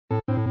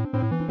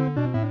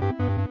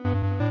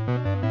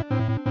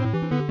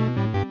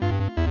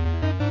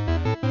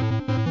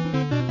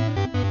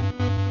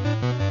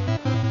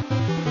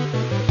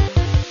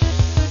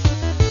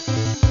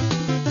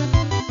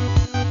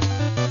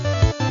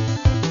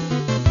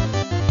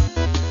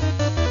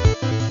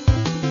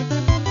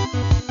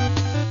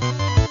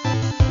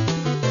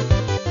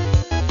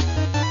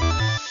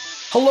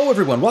Hello,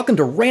 everyone. Welcome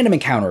to Random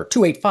Encounter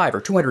 285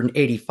 or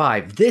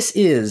 285. This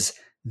is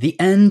the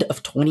end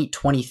of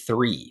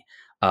 2023.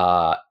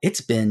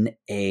 It's been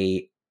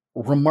a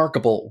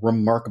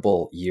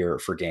remarkable year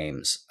for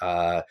games.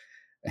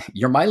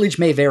 Your mileage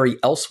may vary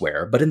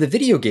elsewhere, but in the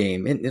video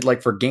game,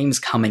 like for games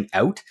coming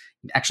out,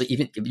 actually,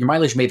 even your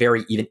mileage may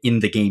vary even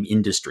in the game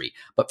industry.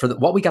 But for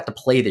what we got to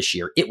play this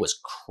year, it was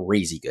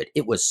crazy good.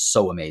 It was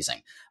so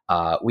amazing.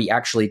 We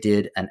actually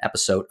did an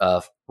episode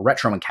of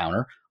Retro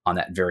Encounter on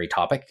that very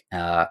topic,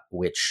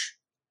 which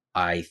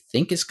I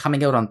think is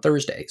coming out on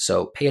Thursday.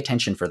 So pay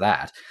attention for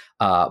that.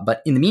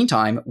 But in the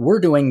meantime, we're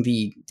doing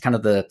the kind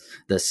of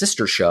the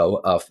sister show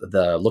of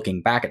the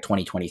looking back at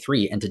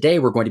 2023. And today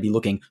we're going to be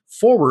looking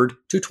forward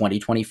to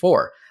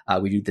 2024.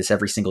 We do this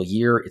every single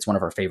year. It's one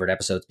of our favorite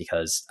episodes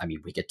because, I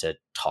mean, we get to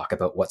talk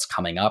about what's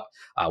coming up,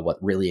 what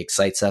really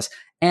excites us.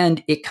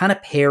 And it kind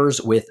of pairs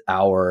with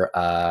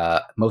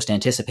our most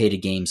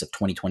anticipated games of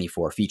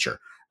 2024 feature,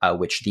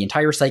 which the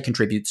entire site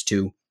contributes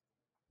to.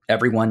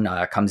 Everyone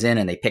comes in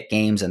and they pick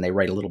games and they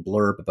write a little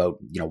blurb about,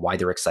 why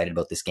they're excited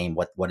about this game.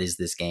 What is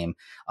this game?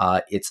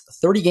 It's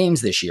 30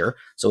 games this year,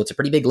 so it's a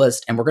pretty big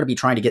list, and we're going to be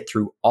trying to get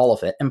through all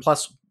of it. And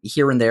plus,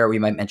 here and there, we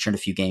might mention a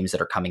few games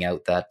that are coming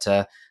out that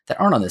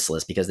aren't on this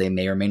list because they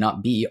may or may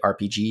not be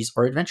RPGs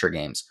or adventure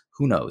games.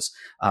 Who knows?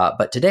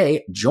 But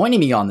today, joining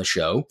me on the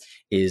show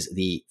is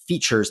the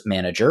features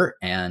manager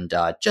and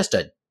just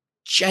a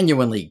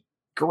genuinely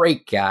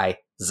great guy,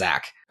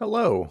 Zach.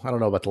 Hello. I don't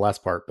know about the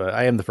last part, but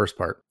I am the first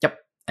part. Yep.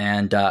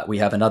 And we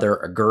have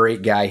another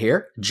great guy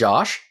here,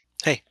 Josh.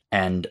 Hey.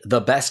 And the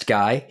best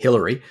guy,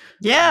 Hillary.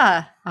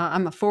 Yeah.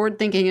 I'm a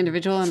forward-thinking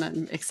individual, and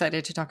I'm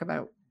excited to talk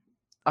about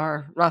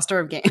our roster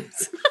of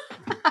games.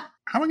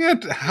 How am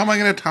I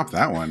gonna top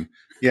that one?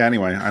 Yeah.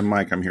 Anyway, I'm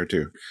Mike. I'm here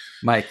too.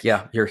 Mike,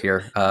 yeah, you're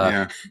here.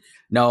 Yeah.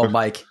 No,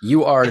 Mike,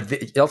 you are.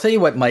 I'll tell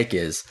you what Mike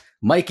is.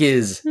 Mike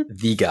is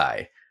the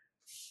guy.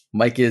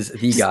 Mike is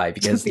the guy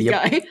because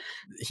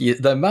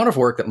the amount of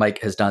work that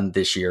Mike has done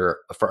this year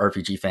for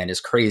RPGFan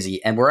is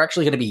crazy. And we're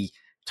actually going to be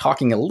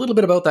talking a little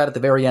bit about that at the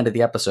very end of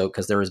the episode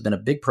because there has been a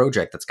big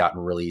project that's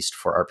gotten released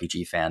for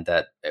RPGFan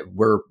that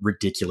we're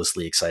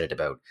ridiculously excited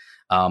about.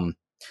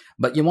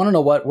 But you want to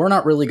know what? We're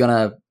not really going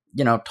to,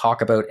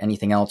 talk about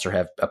anything else or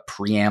have a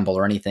preamble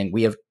or anything.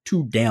 We have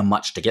too damn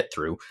much to get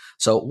through.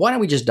 So why don't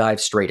we just dive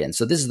straight in?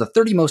 So this is the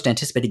 30 most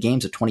anticipated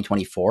games of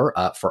 2024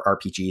 for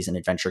RPGs and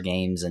adventure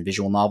games and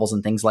visual novels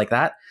and things like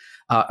that.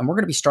 And we're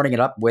going to be starting it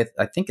up with,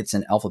 I think it's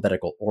in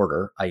alphabetical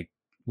order.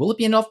 Will it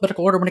be in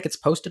alphabetical order when it gets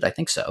posted? I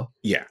think so.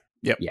 Yeah.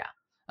 Yep. Yeah.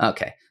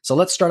 Okay. So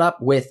let's start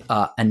up with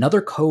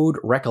Another Code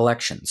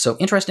Recollection. So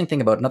interesting thing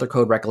about Another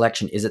Code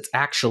Recollection is it's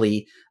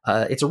actually,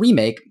 it's a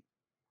remake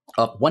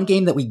of one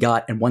game that we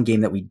got and one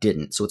game that we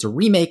didn't. So it's a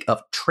remake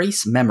of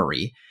Trace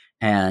Memory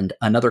and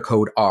Another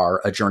Code R,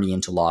 A Journey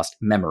into Lost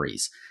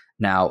Memories.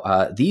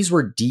 Now, these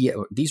were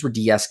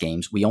DS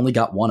games. We only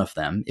got one of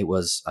them. It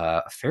was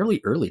a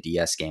fairly early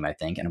DS game, I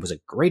think, and it was a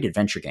great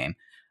adventure game.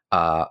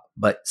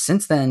 But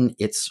since then,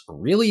 it's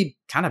really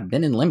kind of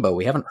been in limbo.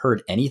 We haven't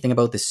heard anything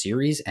about this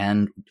series,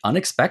 and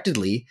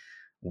unexpectedly,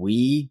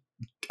 we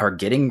are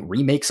getting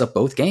remakes of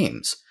both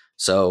games.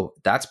 So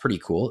that's pretty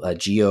cool.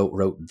 Geo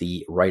wrote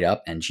the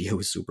write-up, and Geo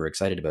was super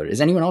excited about it. Is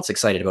anyone else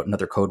excited about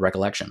Another Code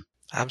Recollection?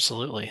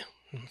 Absolutely.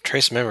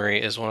 Trace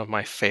Memory is one of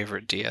my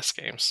favorite DS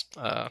games.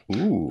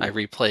 Ooh. I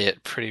replay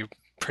it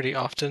pretty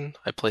often.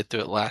 I played through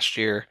it last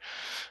year,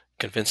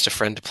 convinced a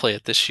friend to play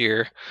it this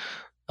year,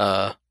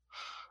 had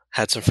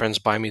some friends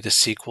buy me the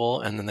sequel,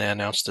 and then they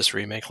announced this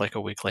remake like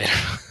a week later.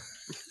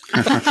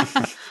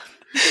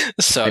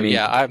 So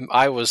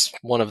I was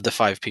one of the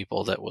 5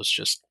 people that was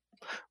just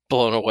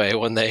blown away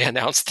when they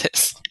announced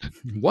this.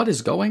 What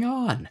is going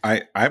on?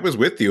 I was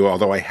with you,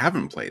 although I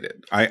haven't played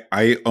it.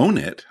 I own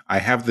it. I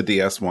have the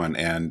DS one,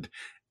 and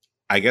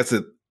I guess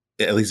it,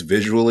 at least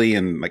visually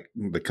and like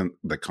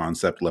the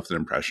concept, left an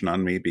impression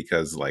on me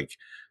because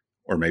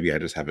or maybe I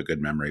just have a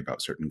good memory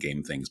about certain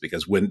game things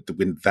because when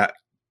that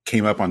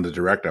came up on the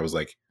direct, I was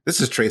like, this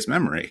is Trace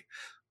Memory.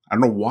 I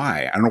don't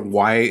know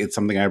why it's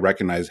something I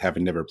recognize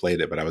having never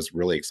played it, but I was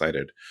really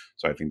excited.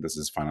 So I think this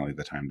is finally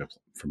the time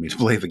for me to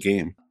play the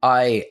game.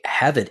 I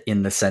have it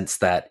in the sense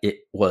that it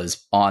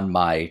was on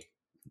my,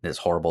 it's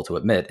horrible to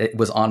admit, it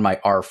was on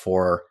my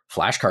R4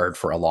 flashcard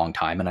for a long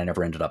time and I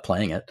never ended up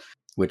playing it,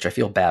 which I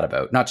feel bad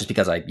about. Not just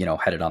because I,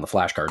 had it on the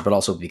flashcard, but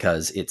also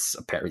because it's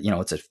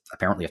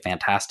apparently a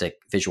fantastic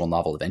visual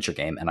novel adventure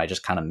game and I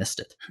just kind of missed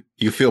it.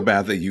 You feel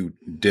bad that you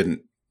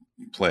didn't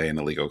play an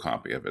illegal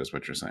copy of it, is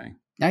what you're saying.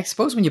 I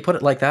suppose when you put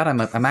it like that,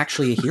 I'm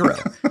actually a hero.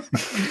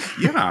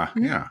 Yeah.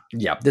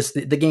 Yeah.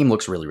 The game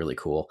looks really, really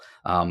cool.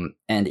 And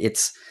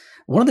it's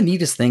one of the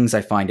neatest things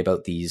I find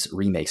about these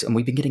remakes, and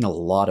we've been getting a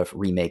lot of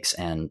remakes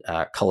and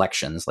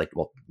collections,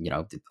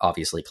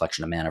 obviously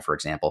Collection of Mana, for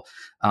example,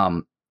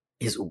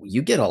 is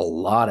you get a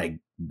lot of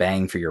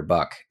bang for your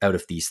buck out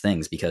of these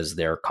things because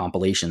they're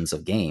compilations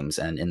of games.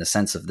 And in the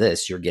sense of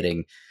this, you're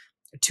getting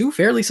two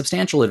fairly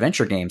substantial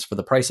adventure games for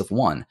the price of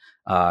one,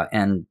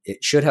 and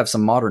it should have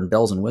some modern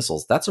bells and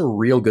whistles. That's a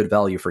real good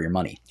value for your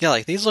money. Yeah,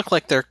 like these look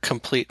like they're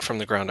complete from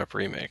the ground up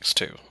remakes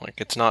too. Like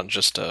it's not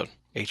just a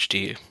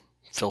HD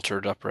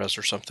filtered up res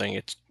or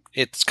something.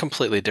 It's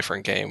completely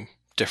different game,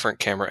 different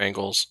camera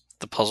angles.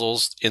 The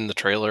puzzles in the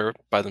trailer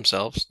by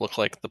themselves look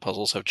like the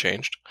puzzles have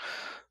changed.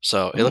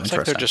 So it looks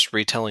like they're just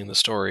retelling the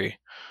story.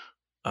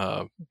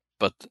 And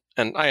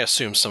I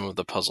assume some of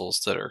the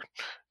puzzles that are,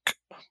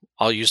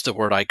 I'll use the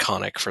word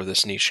iconic for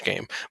this niche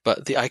game,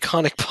 but the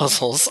iconic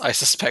puzzles I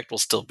suspect will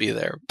still be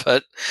there,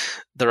 but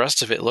the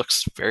rest of it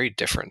looks very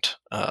different.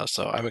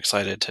 So I'm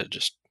excited to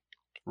just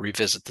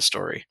revisit the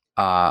story.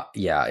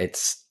 Yeah,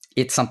 it's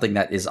something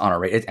that is on our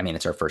radar. I mean,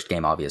 it's our first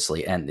game,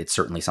 obviously, and it's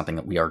certainly something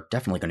that we are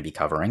definitely going to be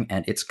covering,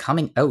 and it's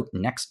coming out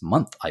next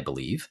month, I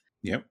believe.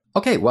 Yep.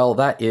 Okay, well,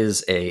 that's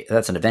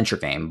an adventure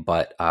game,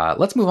 but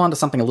let's move on to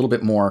something a little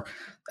bit more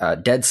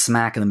dead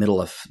smack in the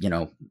middle of,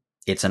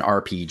 it's an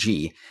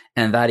RPG,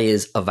 and that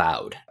is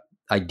Avowed.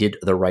 I did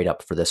the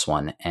write-up for this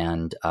one,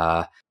 and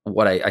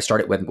what I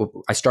started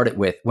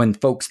with, when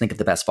folks think of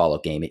the best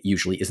Fallout game, it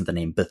usually isn't the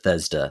name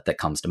Bethesda that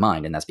comes to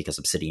mind, and that's because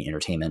Obsidian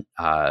Entertainment,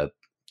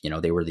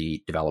 they were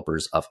the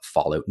developers of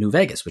Fallout New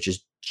Vegas, which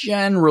is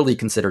generally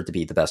considered to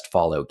be the best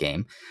Fallout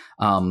game,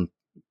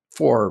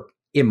 for,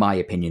 in my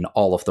opinion,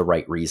 all of the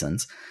right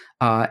reasons.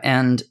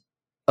 And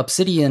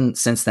Obsidian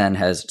since then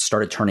has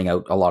started turning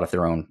out a lot of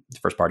their own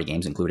first-party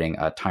games, including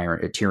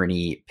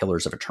Tyranny,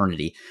 Pillars of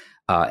Eternity,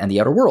 and The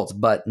Outer Worlds.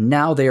 But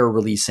now they are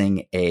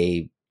releasing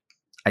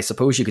I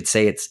suppose you could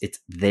say it's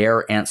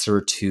their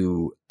answer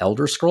to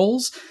Elder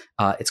Scrolls.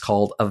 It's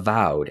called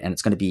Avowed, and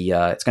it's going to be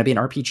an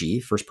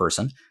RPG,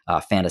 first-person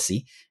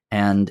fantasy,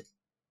 and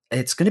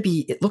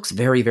it looks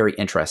very, very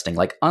interesting.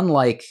 Like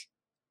unlike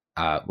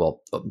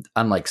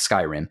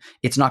Skyrim,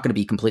 it's not going to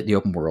be completely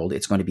open world.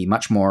 It's going to be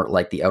much more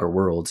like The Outer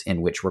Worlds,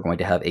 in which we're going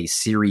to have a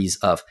series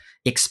of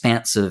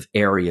expansive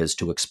areas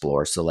to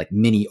explore. So like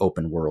mini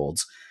open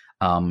worlds.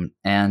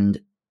 And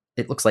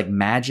it looks like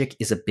magic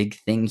is a big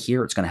thing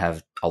here. It's going to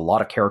have a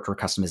lot of character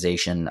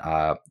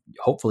customization,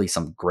 hopefully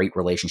some great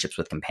relationships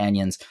with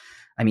companions.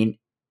 I mean,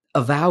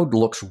 Avowed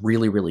looks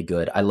really, really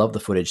good. I love the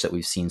footage that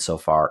we've seen so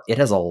far. It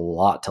has a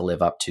lot to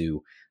live up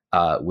to,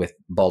 with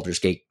Baldur's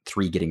Gate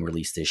 3 getting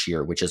released this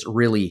year, which has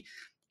really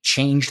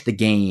changed the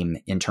game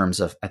in terms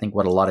of, I think,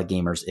 what a lot of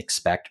gamers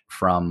expect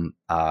from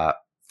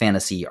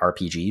fantasy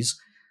RPGs.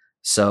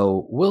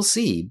 So we'll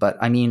see. But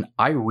I mean,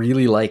 I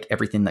really like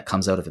everything that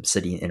comes out of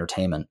Obsidian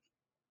Entertainment.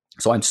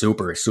 So I'm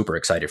super, super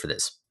excited for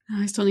this.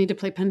 I still need to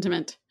play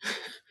Pentiment.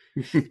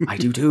 I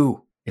do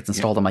too. It's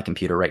installed on my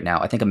computer right now.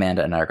 I think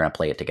Amanda and I are going to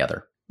play it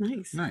together.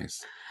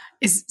 Nice.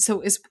 Is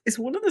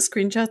one of the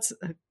screenshots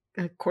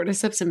a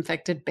cordyceps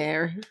infected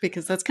bear?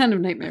 Because that's kind of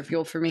nightmare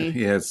fuel for me.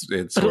 Yeah, but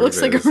it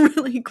looks like a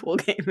really cool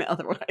game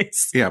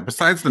otherwise. Yeah,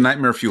 besides the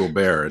nightmare fuel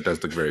bear, it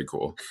does look very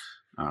cool.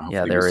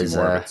 Yeah, there is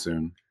more of it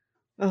soon.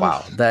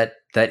 Wow, that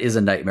is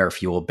a nightmare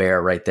fuel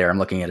bear right there. I'm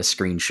looking at a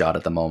screenshot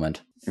at the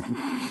moment.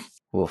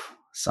 Oof,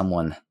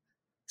 someone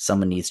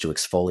needs to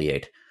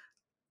exfoliate.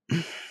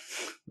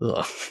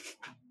 Ugh,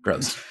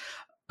 gross.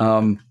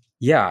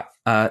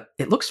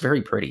 It looks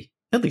very pretty.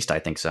 At least I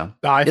think so.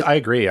 I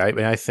agree.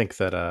 I think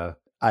that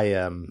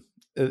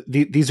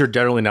these are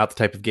generally not the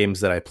type of games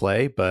that I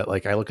play, but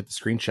like I look at the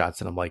screenshots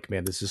and I'm like,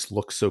 man, this just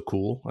looks so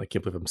cool. I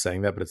can't believe I'm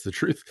saying that, but it's the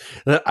truth.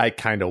 I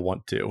kind of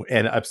want to.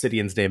 And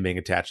Obsidian's name being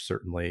attached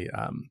certainly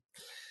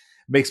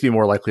makes me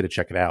more likely to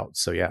check it out.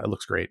 So yeah, it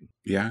looks great.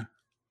 Yeah.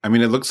 I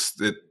mean,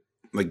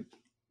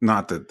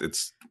 not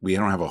that we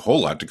don't have a whole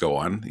lot to go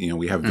on.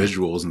 We have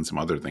visuals and some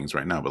other things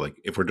right now, but like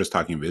if we're just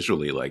talking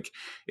visually, like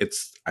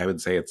I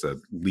would say it's a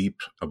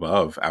leap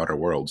above Outer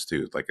Worlds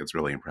too. Like it's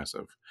really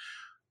impressive.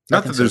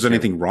 Not that there's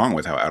anything wrong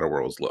with how Outer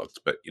Worlds looked,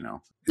 but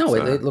no,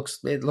 it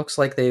looks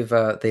like they've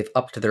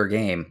upped their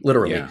game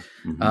literally. Yeah.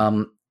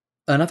 Mm-hmm.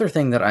 Another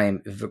thing that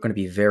I'm going to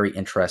be very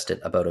interested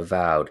about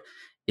Avowed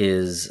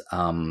is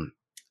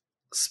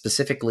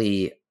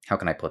specifically, how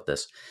can I put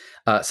this?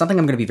 Something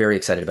I'm going to be very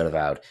excited about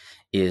Avowed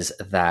is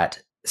that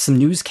some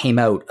news came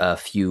out a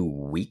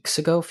few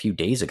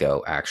days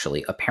ago,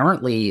 actually.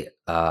 Apparently,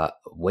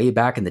 way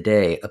back in the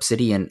day,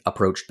 Obsidian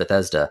approached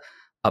Bethesda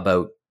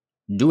about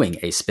doing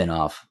a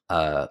spin-off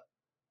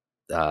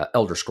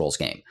Elder Scrolls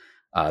game.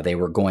 They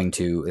were going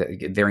to,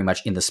 very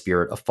much in the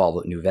spirit of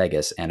Fallout New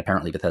Vegas, and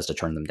apparently Bethesda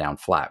turned them down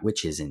flat,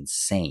 which is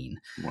insane.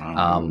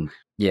 Wow.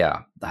 Yeah.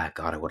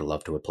 God, I would have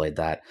loved to have played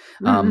that.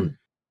 Mm-hmm.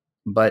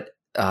 But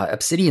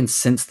Obsidian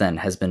since then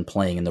has been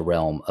playing in the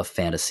realm of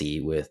fantasy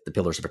with the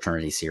Pillars of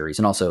Eternity series,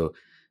 and also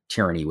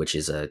Tyranny, which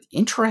is a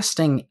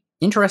interesting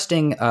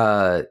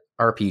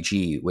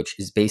RPG, which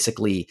is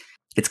basically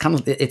it's kind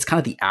of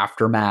the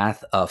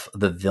aftermath of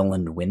the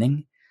villain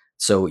winning.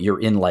 So you're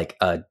in like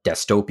a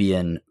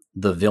dystopian,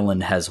 the villain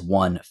has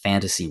won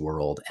fantasy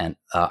world, and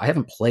I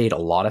haven't played a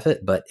lot of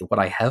it, but what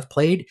I have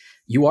played,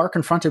 you are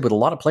confronted with a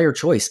lot of player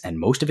choice, and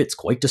most of it's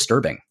quite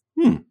disturbing.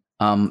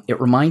 It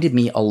reminded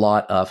me a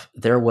lot of,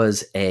 there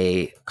was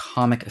a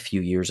comic a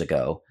few years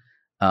ago.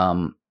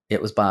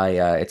 It was by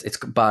it's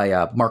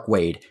by Mark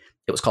Waid,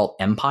 It was called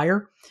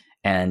Empire,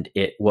 and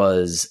it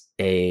was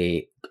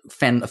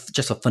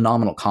just a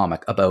phenomenal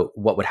comic about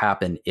what would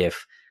happen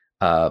if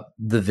the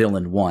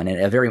villain won,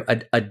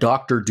 and a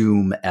Doctor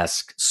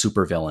Doom-esque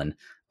supervillain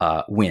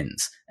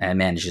wins and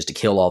manages to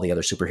kill all the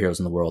other superheroes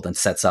in the world and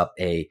sets up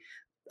a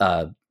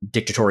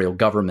dictatorial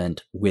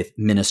government with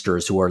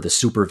ministers who are the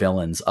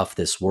supervillains of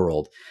this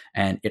world.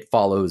 And it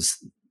follows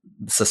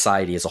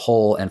society as a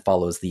whole and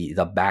follows the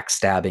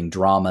backstabbing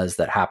dramas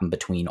that happen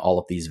between all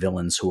of these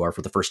villains who are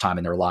for the first time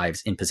in their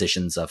lives in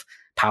positions of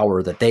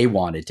power that they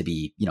wanted to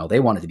be, they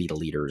wanted to be the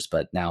leaders,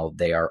 but now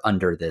they are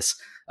under this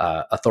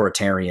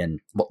authoritarian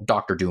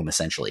Doctor Doom,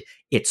 essentially.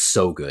 It's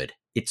so good.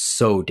 It's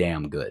so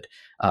damn good.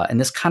 And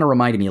this kind of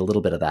reminded me a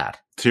little bit of that.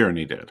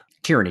 Tyranny did.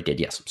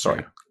 Yes.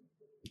 Sorry. Yeah.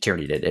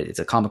 Tyranny did. It's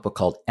a comic book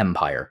called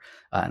Empire,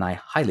 and I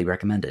highly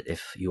recommend it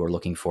if you are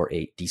looking for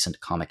a decent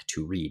comic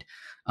to read.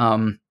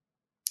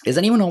 Is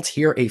anyone else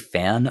here a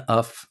fan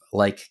of,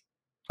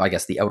 I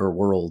guess, the Outer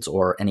Worlds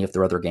or any of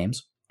their other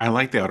games? I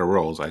like the Outer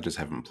Worlds. I just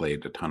haven't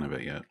played a ton of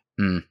it yet.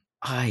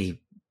 I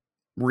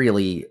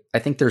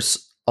think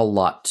there's a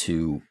lot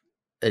to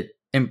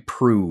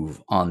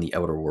improve on the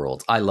Outer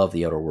Worlds. I love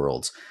the Outer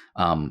Worlds,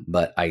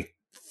 but I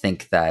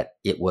think that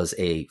it was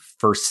a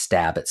first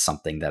stab at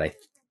something that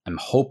I'm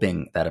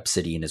hoping that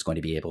Obsidian is going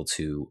to be able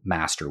to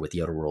master with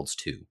the Outer Worlds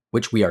 2,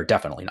 which we are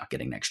definitely not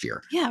getting next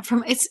year. Yeah,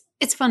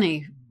 it's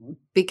funny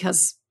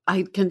because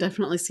I can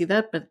definitely see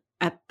that, but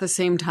at the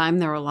same time,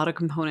 there are a lot of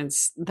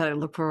components that I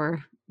look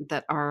for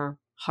that are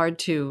hard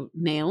to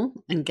nail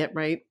and get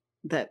right,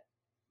 that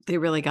they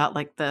really got,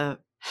 like the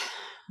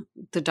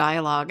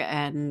dialogue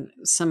and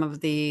some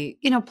of the,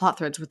 plot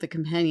threads with the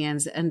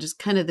companions and just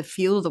kind of the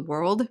feel of the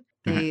world.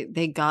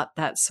 They got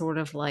that sort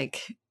of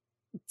like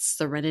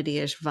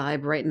Serenity-ish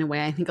vibe right in a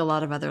way I think a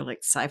lot of other like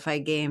sci-fi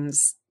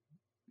games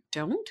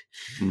don't.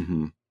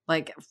 Mm-hmm.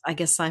 Like, I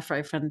guess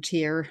sci-fi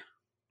frontier,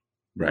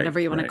 whatever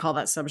you want to call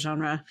that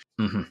subgenre.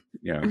 Mm-hmm.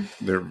 Yeah,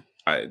 they're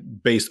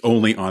based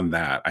only on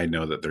that. I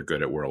know that they're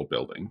good at world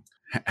building.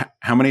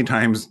 How many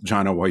times,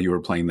 Jonna, while you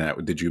were playing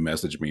that, did you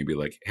message me and be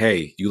like,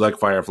 "Hey, you like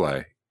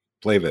Firefly?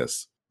 Play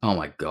this." Oh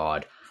my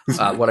God!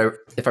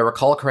 If I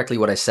recall correctly,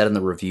 what I said in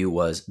the review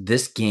was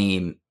this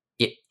game.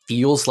 It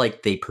feels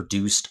like they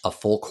produced a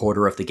full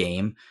quarter of the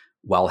game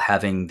while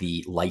having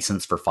the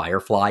license for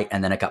Firefly,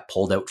 and then it got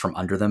pulled out from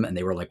under them, and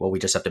they were like, "Well, we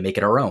just have to make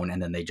it our own,"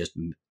 and then they just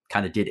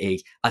kind of did a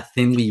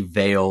thinly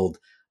veiled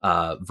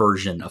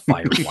version of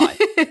Firefly.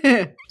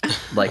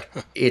 Like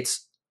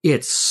it's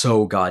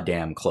so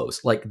goddamn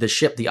close. Like the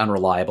ship, the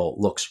Unreliable,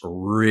 looks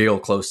real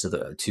close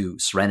to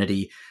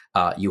Serenity.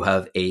 You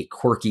have a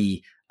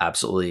quirky,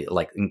 absolutely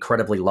like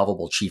incredibly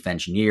lovable chief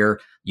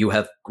engineer. You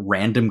have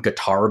random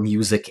guitar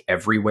music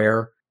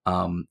everywhere.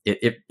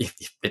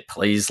 It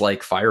plays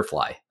like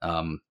Firefly,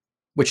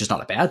 which is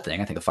not a bad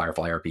thing. I think a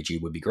Firefly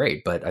RPG would be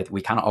great, but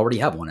we kind of already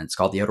have one, and it's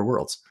called The Outer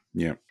Worlds.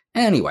 Yeah.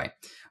 Anyway,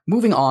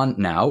 moving on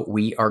now,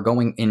 we are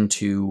going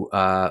into,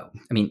 a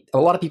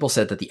lot of people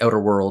said that The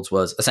Outer Worlds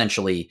was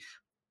essentially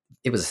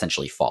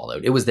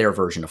Fallout. It was their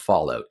version of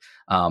Fallout.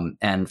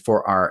 And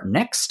for our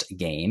next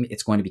game,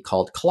 it's going to be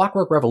called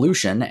Clockwork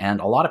Revolution, and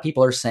a lot of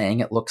people are saying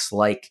it looks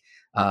like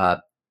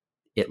the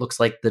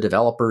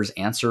developer's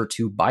answer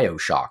to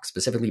BioShock,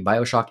 specifically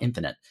BioShock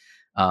Infinite.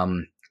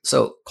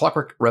 So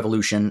Clockwork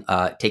Revolution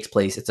takes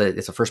place.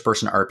 It's a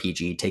first-person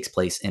RPG. Takes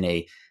place in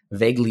a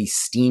vaguely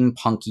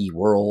steampunky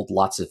world,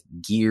 lots of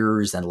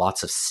gears and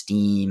lots of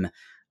steam,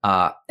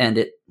 and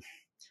it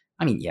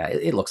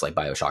looks like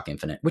BioShock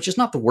Infinite, which is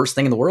not the worst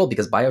thing in the world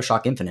because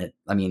BioShock Infinite.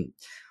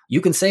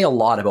 You can say a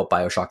lot about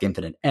BioShock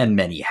Infinite, and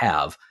many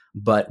have,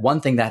 but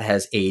one thing that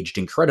has aged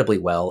incredibly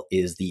well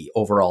is the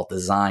overall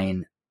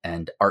design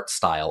and art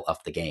style of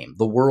the game.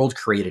 The world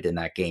created in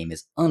that game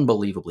is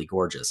unbelievably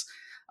gorgeous.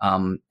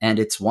 And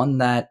it's one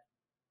that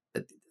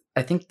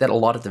I think that a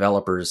lot of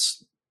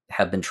developers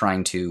have been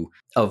trying to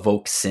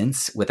evoke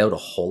since without a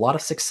whole lot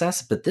of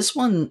success. But this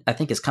one, I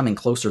think, is coming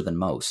closer than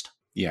most.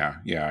 Yeah,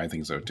 I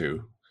think so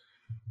too.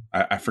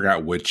 I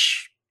forgot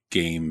which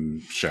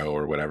game show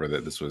or whatever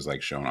that this was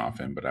like shown off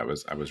in, but I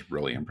was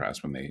really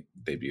impressed when they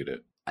debuted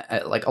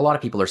it. Like a lot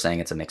of people are saying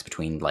it's a mix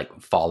between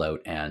like Fallout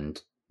and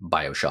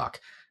BioShock.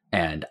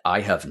 And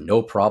I have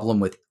no problem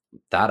with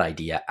that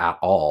idea at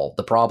all.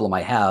 The problem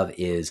I have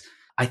is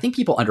I think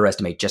people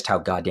underestimate just how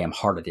goddamn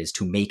hard it is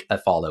to make a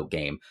Fallout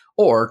game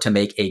or to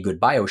make a good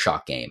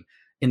BioShock game,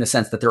 in the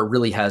sense that there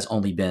really has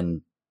only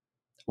been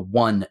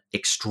one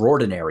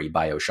extraordinary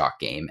BioShock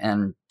game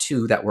and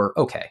two that were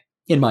okay,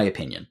 in my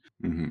opinion.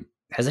 Mm-hmm.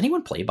 Has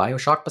anyone played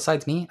BioShock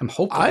besides me? I'm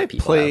hoping I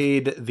people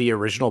played have. the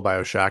original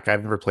BioShock.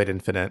 I've never played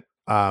Infinite.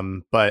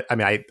 But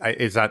I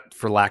it's not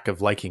for lack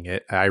of liking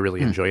it. I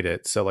really enjoyed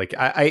it. So like,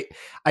 I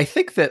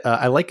think that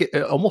I like it.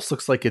 It almost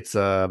looks like it's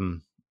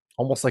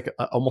almost like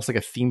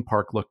a theme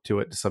park look to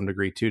it to some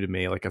degree too, to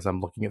me, like as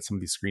I'm looking at some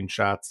of these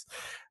screenshots.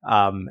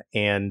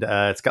 And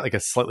it's got like a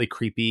slightly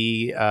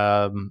creepy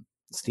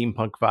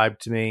steampunk vibe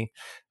to me.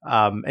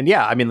 And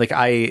yeah,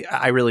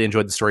 I really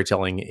enjoyed the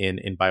storytelling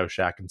in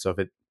BioShock. And so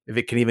if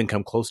it can even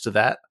come close to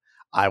that,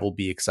 I will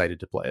be excited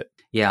to play it.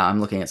 Yeah,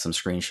 I'm looking at some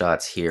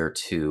screenshots here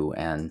too,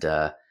 and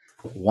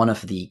one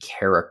of the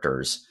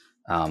characters,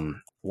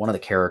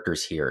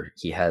 here,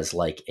 he has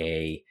like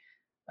a,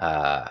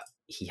 let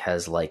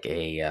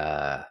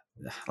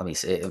me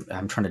see,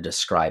 I'm trying to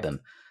describe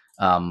him.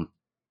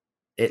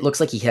 It looks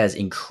like he has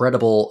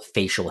incredible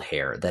facial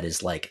hair that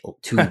is like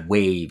two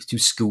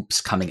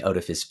scoops coming out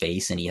of his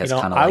face, and he has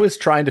kind of. I was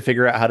trying to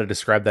figure out how to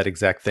describe that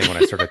exact thing when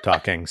I started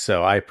talking,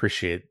 so I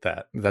appreciate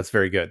that. That's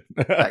very good.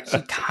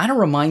 He kind of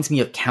reminds me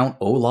of Count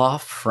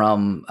Olaf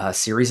from A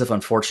Series of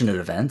Unfortunate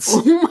Events.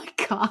 Oh my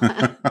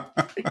god!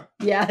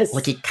 Yes,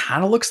 Like, it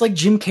kind of looks like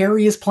Jim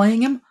Carrey is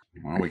playing him.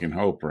 Well, we can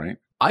hope, right?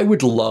 I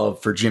would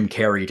love for Jim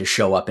Carrey to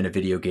show up in a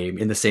video game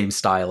in the same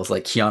style as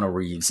like Keanu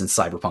Reeves in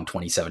Cyberpunk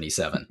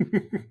 2077.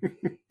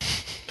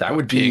 That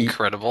would be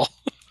incredible.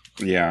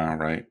 Yeah,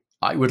 right.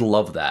 I would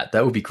love that.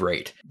 That would be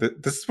great.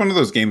 This is one of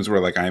those games where,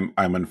 like, I'm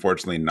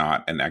unfortunately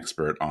not an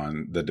expert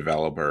on the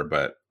developer,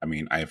 but I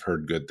mean, I've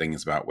heard good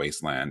things about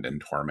Wasteland and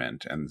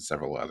Torment and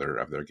several other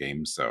of their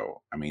games.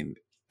 So, I mean,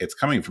 it's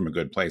coming from a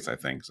good place, I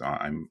think. So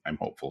I'm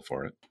hopeful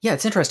for it. Yeah,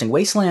 it's interesting.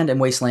 Wasteland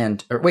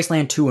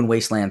 2 and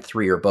Wasteland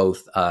 3 are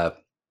both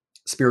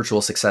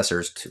spiritual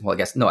successors to, well, I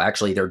guess, no,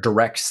 actually they're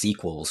direct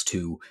sequels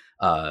to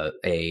a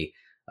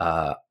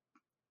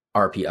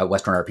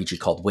Western RPG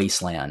called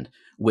Wasteland,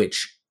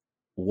 which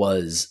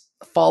was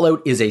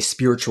Fallout is a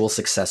spiritual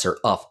successor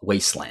of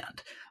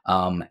Wasteland.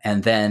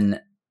 And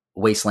then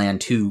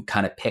Wasteland 2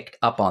 kind of picked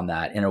up on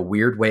that. In a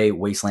weird way,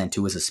 Wasteland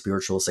 2 is a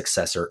spiritual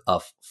successor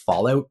of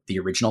Fallout, the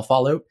original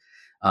Fallout,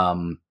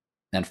 and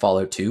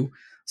Fallout 2.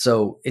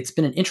 So it's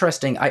been an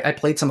interesting... I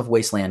played some of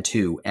Wasteland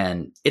 2,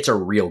 and it's a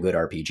real good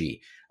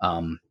RPG,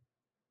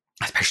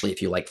 especially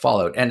if you like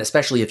Fallout, and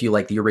especially if you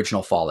like the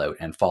original Fallout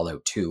and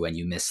Fallout 2, and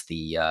you miss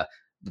the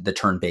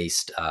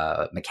turn-based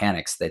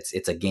mechanics.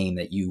 It's a game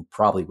that you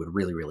probably would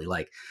really, really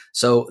like.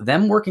 So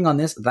them working on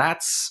this,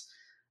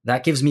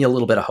 that gives me a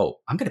little bit of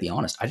hope. I'm going to be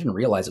honest. I didn't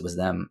realize it was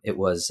them. It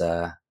was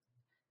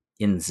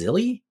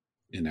Inzili?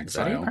 In Is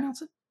that how you Exile.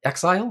 pronounce it?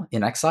 Exile?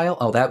 In Exile?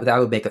 Oh, that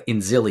would make...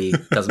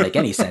 Inzili doesn't make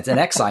any sense. In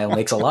Exile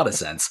makes a lot of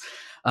sense.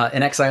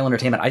 In Exile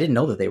Entertainment, I didn't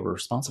know that they were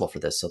responsible for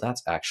this. So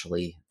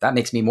that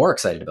makes me more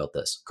excited about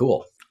this.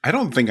 Cool. I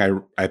don't think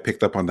I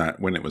picked up on that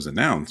when it was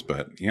announced,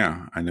 but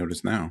yeah, I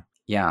noticed now.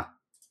 Yeah.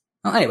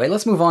 Well, anyway,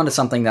 let's move on to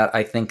something that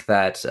I think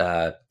that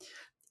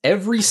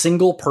every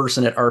single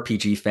person at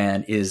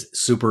RPGFan is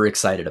super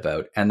excited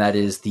about, and that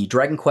is the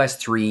Dragon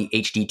Quest III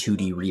HD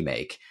 2D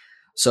remake.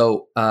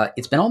 So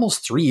it's been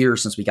almost 3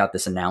 years since we got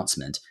this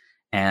announcement,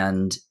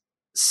 and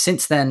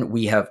since then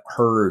we have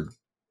heard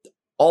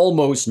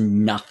almost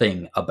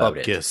nothing about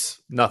it.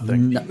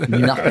 Nothing.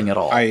 Nothing at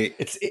all.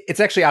 It's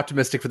actually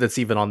optimistic that it's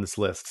even on this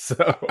list. So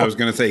I was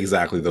going to say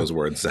exactly those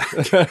words,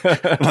 Zach.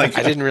 Like,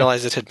 I didn't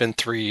realize it had been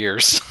 3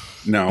 years.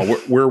 No,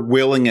 we're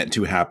willing it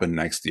to happen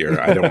next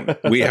year.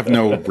 We have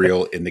no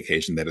real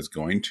indication that it's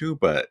going to,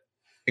 but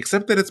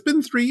except that it's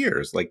been 3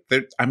 years. Like,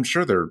 I'm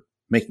sure they're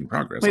making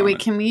progress. Wait,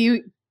 can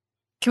we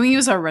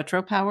use our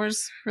retro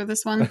powers for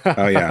this one?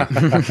 Oh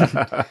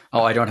yeah.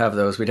 Oh, I don't have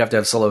those. We'd have to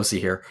have Solosi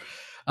here.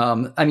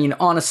 I mean,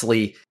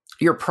 honestly,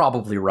 you're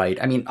probably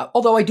right. I mean,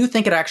 although I do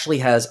think it actually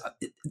has,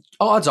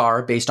 odds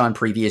are, based on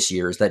previous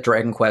years, that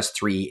Dragon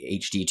Quest III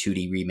HD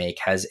 2D remake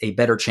has a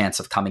better chance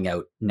of coming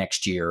out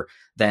next year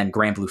than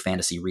Grand Blue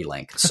Fantasy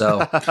Relink.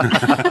 So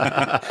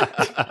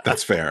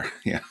that's fair.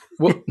 Yeah.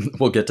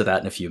 We'll get to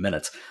that in a few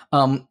minutes.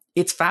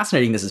 It's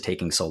fascinating this is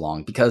taking so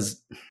long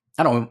because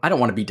I don't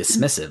want to be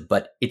dismissive,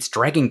 but it's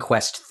Dragon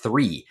Quest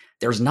III.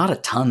 There's not a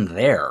ton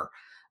there.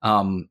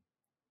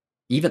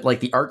 Even like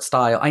the art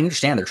style, I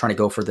understand they're trying to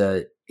go for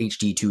the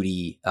HD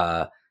 2D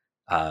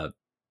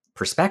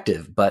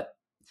perspective, but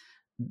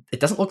it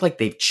doesn't look like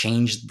they've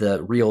changed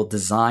the real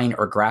design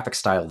or graphic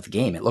style of the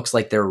game. It looks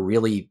like they're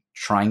really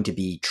trying to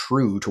be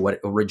true to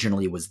what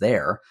originally was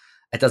there.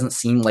 It doesn't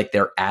seem like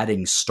they're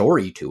adding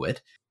story to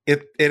it.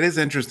 It is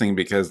interesting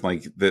because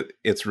like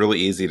it's really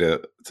easy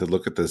to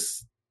look at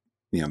this,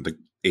 the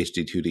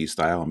HD 2D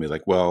style and be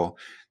like, well,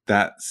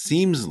 that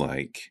seems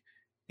like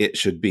it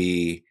should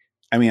be.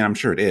 I mean, I'm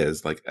sure it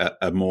is like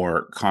a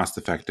more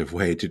cost-effective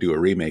way to do a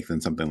remake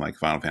than something like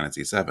Final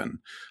Fantasy VII.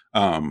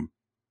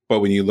 But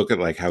when you look at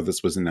like how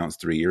this was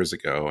announced 3 years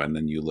ago, and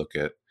then you look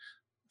at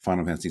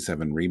Final Fantasy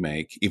VII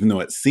Remake, even though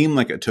it seemed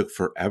like it took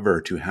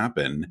forever to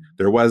happen,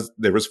 there was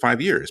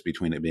 5 years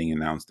between it being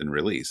announced and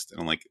released.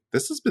 And I'm like,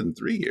 this has been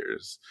 3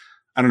 years.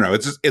 I don't know.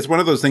 It's one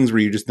of those things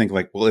where you just think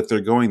like, well, if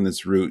they're going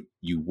this route,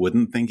 you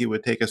wouldn't think it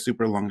would take a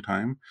super long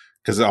time.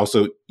 Because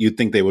also you'd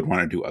think they would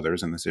want to do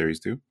others in the series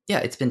too. Yeah,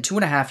 it's been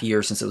 2.5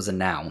 years since it was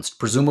announced.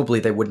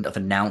 Presumably they wouldn't have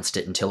announced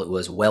it until it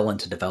was well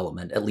into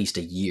development, at least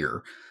a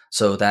year.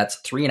 So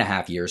that's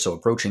 3.5 years, so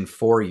approaching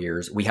 4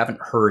 years. We haven't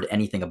heard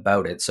anything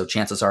about it, so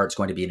chances are it's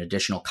going to be an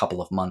additional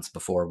couple of months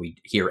before we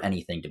hear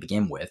anything to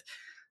begin with.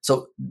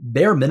 So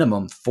bare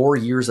minimum 4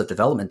 years of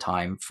development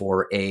time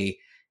for a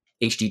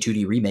HD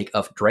 2D remake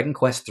of Dragon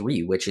Quest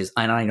III, which is,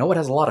 and I know it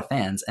has a lot of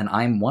fans, and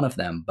I'm one of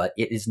them, but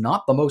it is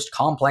not the most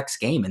complex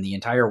game in the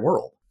entire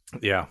world.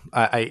 Yeah,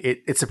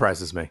 it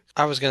surprises me.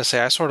 I was going to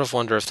say, I sort of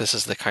wonder if this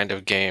is the kind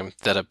of game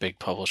that a big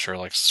publisher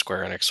like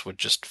Square Enix would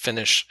just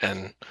finish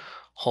and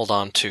hold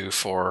on to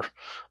for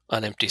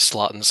an empty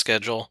slot in the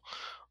schedule.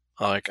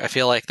 Like, I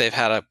feel like they've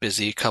had a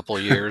busy couple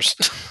years.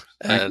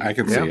 And I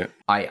can see it.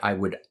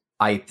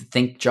 I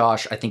think,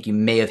 Josh, I think you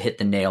may have hit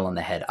the nail on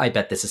the head. I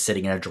bet this is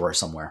sitting in a drawer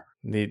somewhere.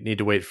 Need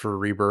to wait for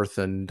Rebirth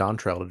and Dawn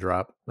Trail to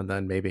drop, and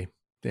then maybe.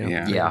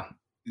 Yeah.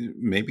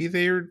 Maybe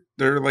they're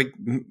like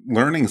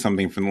learning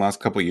something from the last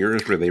couple of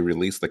years where they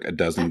released like a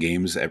dozen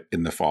games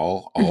in the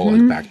fall, all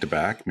like back to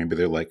back. Maybe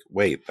they're like,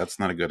 wait, that's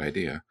not a good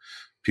idea.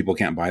 People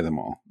can't buy them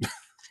all.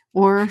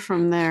 Or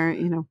from their,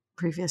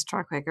 previous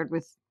track record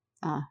with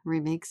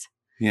remakes.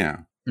 Yeah.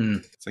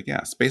 It's like,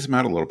 space them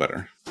out a little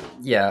better.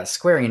 Yeah,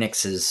 Square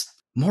Enix is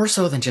more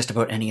so than just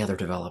about any other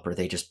developer.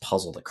 They just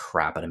puzzle the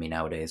crap out of me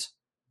nowadays.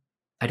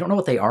 I don't know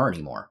what they are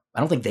anymore.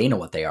 I don't think they know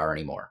what they are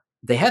anymore.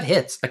 They have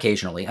hits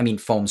occasionally. I mean,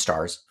 Foam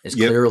Stars is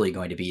clearly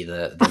going to be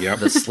the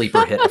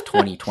sleeper hit of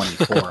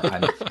 2024.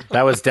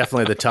 That was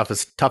definitely the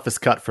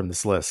toughest cut from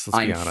this list.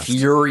 Let's be honest. I'm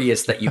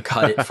furious that you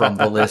cut it from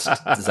the list,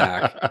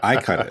 Zach. I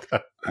cut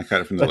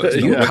it from the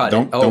list.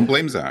 Don't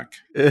blame Zach.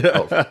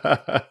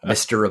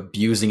 Mr.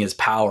 Abusing his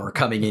power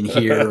coming in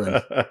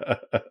here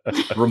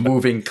and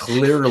removing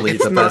clearly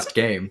the best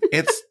game.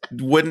 It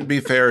wouldn't be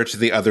fair to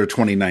the other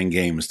 29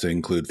 games to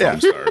include Foam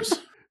Stars.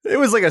 It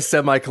was like a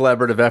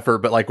semi-collaborative effort,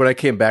 but like when I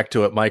came back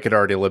to it, Mike had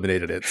already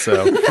eliminated it.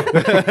 So,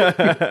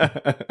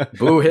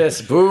 boo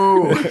hiss,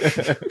 boo.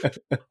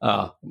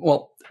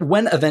 Well,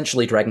 when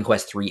eventually Dragon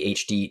Quest III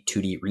HD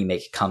 2D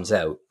remake comes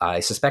out, I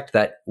suspect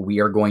that we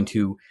are going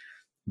to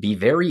be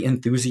very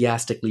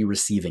enthusiastically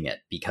receiving it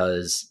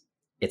because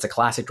it's a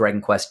classic Dragon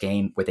Quest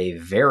game with a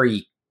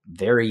very,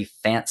 very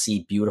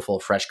fancy, beautiful,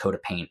 fresh coat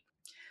of paint.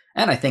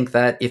 And I think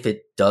that if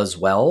it does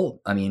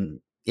well,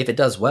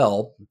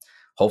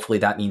 hopefully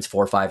that means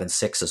 4, 5, and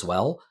 6 as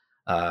well.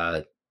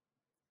 I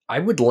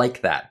would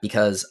like that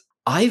because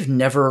I've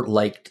never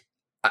liked...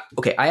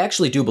 Okay, I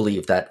actually do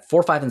believe that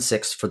 4, 5, and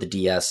 6 for the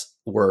DS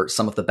were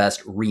some of the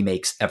best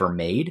remakes ever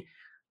made,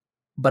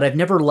 but I've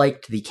never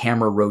liked the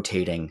camera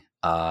rotating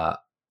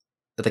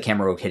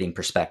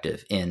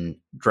perspective in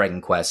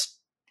Dragon Quest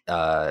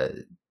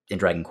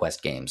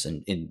games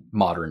and in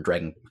modern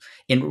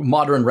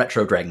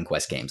retro Dragon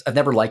Quest games. I've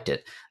never liked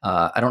it.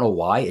 I don't know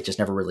why. It just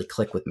never really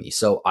clicked with me.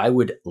 So I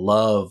would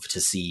love to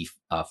see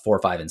 4,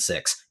 5, and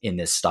 6 in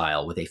this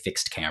style with a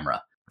fixed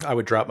camera. I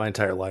would drop my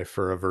entire life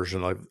for a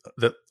version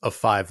of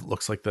 5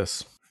 looks like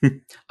this.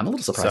 I'm a little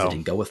surprised I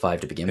didn't go with 5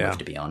 to begin with,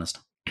 to be honest.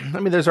 I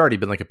mean, there's already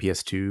been like a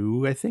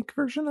PS2, I think,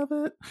 version of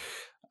it.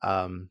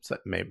 So that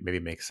maybe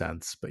makes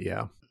sense, but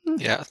yeah.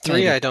 Yeah,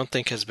 3 I don't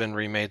think has been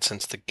remade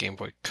since the Game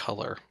Boy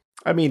Color.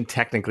 I mean,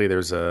 technically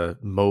there's a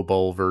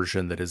mobile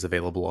version that is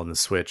available on the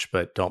Switch,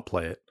 but don't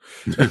play it.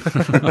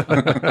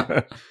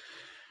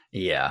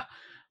 Yeah.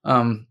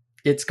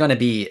 It's going to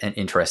be an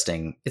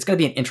interesting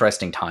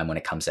time when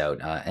it comes out,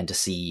 and to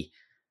see,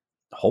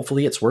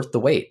 hopefully it's worth the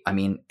wait. I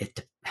mean,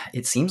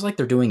 it seems like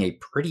they're doing a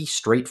pretty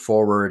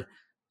straightforward,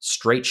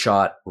 straight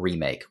shot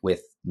remake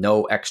with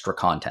no extra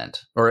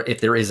content, or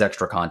if there is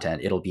extra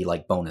content, it'll be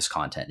like bonus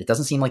content. It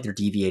doesn't seem like they're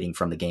deviating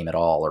from the game at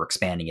all or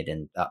expanding it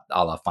in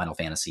a la Final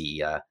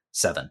Fantasy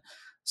 7.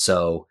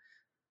 So,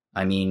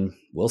 I mean,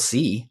 we'll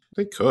see.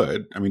 They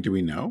could. I mean, do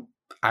we know?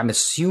 I'm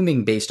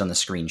assuming based on the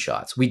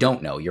screenshots. We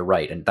don't know. You're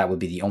right. And that would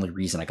be the only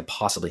reason I could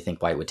possibly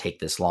think why it would take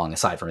this long,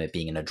 aside from it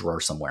being in a drawer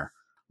somewhere.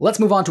 Let's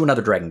move on to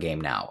another Dragon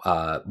game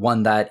now.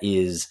 One that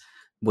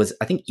was,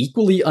 I think,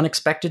 equally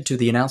unexpected to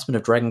the announcement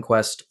of Dragon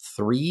Quest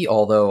III,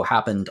 although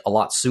happened a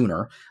lot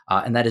sooner,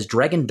 and that is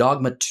Dragon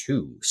Dogma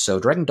 2. So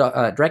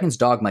Dragon's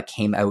Dogma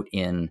came out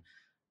in,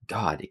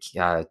 11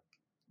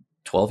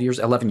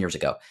 years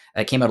ago.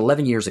 It came out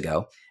 11 years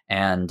ago,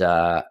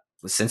 and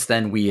since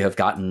then we have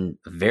gotten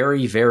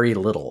very, very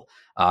little.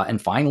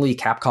 And finally,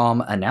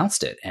 Capcom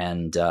announced it,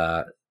 and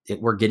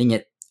we're getting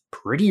it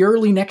pretty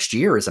early next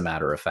year, as a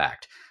matter of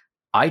fact.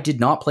 I did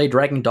not play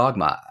Dragon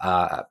Dogma.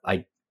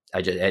 I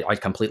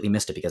completely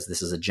missed it because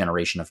this is a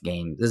generation of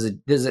game.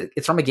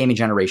 It's from a gaming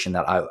generation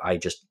that I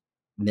just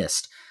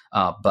missed.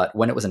 But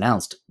when it was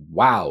announced,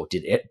 wow,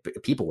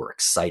 people were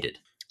excited.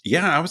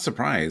 Yeah, I was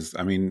surprised.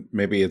 I mean,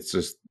 maybe it's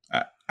just,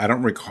 I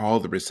don't recall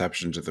the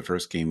reception to the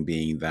first game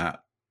being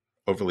that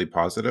overly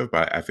positive,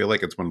 but I feel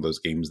like it's one of those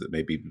games that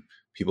maybe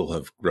people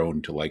have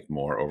grown to like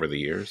more over the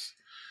years.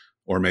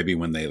 Or maybe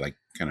when they like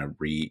kind of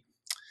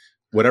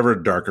whatever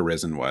Dark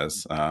Arisen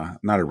was,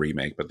 not a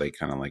remake, but they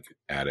kind of like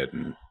added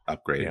and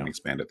upgraded and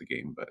expanded the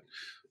game. But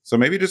so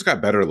maybe it just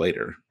got better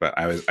later. But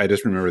I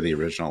just remember the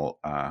original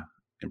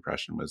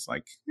impression was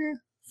like,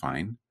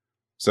 fine.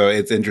 So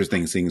it's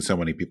interesting seeing so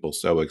many people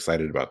so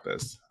excited about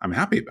this. I'm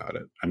happy about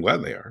it. I'm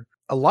glad they are.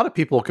 A lot of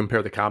people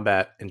compare the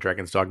combat in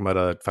Dragon's Dogma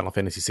to Final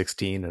Fantasy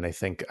 16, and I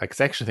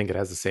actually think it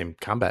has the same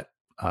combat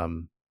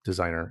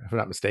designer, if I'm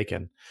not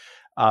mistaken.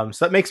 So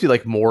that makes me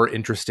like more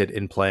interested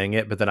in playing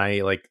it, but then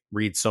I like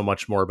read so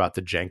much more about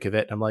the jank of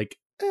it. I'm like,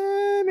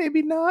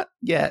 maybe not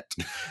yet.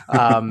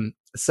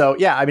 So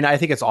yeah, I mean, I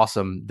think it's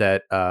awesome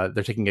that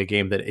they're taking a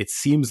game that it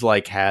seems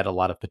like had a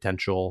lot of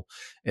potential,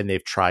 and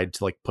they've tried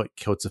to like put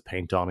coats of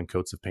paint on and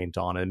coats of paint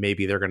on, and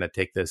maybe they're going to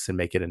take this and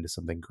make it into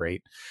something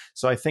great.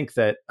 So I think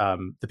that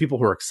the people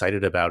who are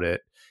excited about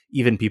it,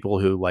 even people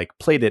who like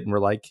played it and were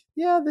like,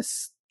 yeah,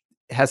 this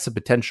has some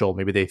potential,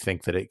 maybe they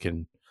think that it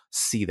can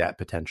see that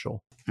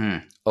potential.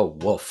 Oh,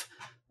 woof.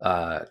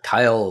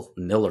 Kyle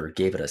Miller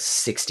gave it a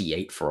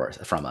 68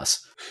 from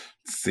us.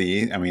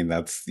 See, I mean,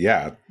 that's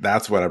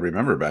what I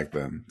remember back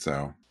then.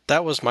 So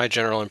That was my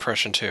general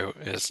impression too,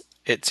 is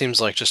it seems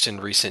like just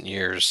in recent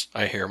years,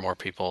 I hear more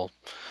people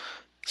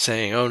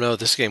saying, oh no,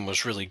 this game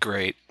was really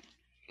great,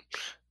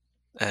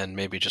 and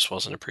maybe just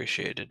wasn't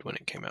appreciated when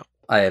it came out.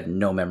 I have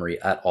no memory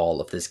at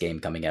all of this game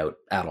coming out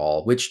at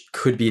all, which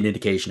could be an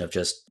indication of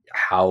just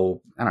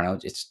how, I don't know,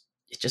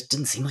 it just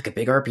didn't seem like a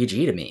big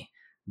RPG to me.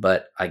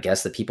 But I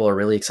guess that people are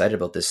really excited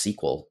about this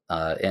sequel.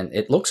 And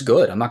it looks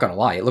good. I'm not going to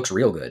lie. It looks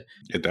real good.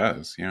 it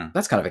does, yeah.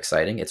 That's kind of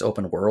exciting. It's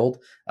open world.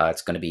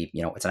 It's going to be,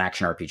 it's an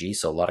action RPG,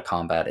 so a lot of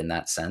combat in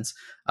that sense.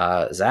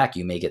 Zach,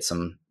 you may get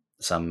some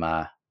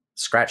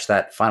scratch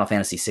that Final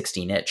Fantasy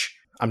 16 itch.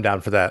 I'm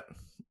down for that.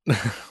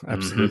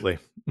 Absolutely.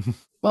 Mm-hmm.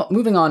 Well,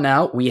 moving on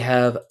now, we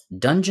have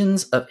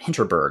Dungeons of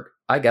Hinterberg.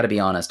 I got to be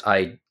honest,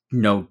 I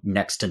know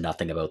next to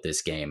nothing about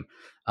this game.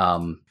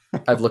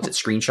 I've looked at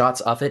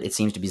screenshots of it. It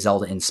seems to be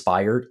Zelda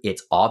inspired.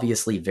 It's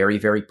obviously very,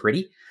 very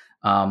pretty.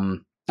 I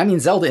mean,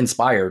 Zelda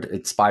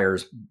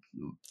inspires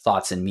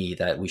thoughts in me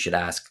that we should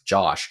ask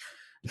Josh.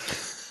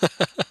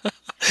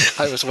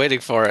 I was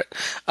waiting for it.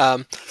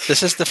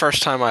 This is the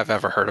first time I've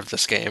ever heard of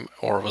this game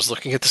or was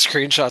looking at the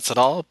screenshots at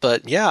all.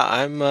 But yeah,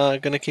 I'm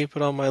going to keep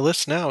it on my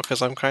list now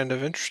because I'm kind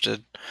of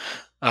interested.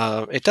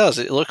 It does.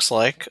 It looks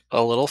like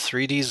a little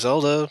 3D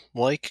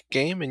Zelda-like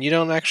game, and you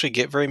don't actually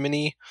get very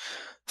many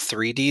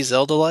 3D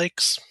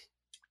Zelda-likes.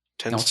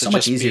 It's so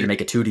much easier to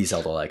make a 2D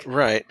Zelda-like.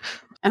 Right.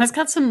 And it's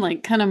got some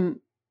like kind of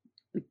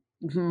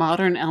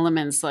modern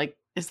elements. Like,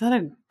 is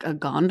that a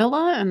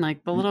gondola? And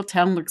like the little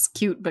town looks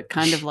cute, but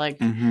kind of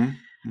like,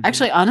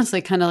 actually,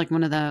 honestly, kind of like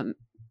one of the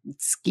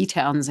ski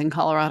towns in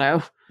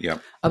Colorado.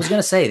 Yep. I was going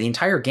to say, the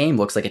entire game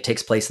looks like it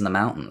takes place in the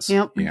mountains.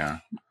 Yep. Yeah.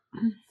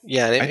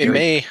 Yeah, it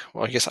may.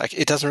 Well, I guess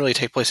it doesn't really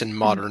take place in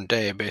modern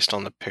day based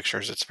on the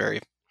pictures. It's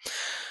very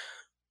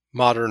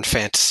modern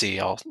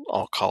fantasy, I'll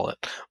call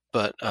it.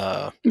 But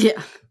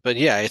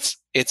yeah,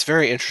 it's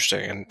very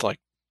interesting, and like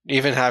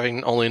even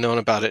having only known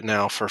about it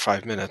now for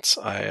 5 minutes,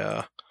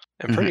 I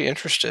am pretty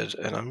interested,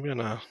 and I'm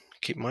gonna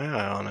keep my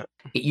eye on it.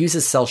 It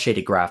uses cell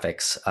shaded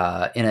graphics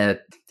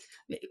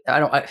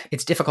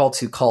it's difficult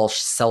to call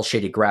cell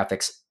shaded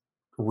graphics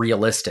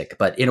realistic,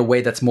 but in a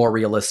way that's more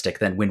realistic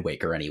than Wind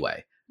Waker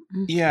anyway.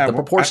 Yeah, the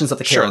proportions of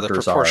the characters the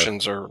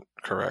proportions are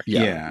correct.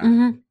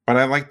 Yeah. But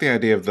I like the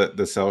idea of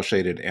the cell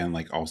shaded and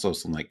like also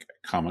some like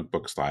comic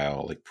book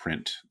style, like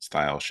print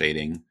style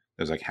shading.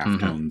 There's like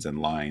halftones and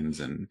lines,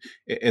 and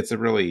it's a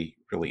really,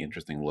 really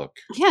interesting look.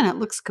 Yeah, and it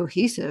looks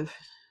cohesive.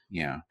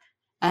 Yeah.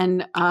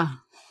 And I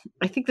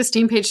think the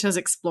Steam page says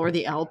explore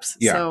the Alps.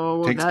 Yeah,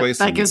 so takes place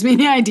that gives me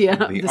the idea.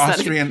 The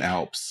Austrian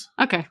Alps.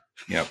 Okay.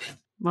 Yep.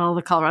 Well,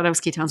 the Colorado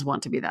ski towns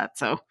want to be that,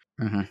 so.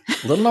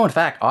 Little known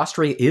fact,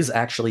 Austria is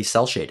actually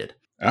cell shaded.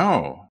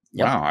 Oh,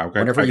 yep. Wow.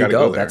 Whenever you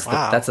go that's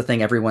the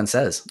thing everyone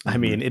says. I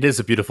mean, it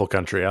is a beautiful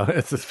country.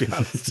 Let's be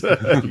honest.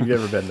 If you've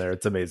never been there,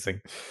 it's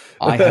amazing.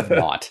 I have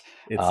not.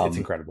 It's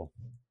incredible.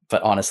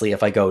 But honestly,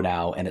 if I go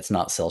now and it's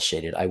not cell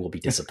shaded, I will be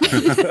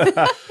disappointed.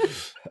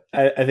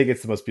 I think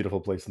it's the most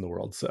beautiful place in the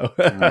world, so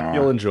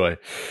you'll enjoy.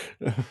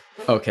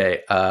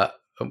 Okay,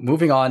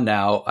 moving on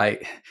now.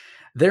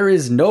 There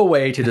is no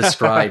way to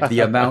describe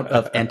the amount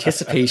of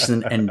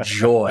anticipation and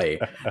joy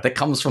that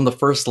comes from the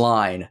first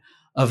line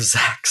of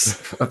Zach's.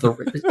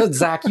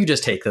 Zach, you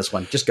just take this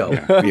one. Just go.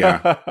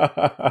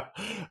 Yeah.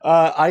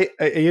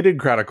 You did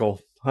Chronicle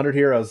 100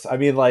 Heroes. I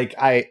mean, like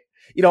I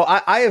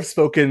have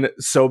spoken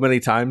so many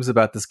times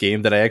about this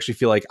game that I actually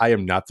feel like I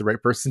am not the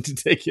right person to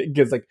take it,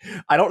 because like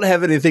I don't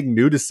have anything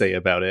new to say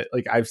about it.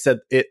 Like I've said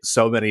it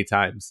so many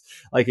times.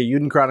 Like a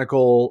Yuden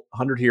Chronicle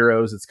 100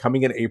 Heroes, it's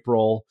coming in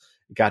April.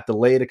 It got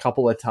delayed a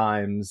couple of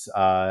times.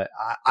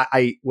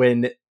 I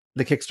when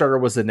the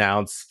Kickstarter was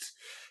announced,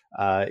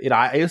 it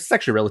was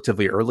actually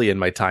relatively early in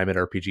my time at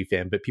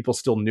RPGFan, but people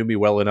still knew me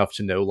well enough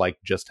to know like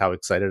just how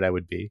excited I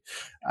would be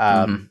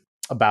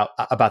about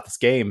this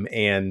game,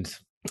 and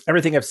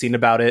everything I've seen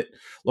about it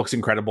looks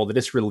incredible. They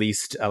just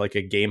released like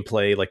a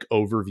gameplay like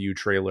overview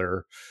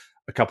trailer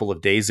a couple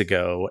of days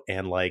ago,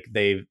 and like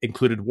they've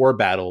included war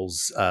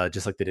battles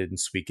just like they did in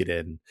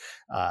Suikoden.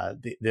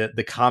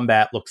 The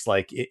combat looks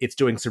like it's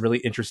doing some really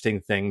interesting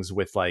things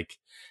with like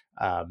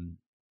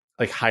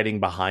hiding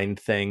behind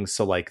things.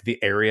 So like the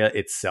area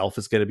itself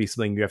is going to be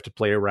something you have to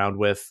play around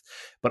with,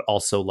 but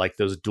also like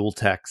those dual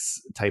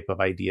techs type of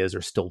ideas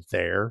are still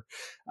there.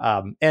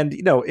 And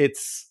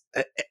it's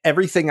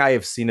everything I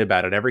have seen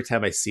about it. Every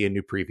time I see a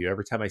new preview,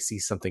 every time I see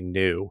something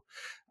new,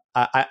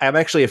 I'm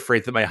actually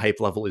afraid that my hype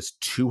level is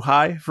too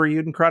high for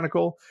Yuden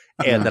Chronicle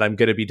and that I'm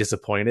going to be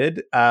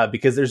disappointed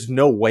because there's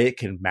no way it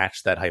can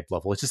match that hype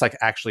level. It's just like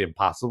actually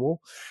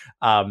impossible.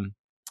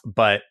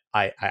 But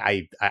I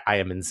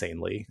am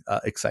insanely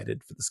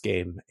excited for this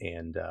game,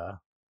 and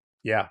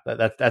yeah,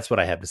 that's what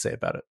I have to say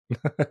about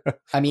it.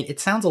 I mean, it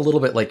sounds a little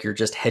bit like you're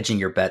just hedging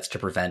your bets to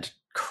prevent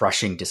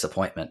crushing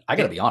disappointment. I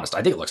got to be honest.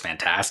 I think it looks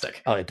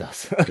fantastic. Oh, it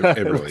does. It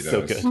really looks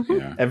so does. good.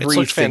 Yeah. Every It's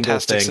looked single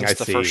fantastic thing since I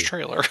the see, first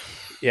trailer.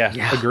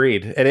 yeah,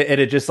 agreed. And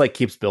it just like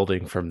keeps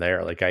building from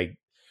there. Like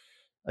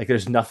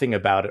there's nothing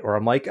about it where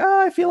I'm like,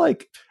 I feel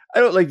like I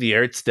don't like the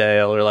art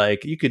style, or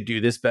like you could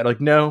do this better. Like,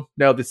 no,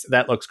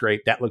 that looks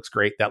great. That looks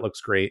great. That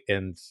looks great.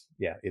 And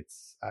yeah,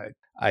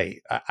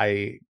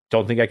 I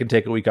don't think I can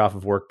take a week off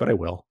of work, but I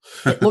will.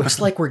 It looks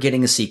like we're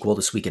getting a sequel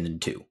to Suikoden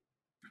 2.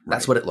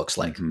 That's Right. what it looks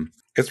like. Mm-hmm.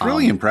 It's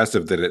really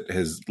impressive that it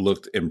has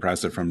looked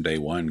impressive from day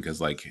one, because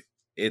like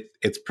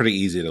it's pretty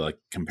easy to like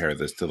compare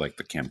this to like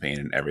the campaign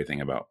and everything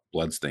about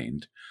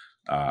Bloodstained.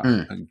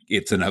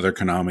 It's another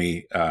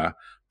Konami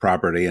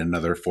property and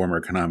another former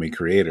Konami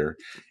creator,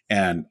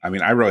 and I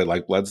mean I really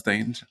like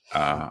Bloodstained.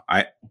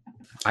 I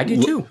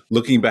do too.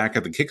 Looking back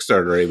at the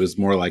Kickstarter, it was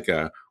more like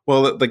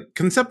like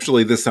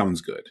conceptually this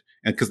sounds good,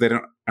 and because I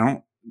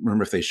don't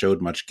remember if they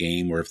showed much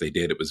game, or if they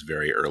did, it was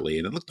very early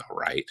and it looked all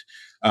right.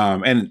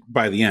 And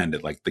by the end,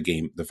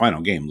 the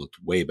final game looked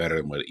way better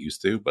than what it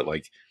used to. But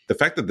like the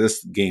fact that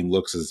this game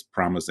looks as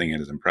promising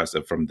and as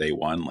impressive from day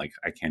one, like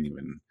I can't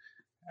even,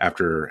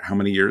 after how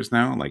many years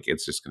now, like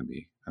it's just going to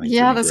be, I think,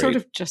 Yeah, that great. sort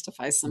of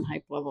justifies some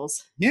hype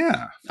levels.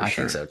 Yeah, I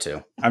think so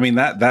too. I mean,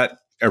 that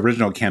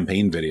original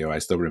campaign video, I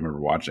still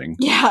remember watching.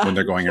 Yeah. When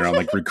they're going around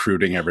like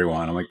recruiting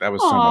everyone. I'm like, that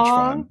was so much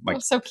fun. Like,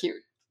 that's so cute.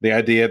 The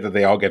idea that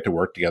they all get to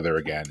work together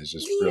again is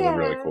just really,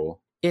 really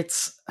cool.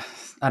 It's,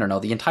 I don't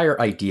know, the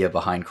entire idea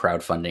behind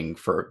crowdfunding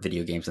for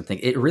video games and things,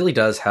 it really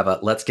does have a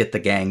let's get the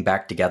gang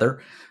back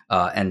together.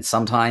 And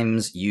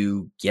sometimes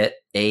you get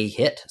a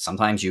hit.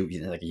 Sometimes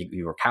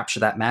you capture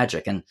that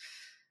magic. And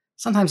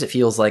sometimes it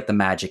feels like the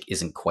magic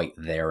isn't quite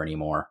there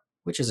anymore,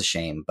 which is a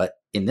shame. But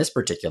in this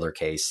particular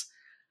case,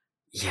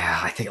 yeah,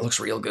 I think it looks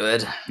real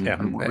good. Yeah,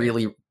 I'm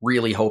really,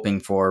 really hoping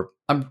for.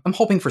 I'm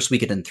hoping for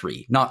Suikoden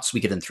 3, not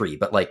Suikoden 3,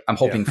 but like I'm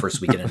hoping for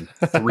Suikoden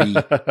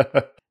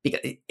 3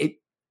 because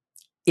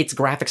its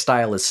graphic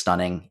style is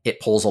stunning. It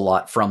pulls a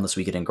lot from the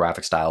Suikoden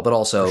graphic style, but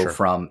also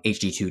from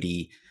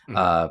HD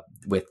 2D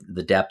with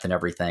the depth and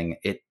everything.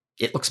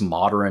 It looks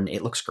modern.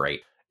 It looks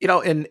great. You know,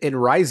 in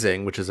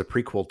Rising, which is a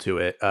prequel to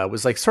it,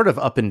 was like sort of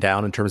up and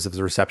down in terms of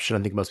the reception.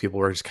 I think most people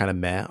were just kind of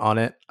meh on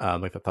it.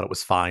 Like I thought it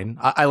was fine.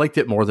 I liked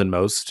it more than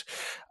most,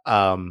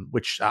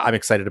 which I'm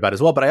excited about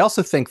as well. But I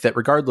also think that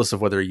regardless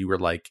of whether you were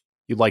like,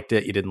 you liked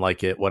it, you didn't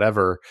like it,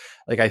 whatever,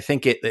 like I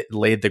think it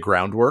laid the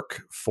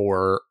groundwork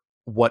for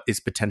what is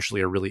potentially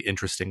a really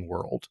interesting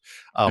world,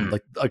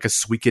 like a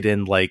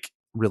Suikoden, like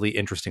really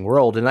interesting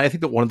world. And I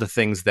think that one of the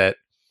things that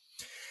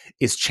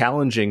is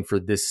challenging for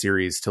this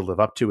series to live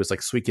up to is like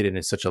Suikoden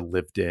is such a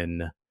lived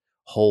in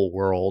whole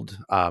world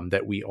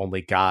that we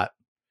only got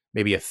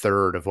maybe a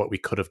third of what we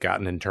could have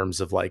gotten in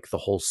terms of like the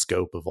whole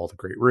scope of all the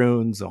great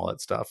runes and all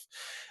that stuff.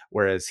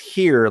 Whereas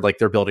here, like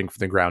they're building from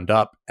the ground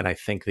up. And I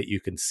think that you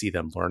can see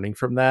them learning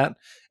from that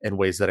in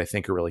ways that I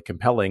think are really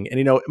compelling. And,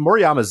 you know,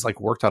 Moriyama's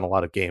like worked on a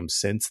lot of games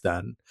since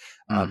then.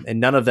 And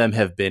none of them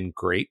have been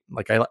great.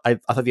 Like I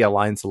thought the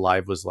Alliance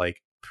Alive was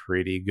like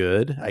pretty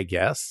good, I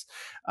guess.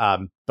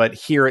 But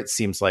here it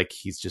seems like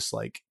he's just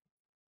like,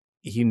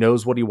 he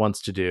knows what he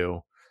wants to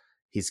do.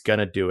 He's going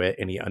to do it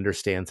and he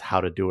understands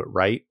how to do it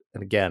right.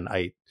 And again,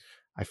 I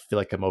feel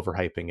like I'm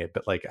overhyping it,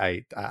 but like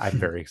I'm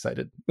very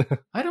excited.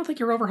 I don't think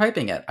you're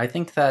overhyping it. I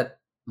think that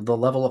the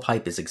level of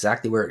hype is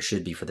exactly where it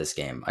should be for this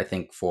game. I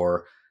think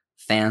for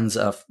fans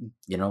of,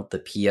 you know, the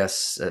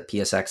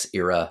PSX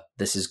era,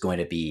 this is going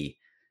to be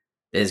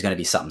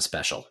something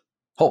special.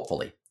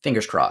 Hopefully,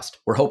 fingers crossed.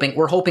 We're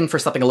hoping for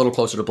something a little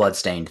closer to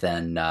Bloodstained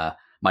than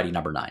Mighty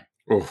Number 9.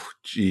 Oh,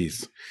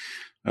 geez.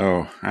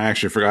 Oh, I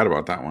actually forgot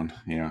about that one.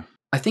 Yeah.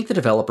 I think the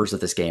developers of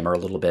this game are a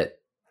little bit.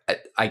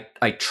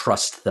 I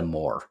trust them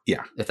more.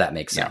 Yeah, if that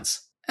makes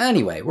sense.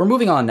 Anyway, we're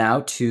moving on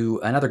now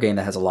to another game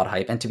that has a lot of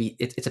hype, and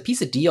it's a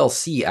piece of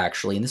DLC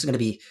actually, and this is going to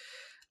be.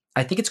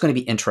 I think it's going to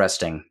be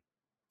interesting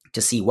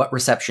to see what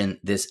reception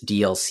this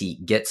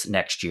DLC gets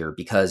next year,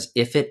 because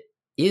if it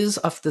is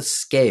of the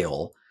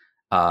scale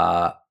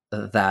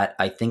that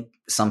I think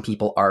some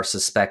people are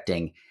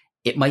suspecting,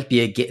 it might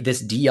be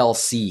this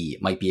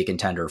DLC might be a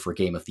contender for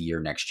Game of the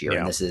Year next year,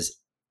 and this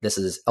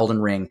is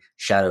Elden Ring: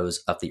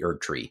 Shadows of the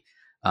Erdtree.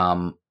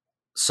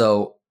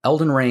 So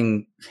Elden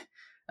Ring,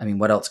 I mean,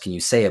 what else can you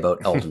say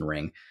about Elden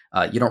Ring?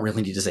 You don't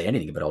really need to say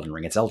anything about Elden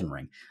Ring. It's Elden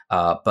Ring.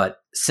 But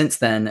since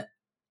then,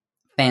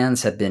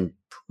 fans have been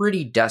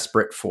pretty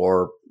desperate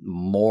for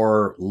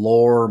more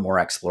lore, more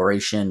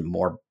exploration,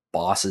 more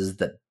bosses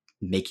that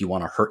make you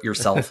want to hurt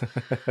yourself.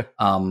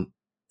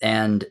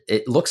 And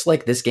it looks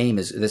like this game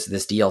is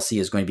this DLC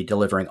is going to be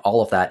delivering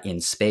all of that in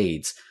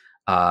spades.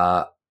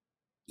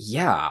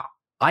 Yeah,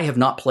 I have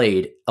not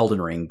played Elden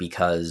Ring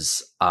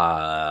because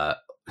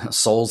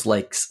Souls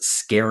likes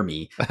scare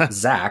me.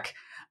 Zach,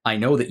 I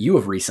know that you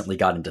have recently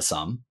got into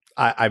some.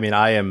 I mean,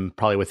 I am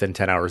probably within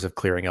 10 hours of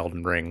clearing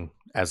Elden Ring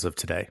as of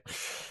today.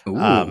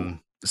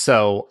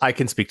 So I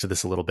can speak to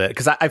this a little bit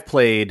because I've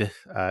played,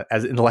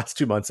 as in the last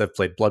 2 months, I've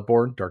played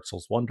Bloodborne, Dark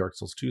Souls 1, Dark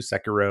Souls 2,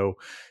 Sekiro,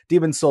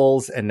 Demon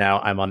Souls, and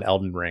now I'm on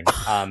Elden Ring.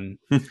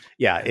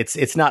 Yeah,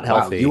 it's not Wow,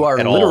 healthy. you are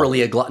at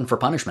literally all. a glutton for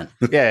punishment.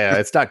 Yeah,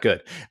 it's not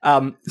good.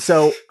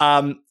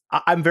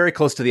 I'm very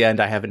close to the end.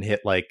 I haven't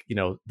hit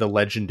the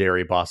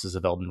legendary bosses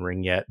of Elden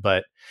Ring yet,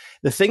 but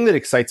the thing that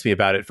excites me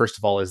about it, first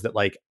of all, is that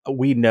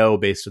we know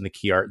based on the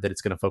key art that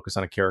it's going to focus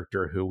on a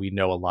character who we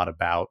know a lot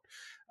about,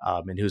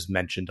 and who's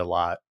mentioned a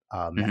lot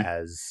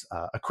as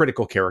a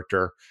critical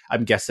character.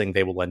 I'm guessing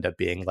they will end up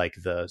being like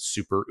the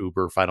super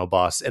uber final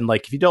boss. And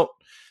if you don't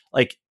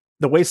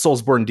the way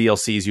Soulsborne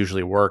DLCs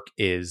usually work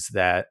is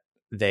that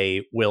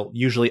they will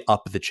usually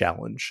up the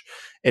challenge.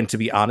 And to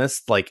be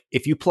honest,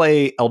 if you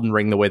play Elden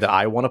Ring the way that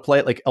I want to play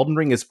it, Elden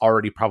Ring is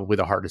already probably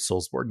the hardest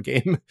Soulsborne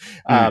game.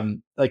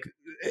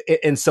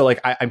 And so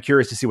I'm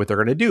curious to see what they're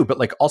going to do, but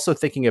also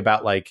thinking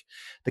about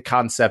the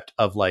concept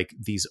of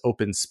these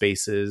open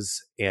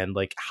spaces and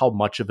how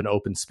much of an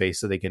open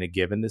space are they going to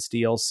give in this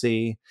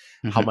DLC?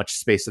 How much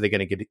space are they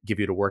going to give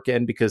you to work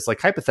in? Because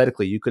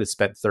hypothetically, you could have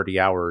spent 30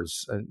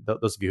 hours. And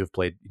those of you who've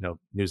played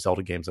new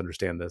Zelda games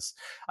understand this.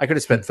 I could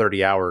have spent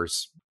 30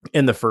 hours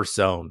in the first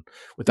zone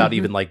without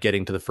even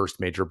getting to the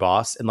first major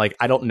boss. And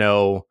I don't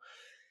know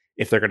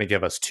if they're going to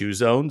give us 2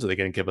 zones. Are they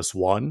going to give us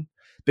 1?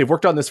 They've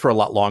worked on this for a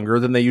lot longer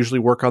than they usually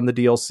work on the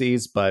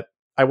DLCs, but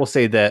I will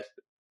say that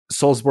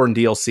Soulsborne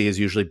DLC is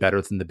usually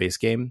better than the base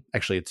game.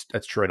 Actually,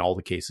 that's true in all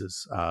the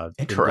cases.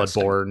 In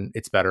Bloodborne,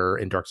 it's better.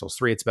 In Dark Souls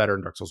 3, it's better.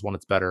 In Dark Souls 1,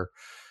 it's better.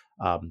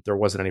 There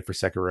wasn't any for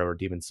Sekiro or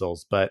Demon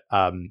Souls, but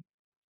I'm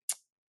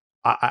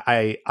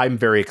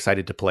very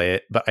excited to play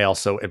it, but I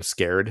also am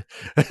scared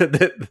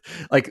that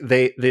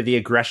the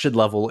aggression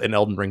level in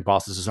Elden Ring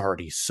bosses is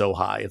already so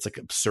high. It's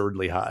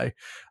absurdly high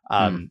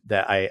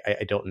that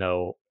I don't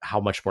know how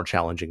much more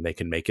challenging they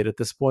can make it at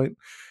this point.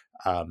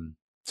 So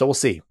we'll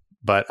see.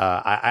 But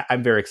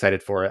I'm very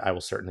excited for it. I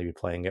will certainly be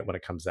playing it when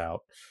it comes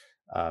out.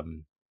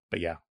 But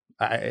yeah,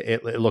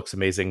 it looks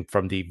amazing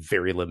from the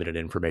very limited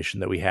information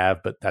that we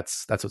have. But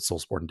that's what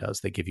Soulsborne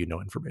does. They give you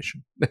no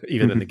information,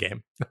 even in the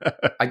game.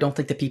 I don't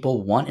think that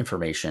people want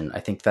information.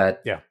 I think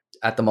that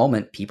at the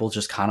moment, people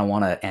just kind of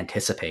want to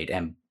anticipate.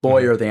 And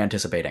boy, are they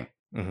anticipating.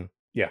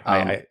 Yeah,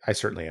 I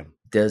certainly am.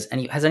 Has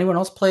anyone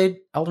else played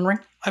Elden Ring?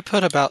 I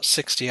put about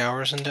 60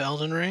 hours into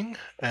Elden Ring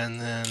and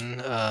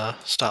then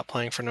stopped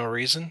playing for no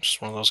reason. Just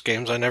one of those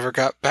games I never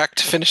got back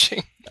to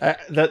finishing.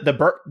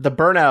 The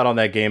burnout on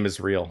that game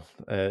is real.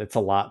 It's a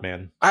lot,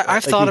 man.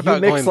 I've thought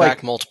about going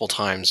back multiple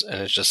times,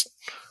 and it just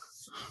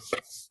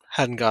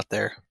hadn't got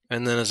there.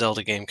 And then a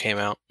Zelda game came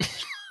out.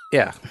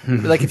 Yeah.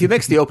 If you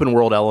mix the open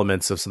world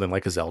elements of something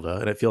like a Zelda,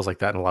 and it feels like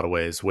that in a lot of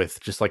ways, with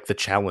just the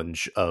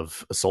challenge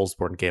of a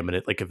Soulsborne game, and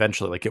it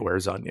eventually it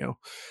wears on you.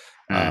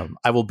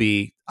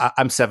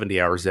 I'm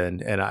 70 hours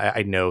in, and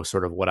I know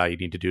sort of what I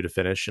need to do to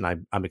finish, and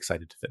I'm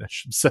excited to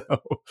finish. So,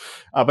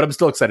 but I'm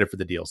still excited for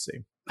the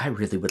DLC. I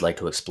really would like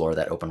to explore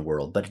that open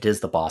world, but it is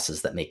the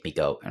bosses that make me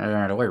go, do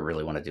I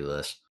really want to do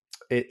this?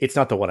 It's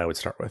not the one I would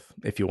start with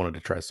if you wanted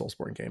to try a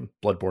Soulsborne game.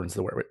 Bloodborne's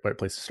the right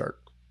place to start.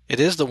 It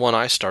is the one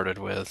I started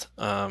with.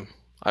 I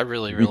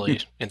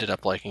really ended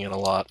up liking it a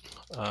lot.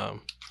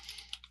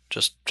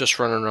 Just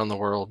running around the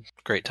world,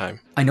 great time.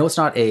 I know it's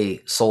not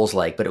a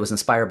Souls-like, but it was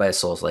inspired by a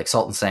Souls-like.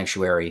 Salt and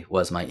Sanctuary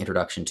was my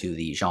introduction to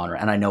the genre,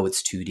 and I know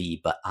it's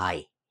 2D, but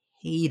I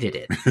hated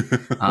it.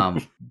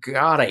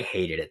 God, I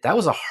hated it. That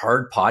was a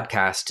hard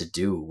podcast to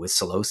do with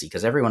Solosi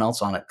because everyone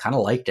else on it kind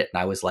of liked it, and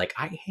I was like,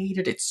 I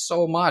hated it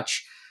so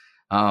much.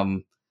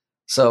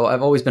 So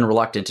I've always been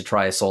reluctant to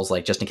try a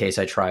Souls-like just in case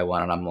I try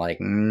one, and I'm like,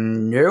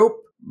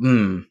 nope.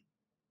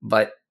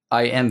 But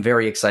I am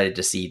very excited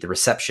to see the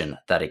reception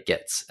that it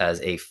gets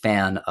as a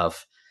fan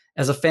of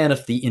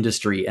the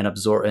industry and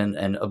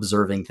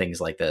observing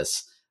things like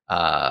this.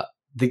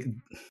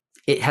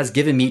 It has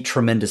given me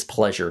tremendous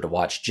pleasure to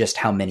watch just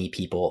how many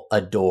people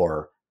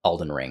adore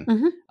Elden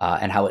Ring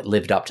and how it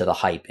lived up to the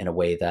hype in a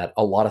way that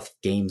a lot of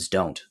games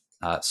don't.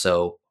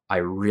 So I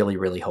really,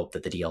 really hope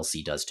that the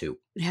DLC does too.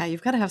 Yeah,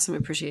 you've got to have some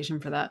appreciation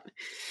for that.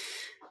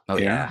 Oh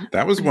yeah.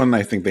 That was one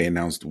I think they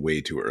announced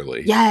way too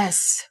early.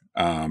 Yes.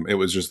 It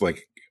was just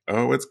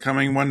oh, it's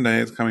coming one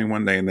day,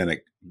 and then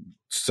it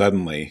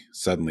suddenly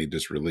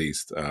just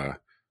released.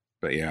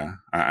 But yeah,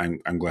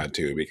 I'm glad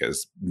too,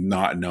 because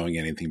not knowing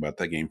anything about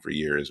that game for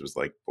years was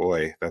like,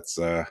 boy, that's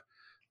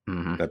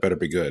that better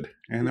be good,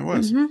 and it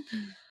was.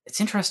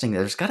 It's interesting.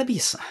 There's got to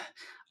be.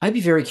 I'd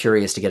be very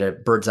curious to get a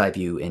bird's eye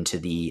view into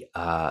the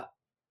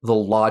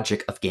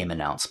logic of game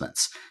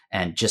announcements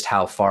and just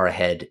how far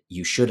ahead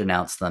you should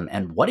announce them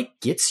and what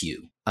it gets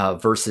you.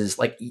 Versus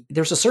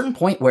there's a certain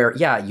point where,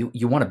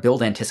 you want to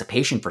build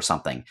anticipation for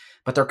something,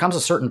 but there comes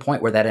a certain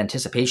point where that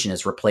anticipation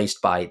is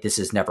replaced by this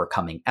is never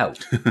coming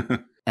out.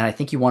 And I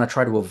think you want to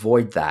try to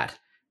avoid that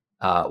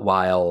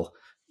while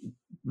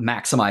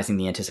maximizing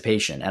the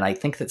anticipation. And I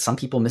think that some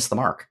people miss the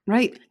mark.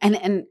 Right.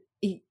 And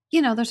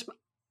there's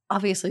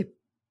obviously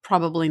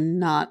probably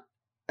not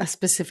a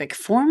specific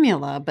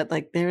formula, but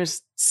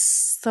there's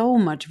so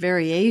much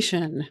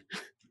variation.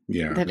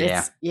 Yeah. That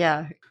it's,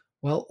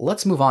 Well,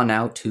 let's move on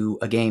now to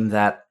a game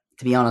that,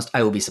 to be honest,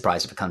 I will be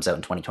surprised if it comes out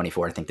in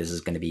 2024. I think this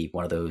is going to be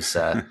one of those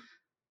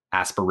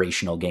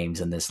aspirational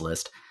games in this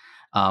list.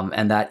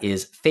 And that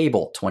is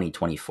Fable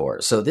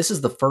 2024. So this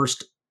is the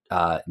first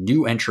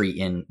new entry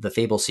in the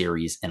Fable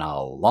series in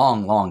a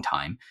long, long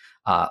time.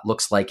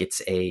 Looks like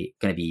it's going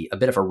to be a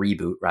bit of a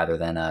reboot rather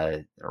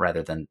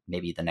than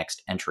maybe the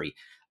next entry.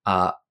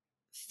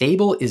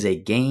 Fable is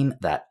a game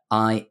that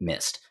I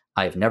missed.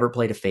 I have never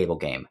played a Fable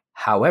game.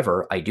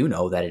 However, I do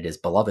know that it is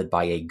beloved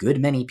by a good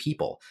many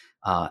people,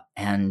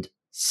 and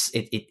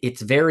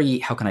it's very,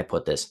 how can I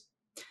put this?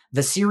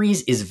 The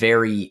series is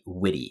very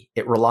witty.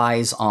 It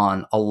relies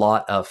on a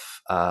lot of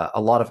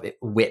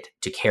wit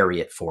to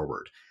carry it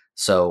forward.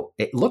 So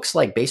it looks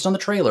like, based on the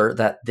trailer,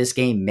 that this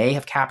game may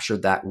have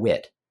captured that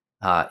wit.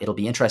 It'll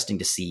be interesting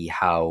to see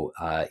how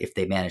if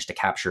they manage to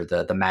capture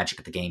the magic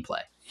of the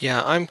gameplay.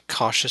 Yeah, I'm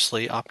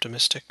cautiously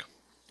optimistic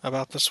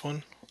about this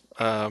one.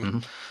 Mm-hmm.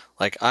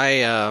 Like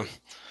I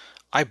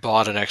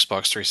bought an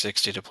Xbox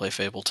 360 to play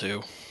Fable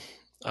 2.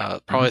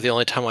 Probably the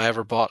only time I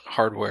ever bought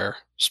hardware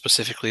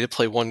specifically to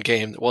play one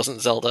game that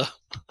wasn't Zelda.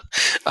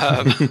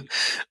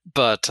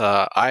 But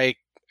I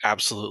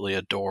absolutely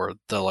adore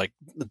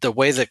the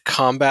way the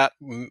combat,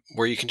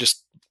 where you can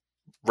just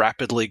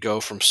rapidly go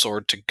from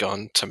sword to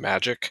gun to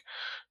magic,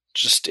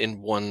 just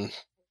in one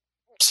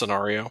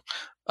scenario.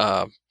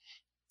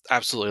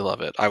 Absolutely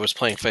love it. I was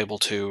playing Fable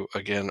 2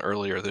 again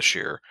earlier this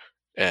year,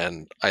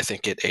 and I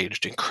think it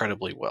aged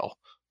incredibly well.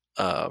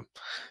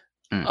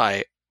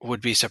 I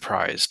would be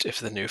surprised if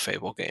the new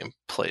Fable game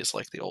plays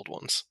like the old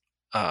ones.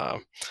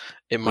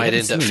 It might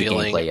end up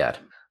feeling gameplay yet.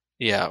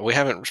 Yeah, we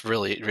haven't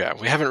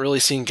really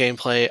seen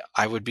gameplay.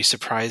 I would be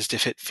surprised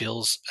if it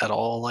feels at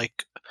all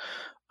like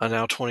a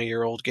now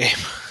 20-year-old game.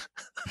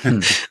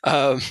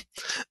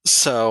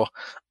 So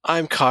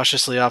I'm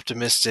cautiously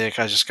optimistic.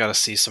 I just got to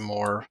see some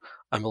more.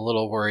 I'm a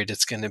little worried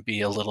it's going to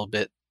be a little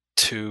bit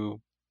too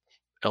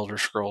Elder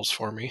Scrolls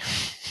for me.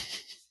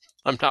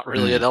 I'm not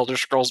really an Elder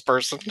Scrolls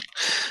person.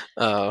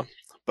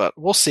 But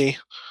we'll see.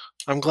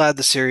 I'm glad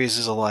the series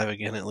is alive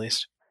again, at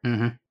least.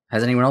 Mm-hmm.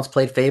 Has anyone else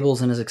played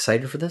Fables and is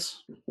excited for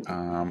this?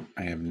 I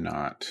have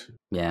not.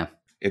 Yeah.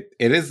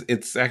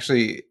 It's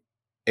actually,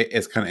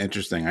 it's kind of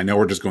interesting. I know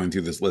we're just going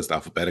through this list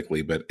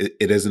alphabetically, but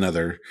it is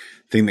another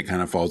thing that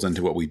kind of falls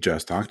into what we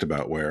just talked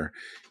about, where,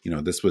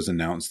 this was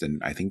announced in,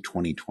 I think,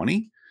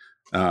 2020.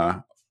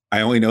 I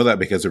only know that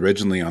because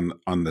originally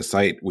on the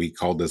site, we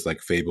called this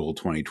like Fable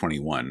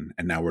 2021.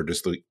 And now we're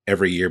just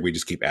every year we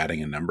just keep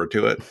adding a number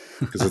to it,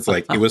 because it's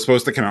like, it was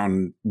supposed to come out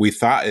and we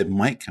thought it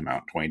might come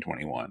out in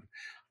 2021.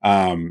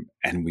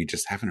 And we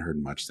just haven't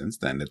heard much since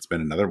then. It's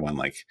been another one,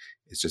 like,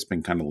 it's just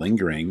been kind of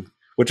lingering,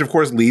 which of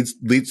course leads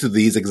to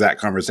these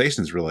exact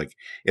conversations. We're like,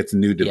 it's a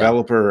new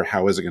developer.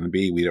 How is it going to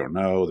be? We don't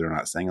know. They're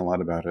not saying a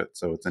lot about it.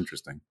 So it's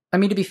interesting. I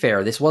mean, to be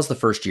fair, this was the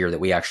first year that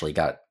we actually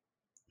got,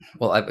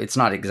 well, it's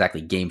not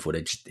exactly game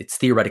footage. It's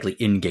theoretically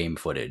in-game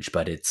footage,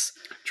 but it's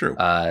true.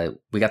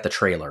 We got the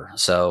trailer.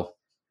 So,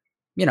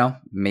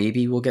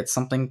 maybe we'll get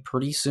something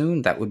pretty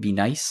soon. That would be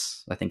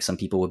nice. I think some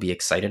people would be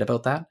excited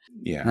about that.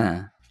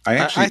 Yeah.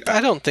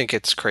 I don't think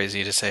it's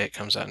crazy to say it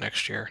comes out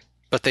next year,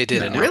 but they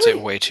did announce it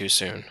way too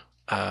soon.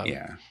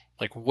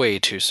 Like way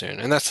too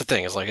soon. And that's the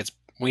thing, is like,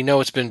 we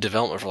know it's been in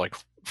development for like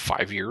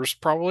 5 years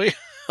probably.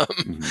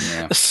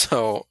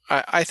 So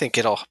I think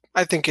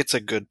it's a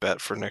good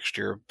bet for next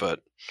year,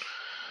 but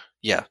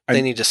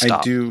they need to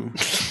stop.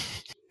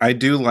 I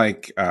do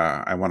like,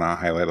 I want to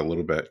highlight a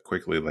little bit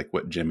quickly, like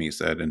what Jimmy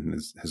said in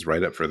his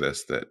write-up for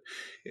this, that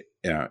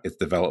it's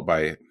developed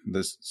by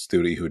this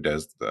studio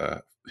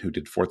who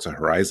did Forza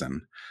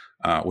Horizon,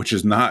 which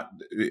is not,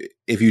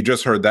 if you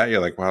just heard that, you're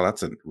like, wow,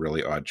 that's a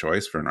really odd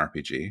choice for an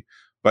RPG.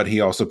 But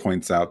he also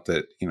points out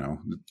that,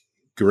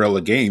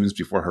 Guerrilla Games,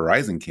 before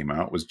Horizon came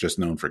out, was just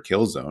known for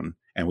Killzone.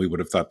 And we would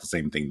have thought the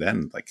same thing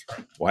then. Like,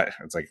 what?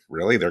 It's like,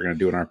 really? They're going to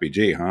do an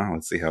RPG, huh?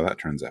 Let's see how that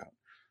turns out.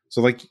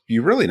 So, like,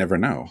 you really never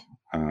know.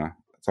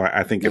 So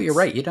I think you're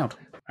right. You don't.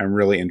 I'm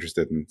really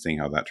interested in seeing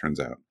how that turns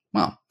out.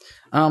 Well,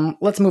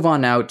 let's move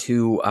on now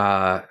to,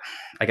 I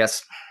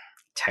guess,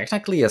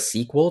 technically a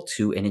sequel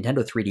to a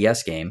Nintendo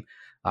 3DS game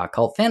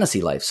called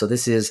Fantasy Life. So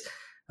this is,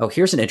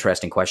 here's an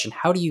interesting question.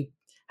 How do you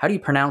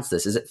pronounce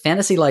this? Is it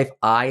Fantasy Life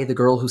I, the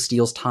girl who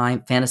steals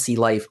time? Fantasy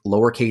Life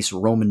lowercase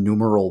Roman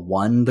numeral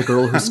 1, the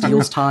girl who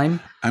steals time?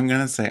 I'm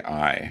going to say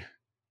I.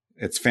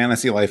 It's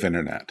Fantasy Life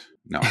Internet.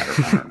 No, I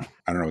don't know.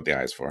 I don't know what the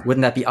I is for.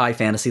 Wouldn't that be I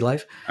Fantasy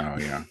Life? Oh,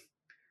 yeah.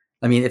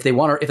 I mean, if they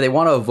want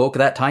to evoke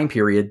that time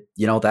period,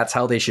 that's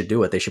how they should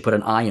do it. They should put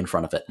an I in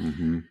front of it.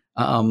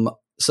 Mm-hmm.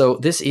 So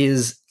this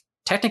is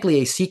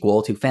technically a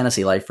sequel to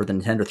Fantasy Life for the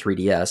Nintendo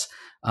 3DS,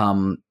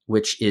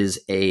 which is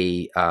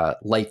a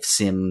life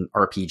sim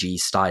RPG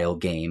style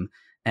game,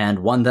 and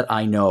one that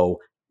I know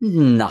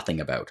nothing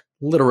about,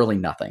 literally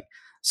nothing.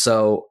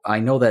 So I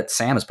know that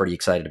Sam is pretty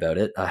excited about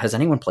it. Has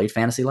anyone played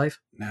Fantasy Life?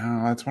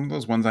 No, that's one of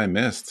those ones I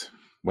missed.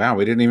 Wow,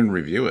 we didn't even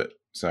review it.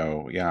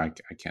 So yeah,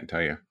 I can't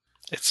tell you.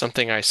 It's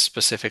something I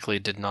specifically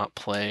did not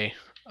play.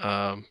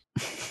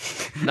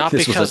 Not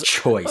this because was a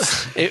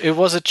choice. It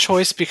was a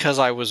choice because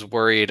I was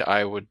worried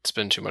I would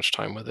spend too much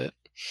time with it,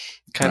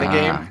 kind of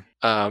game.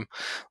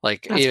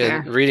 Like That's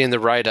even fair. reading the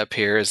write up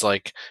here is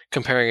like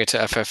comparing it to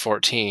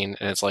FF14,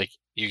 and it's like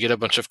you get a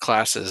bunch of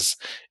classes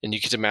and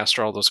you get to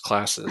master all those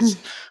classes,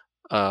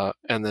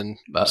 and then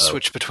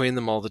switch between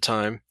them all the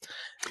time.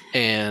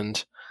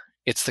 And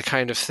it's the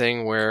kind of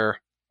thing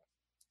where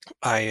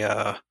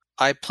I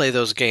play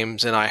those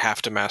games and I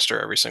have to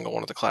master every single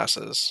one of the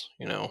classes.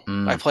 You know,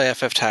 I play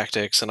FF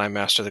Tactics and I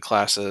master the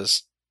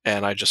classes,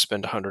 and I just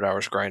spend 100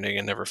 hours grinding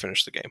and never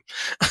finish the game.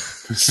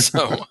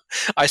 So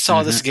I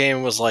saw this game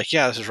and was like,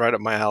 yeah, this is right up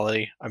my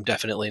alley. I'm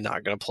definitely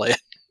not going to play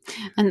it.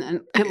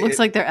 And it looks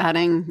like they're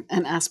adding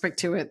an aspect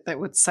to it that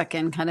would suck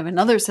in kind of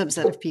another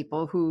subset of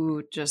people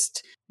who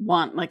just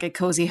want like a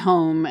cozy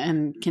home,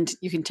 and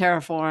you can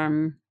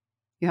terraform,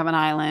 you have an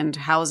island,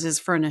 houses,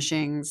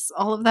 furnishings,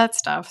 all of that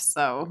stuff.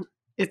 So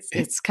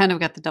it's kind of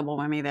got the double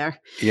whammy there.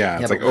 Yeah,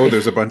 it's like,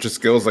 there's a bunch of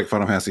skills like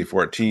Final Fantasy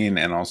 14,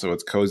 and also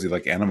it's cozy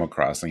like Animal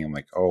Crossing. I'm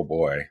like, oh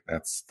boy,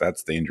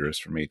 that's dangerous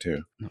for me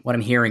too. What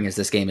I'm hearing is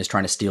this game is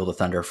trying to steal the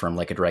thunder from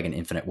Like a Dragon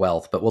Infinite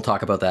Wealth, but we'll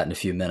talk about that in a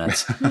few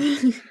minutes.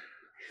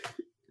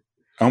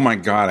 Oh my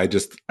god,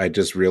 I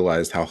just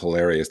realized how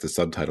hilarious the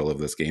subtitle of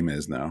this game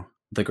is now.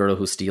 The Girl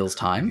Who Steals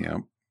Time? Yeah.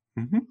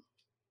 Mm-hmm.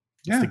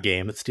 It's the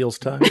game that steals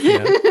time.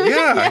 Yeah.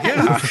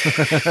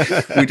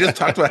 We just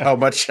talked about how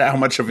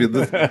much of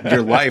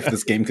your life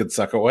this game could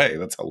suck away.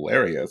 That's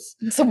hilarious.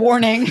 It's a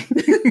warning.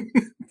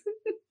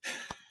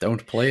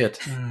 Don't play it.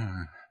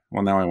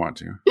 Well, now I want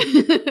to.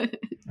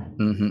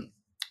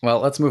 Well,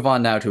 let's move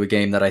on now to a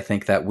game that I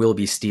think that will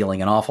be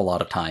stealing an awful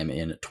lot of time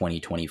in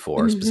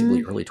 2024,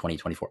 specifically early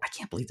 2024. I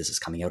can't believe this is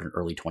coming out in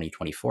early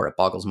 2024. It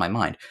boggles my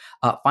mind.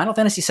 Final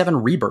Fantasy VII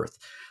Rebirth.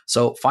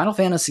 So Final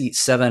Fantasy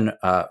VII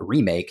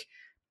Remake,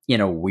 in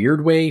a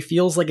weird way,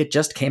 feels like it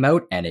just came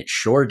out, and it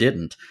sure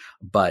didn't.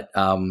 But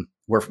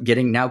we're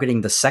getting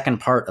the second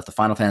part of the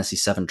Final Fantasy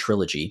VII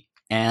trilogy,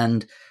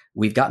 and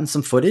we've gotten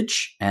some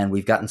footage, and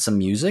we've gotten some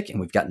music, and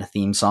we've gotten a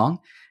theme song,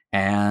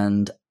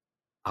 and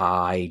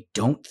I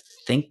don't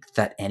think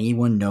that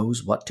anyone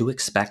knows what to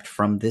expect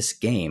from this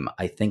game.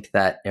 I think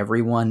that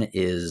everyone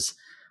is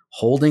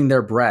holding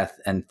their breath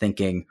and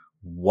thinking,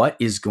 what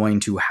is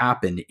going to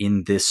happen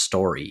in this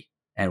story?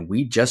 And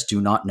we just do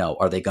not know.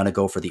 Are they going to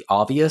go for the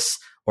obvious,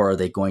 or are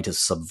they going to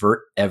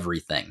subvert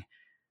everything?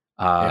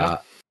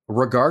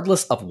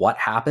 Regardless of what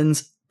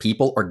happens,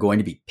 people are going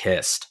to be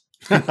pissed.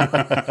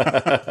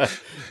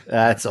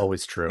 That's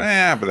always true.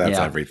 Yeah, but that's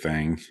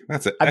everything.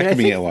 That's it. That could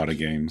be a lot of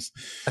games.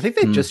 I think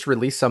they just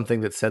released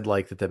something that said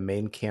like that the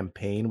main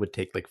campaign would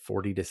take like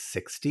 40 to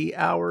 60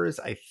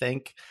 hours. I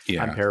think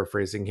I'm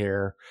paraphrasing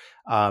here.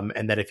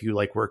 And that if you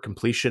like were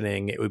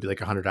completioning, it would be like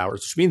 100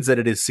 hours, which means that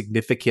it is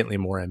significantly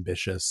more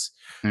ambitious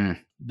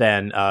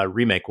than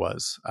Remake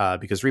was.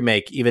 Because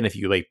Remake, even if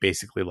you like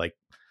basically like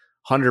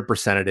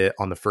 100%ed it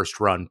on the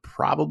first run,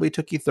 probably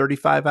took you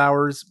 35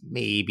 hours,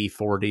 maybe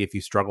 40 if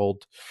you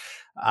struggled.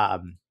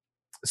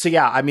 So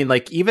yeah, I mean,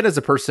 like even as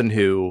a person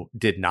who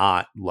did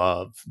not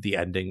love the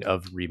ending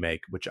of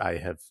Remake, which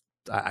I've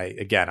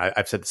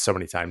said this so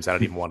many times, I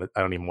don't even want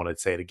to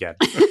say it again.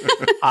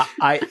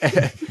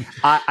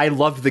 I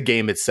loved the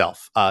game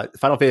itself.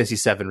 Final Fantasy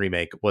VII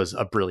Remake was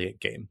a brilliant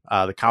game.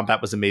 The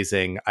combat was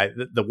amazing.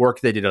 The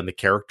work they did on the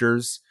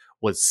characters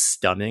was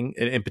stunning.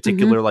 In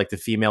particular, like the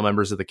female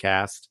members of the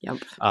cast.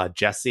 Yep.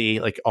 Jessie,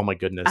 like, oh my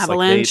goodness.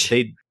 Avalanche.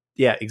 Like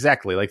yeah,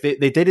 exactly. Like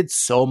they did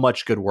so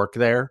much good work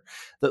there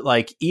that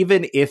like,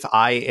 even if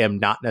I am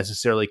not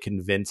necessarily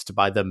convinced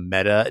by the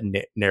meta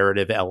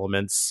narrative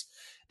elements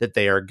that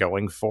they are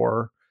going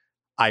for,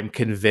 I'm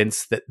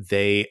convinced that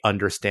they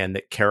understand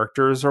that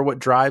characters are what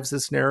drives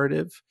this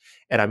narrative.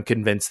 And I'm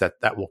convinced that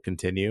that will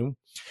continue.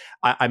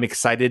 I'm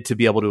excited to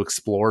be able to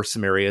explore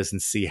some areas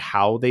and see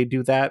how they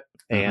do that.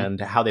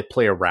 And how they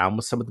play around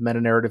with some of the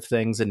meta narrative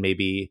things. And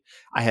maybe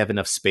I have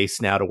enough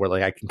space now to where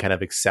like I can kind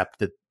of accept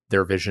that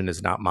their vision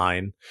is not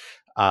mine.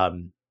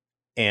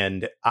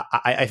 And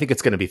I think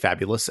it's going to be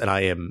fabulous. And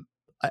I am,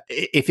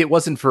 if it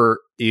wasn't for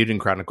Eiyuden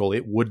Chronicle,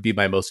 it would be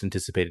my most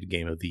anticipated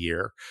game of the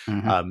year,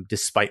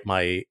 despite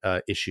my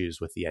issues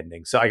with the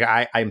ending. So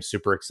I'm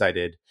super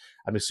excited.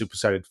 I'm super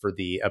excited for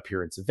the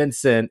appearance of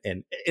Vincent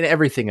and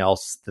everything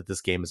else that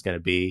this game is going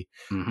to be.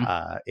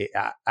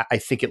 I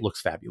think it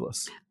looks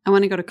fabulous. I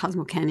want to go to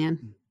Cosmo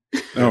Canyon.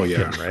 Oh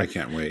yeah, right? I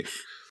can't wait.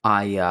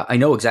 I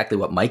know exactly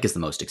what Mike is the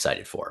most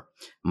excited for.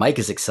 Mike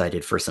is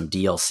excited for some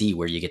DLC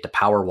where you get to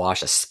power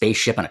wash a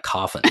spaceship and a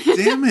coffin.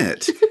 Damn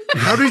it.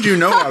 How did you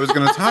know I was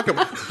going to talk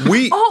about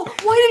why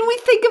didn't we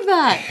think of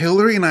that?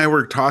 Hillary and I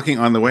were talking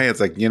on the way. It's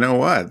like, you know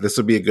what? This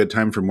would be a good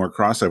time for more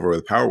crossover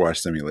with Power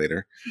Wash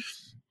Simulator.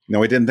 No,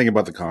 we didn't think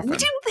about the coffin. We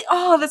didn't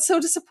that's so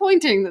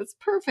disappointing. That's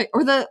perfect.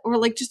 Or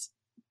like just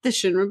the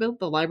Shinra build,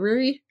 the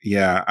library.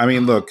 Yeah. I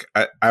mean, look,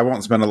 I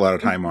won't spend a lot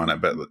of time on it,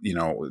 but you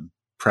know,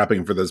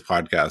 prepping for this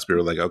podcast, we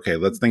were like, okay,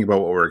 let's think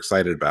about what we're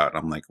excited about.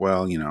 I'm like,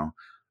 well, you know,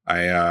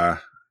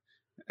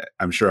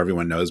 I'm sure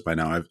everyone knows by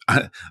now.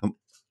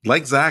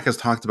 like Zach has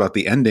talked about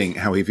the ending,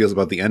 how he feels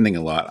about the ending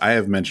a lot. I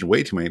have mentioned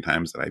way too many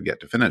times that I've yet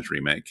to finish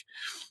Remake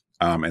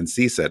and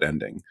see said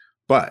ending.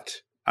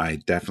 But I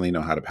definitely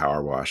know how to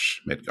power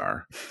wash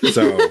Midgar.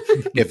 So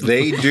if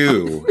they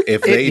do,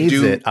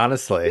 it,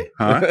 honestly.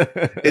 Huh?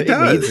 It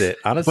does. Needs it,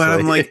 honestly. But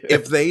I'm like,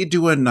 if they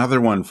do another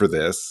one for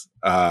this,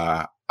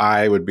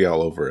 I would be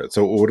all over it.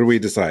 So what do we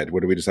decide?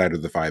 What do we decide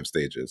with the 5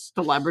 stages?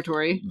 The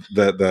laboratory.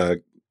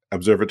 The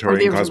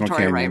observatory in Cosmo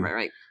Canyon.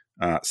 Right.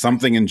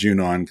 Something in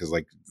Junon, because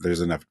like there's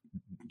enough.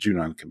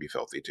 Junon can be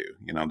filthy too.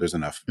 You know, there's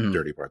enough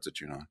dirty parts of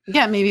Junon.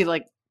 Yeah, maybe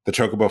like the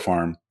Chocobo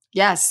Farm.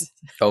 Yes.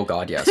 Oh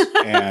God, yes.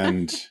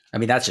 And I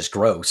mean, that's just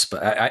gross.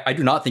 But I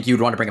do not think you'd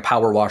want to bring a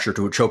power washer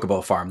to a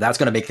Chocobo Farm. That's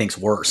going to make things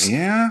worse.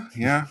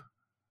 Yeah,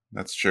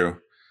 that's true.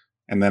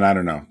 And then I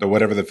don't know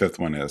whatever the 5th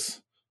one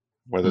is.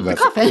 Whether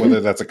that's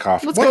a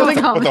coffin. Let's go with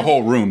the but the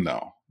whole room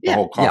though. The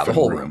whole coffin the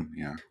whole room.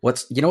 Yeah.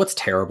 What's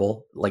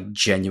terrible? Like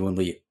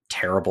genuinely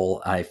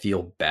terrible. I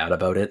feel bad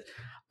about it.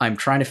 I'm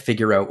trying to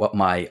figure out what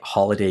my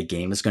holiday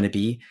game is going to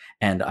be,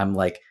 and I'm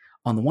like,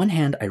 on the one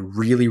hand, I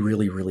really,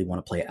 really, really want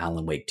to play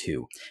Alan Wake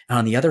 2. And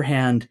on the other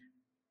hand,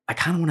 I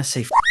kind of want to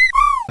say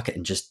fuck it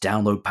and just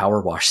download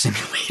Power Wash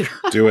Simulator.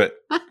 Do it.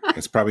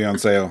 It's probably on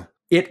sale.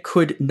 It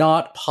could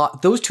not,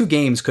 those 2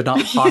 games could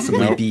not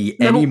possibly be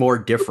any more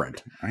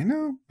different. I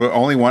know. But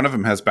only one of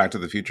them has Back to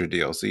the Future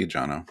DLC,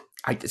 Jono.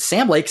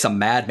 Sam Lake's a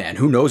madman.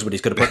 Who knows what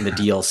he's going to put in the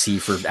DLC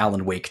for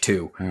Alan Wake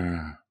 2.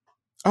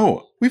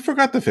 Oh, we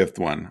forgot the 5th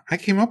one. I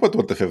came up with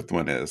what the 5th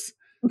one is.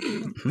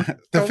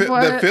 The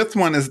 5th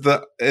one is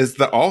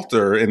the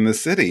altar in the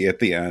city at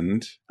the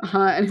end.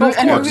 And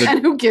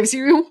who gives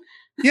you?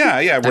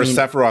 Yeah. Where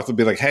Sephiroth would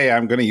be like, "Hey,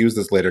 I'm going to use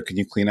this later. Can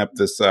you clean up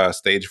this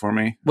stage for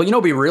me?" Well,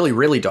 it'd be really,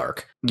 really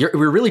dark. It'd be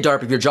really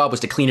dark if your job was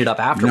to clean it up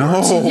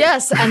afterwards. No.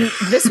 Yes, and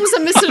this was a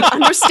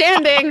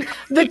misunderstanding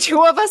the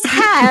 2 of us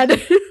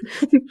had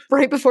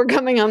right before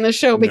coming on the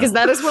show, because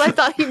that is what I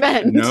thought he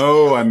meant.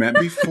 No, I meant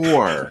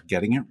before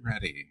getting it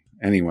ready.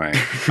 Anyway,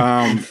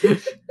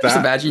 just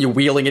imagine you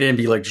wheeling it in and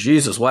be like,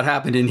 Jesus, what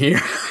happened in here?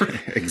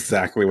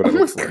 Exactly what it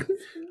looks like.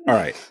 All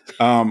right.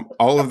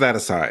 All of that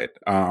aside,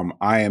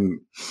 I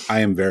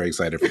am very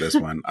excited for this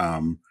one.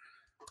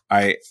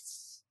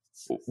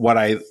 What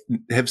I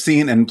have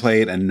seen and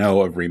played and know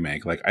of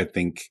Remake, like I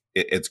think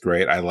it's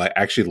great. I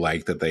actually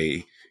like that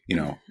they,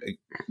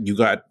 you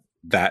got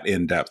that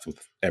in depth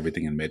with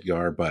everything in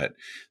Midgar, but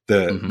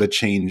the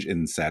change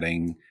in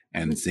setting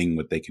and seeing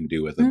what they can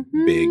do with a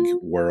big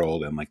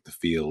world and like the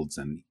fields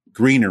and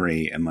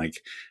greenery and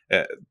like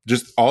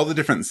just all the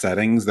different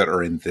settings that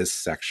are in this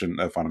section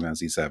of Final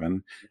Fantasy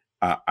VII.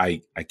 I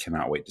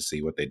cannot wait to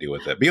see what they do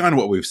with it beyond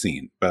what we've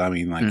seen. But I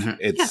mean, like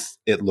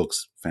it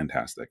looks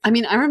fantastic. I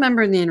mean, I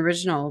remember in the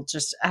original,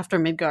 just after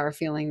Midgar,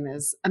 feeling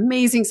this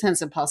amazing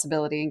sense of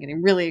possibility and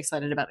getting really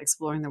excited about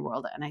exploring the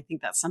world. And I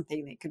think that's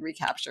something they could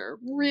recapture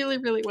really,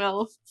 really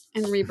well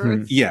in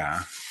Rebirth.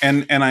 Yeah,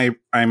 and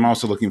I'm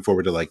also looking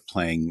forward to like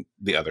playing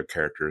the other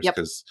characters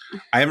because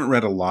I haven't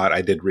read a lot.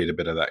 I did read a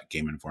bit of that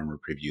Game Informer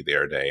preview the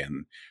other day,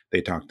 and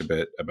they talked a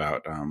bit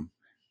about.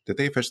 Did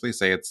they officially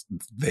say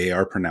they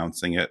are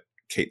pronouncing it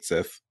Kate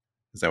Sith?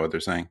 Is that what they're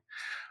saying?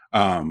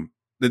 That's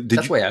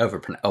the way I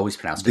always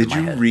pronounced it. Did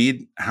you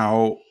read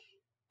how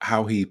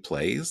he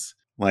plays?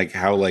 Like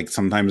how like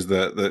sometimes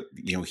the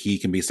he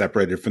can be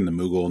separated from the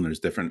Moogle and there's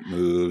different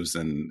moves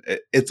and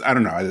it's I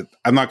don't know.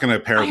 I'm not going to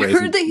paraphrase. I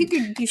heard that he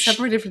could be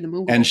separated from the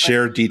Moogle and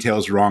share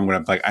details wrong,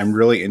 but I'm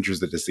really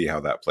interested to see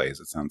how that plays.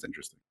 It sounds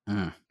interesting.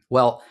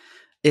 Well,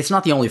 it's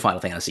not the only Final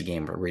Fantasy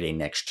game we're reading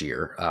next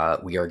year.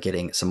 We are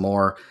getting some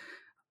more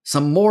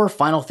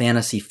Final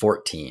Fantasy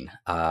 14,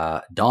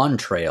 Dawn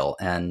Trail,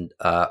 and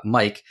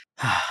Mike,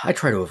 I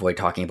try to avoid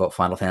talking about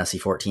Final Fantasy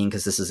 14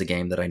 because this is a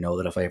game that I know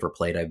that if I ever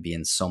played, I'd be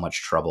in so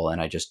much trouble,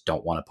 and I just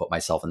don't want to put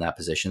myself in that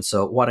position.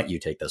 So why don't you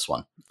take this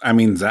one? I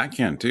mean, Zach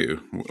can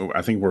too.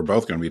 I think we're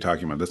both going to be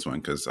talking about this one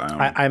because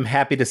I'm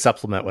happy to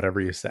supplement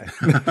whatever you say.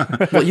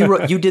 Well,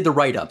 you did the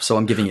write-up, so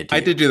I'm giving it to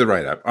you. I did do the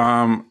write-up.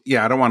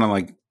 Yeah, I don't want to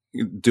like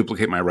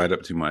duplicate my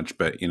write-up too much,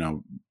 but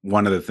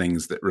one of the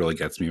things that really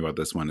gets me about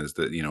this one is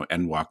that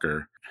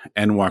Endwalker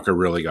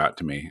really got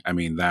to me. I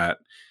mean, that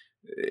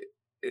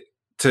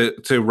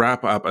to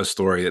wrap up a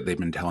story that they've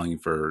been telling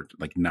for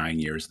like 9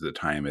 years at the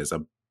time is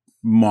a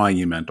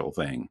monumental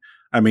thing.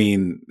 I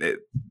mean,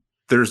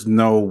 there's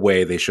no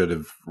way they should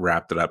have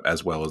wrapped it up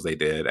as well as they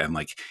did, and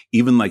like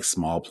even like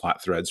small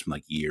plot threads from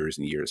like years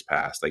and years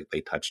past, like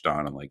they touched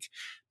on, and like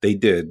they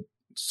did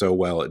so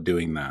well at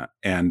doing that.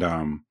 And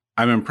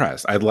I'm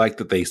impressed. I like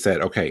that they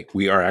said, okay,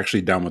 we are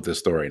actually done with this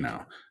story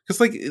now. Because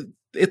like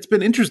it's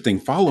been interesting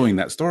following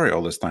that story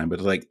all this time,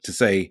 but like to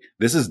say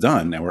this is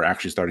done and we're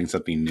actually starting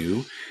something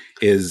new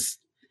is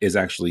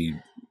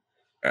actually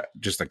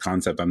just a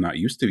concept I'm not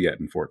used to yet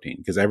in 14,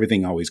 because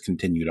everything always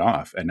continued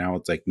off. And now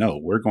it's like, no,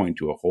 we're going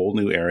to a whole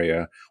new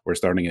area. We're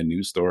starting a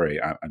new story.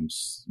 I'm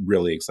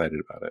really excited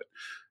about it.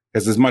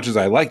 Because as much as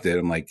I liked it,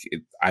 I'm like,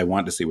 I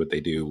want to see what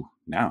they do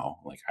now.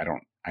 Like,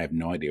 I have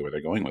no idea where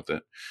they're going with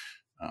it.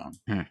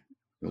 It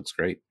looks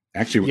great.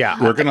 Actually,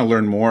 we're going to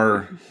learn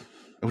more.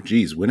 Oh,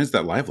 geez. When is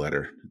that live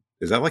letter?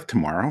 Is that like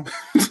tomorrow?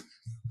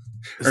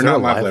 Is Or there a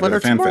not live live letter,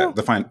 letter tomorrow?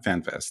 the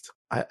fan fest.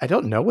 I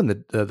don't know when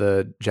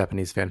the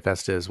Japanese Fan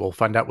Fest is. We'll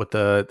find out what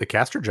the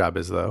caster job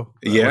is, though.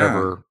 Yeah.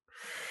 Whatever.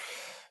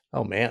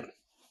 Oh, man.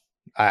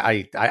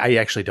 I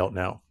actually don't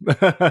know.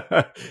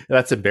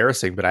 That's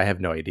embarrassing, but I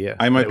have no idea.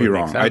 I might It be would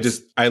make wrong.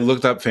 sense. I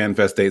looked up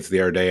FanFest dates the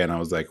other day and I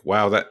was like,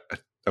 wow,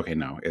 okay,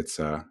 no, it's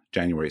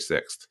January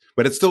 6th.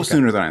 But it's still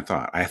sooner than I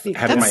thought. I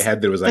had in my head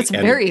that it was like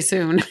that's very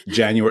soon.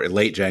 January,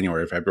 late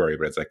January, February,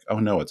 but it's like, oh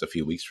no, it's a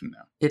few weeks from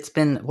now. It's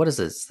been, what is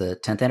this, the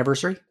 10th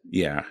anniversary?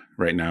 Yeah,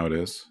 right now it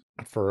is.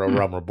 For A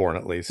Realm Reborn,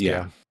 at least.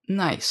 Yeah.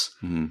 Nice.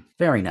 Mhm.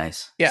 Very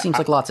nice. Yeah, Seems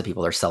like lots of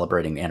people are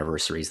celebrating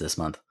anniversaries this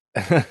month.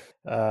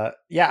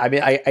 Yeah, I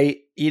mean,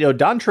 I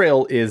Dawn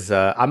Trail is,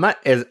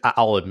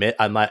 I'll admit,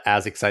 I'm not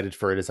as excited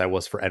for it as I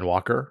was for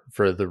Endwalker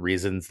for the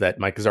reasons that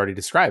Mike has already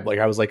described. Like,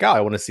 I was like, oh,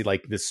 I want to see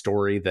like this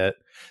story that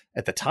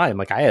at the time,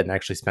 like I hadn't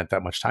actually spent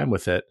that much time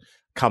with it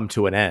come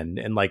to an end.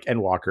 And like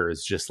Endwalker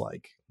is just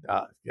like,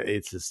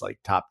 it's just like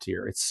top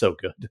tier. It's so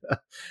good.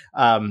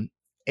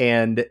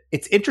 And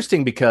it's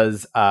interesting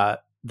because,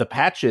 the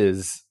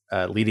patches,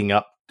 leading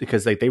up,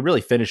 because they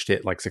really finished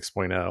it like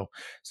 6.0.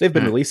 So they've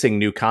been releasing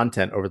new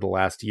content over the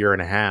last year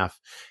and a half,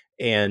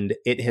 and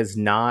it has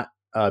not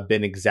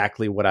been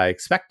exactly what I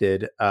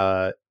expected.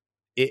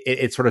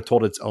 It sort of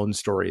told its own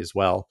story as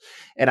well.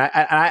 And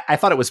I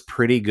thought it was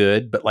pretty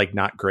good, but like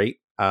not great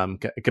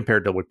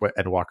compared to what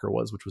Endwalker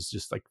was, which was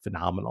just like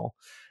phenomenal.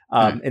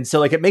 And so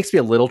like it makes me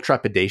a little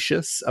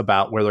trepidatious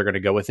about where they're going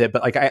to go with it.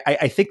 But like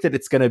I think that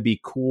it's going to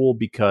be cool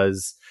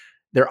because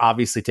they're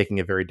obviously taking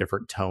a very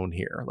different tone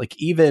here. Like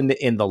even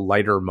in the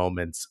lighter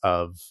moments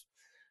of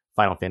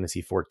Final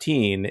Fantasy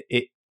 14,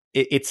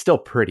 it's still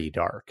pretty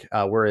dark.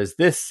 Whereas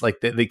this,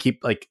 like they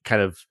keep like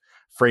kind of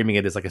framing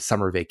it as like a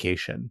summer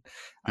vacation.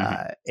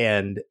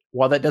 And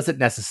while that doesn't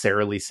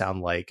necessarily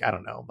sound like, I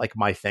don't know, like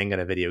my thing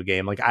in a video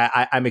game, like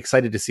I'm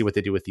excited to see what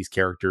they do with these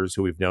characters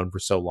who we've known for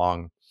so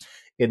long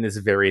in this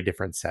very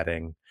different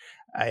setting.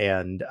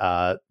 And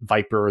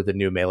Viper, the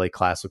new melee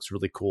class, looks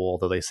really cool,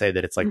 though they say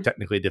that it's like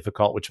technically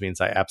difficult, which means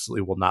I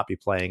absolutely will not be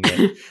playing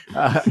it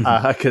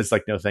because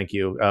like, no, thank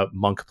you,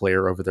 monk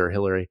player over there,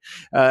 Hillary.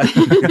 So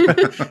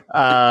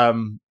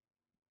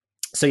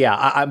yeah,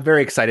 I'm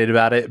very excited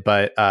about it,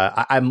 but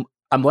I'm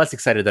less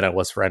excited than I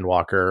was for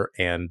Endwalker,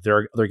 and there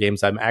are other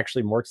games I'm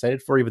actually more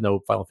excited for, even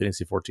though Final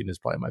Fantasy 14 is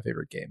probably my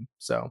favorite game.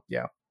 So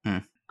yeah.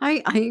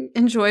 I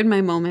enjoyed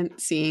my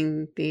moment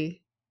seeing the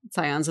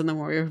Scions and the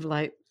Warrior of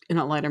Light in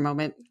a lighter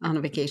moment on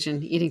a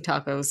vacation, eating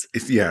tacos.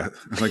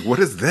 I'm like, what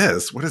is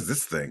this? What is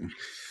this thing?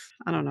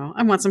 I don't know.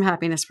 I want some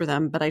happiness for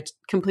them, but I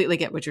completely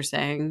get what you're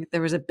saying.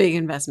 There was a big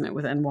investment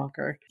with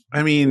Endwalker.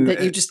 I mean,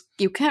 that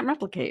you can't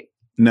replicate.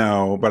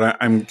 No, but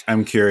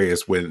I'm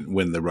curious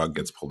when the rug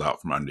gets pulled out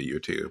from under you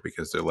too,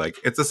 because they're like,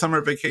 it's a summer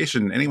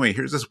vacation anyway.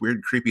 Here's this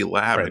weird, creepy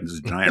lab and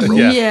this giant robot,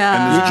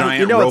 and this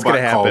giant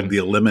robot called the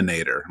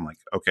Eliminator. I'm like,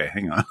 okay,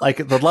 hang on.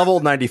 Like the level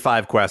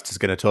 95 quest is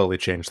going to totally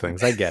change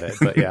things. I get it,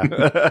 but yeah,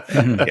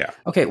 yeah.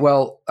 Okay,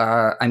 well,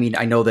 I mean,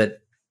 I know that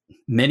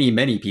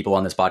many people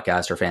on this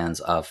podcast are fans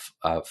of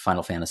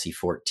Final Fantasy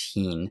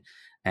 14,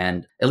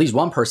 and at least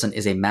one person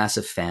is a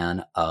massive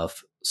fan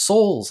of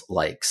Souls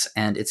likes,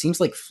 and it seems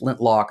like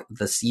Flintlock: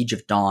 The Siege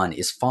of Dawn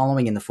is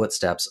following in the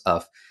footsteps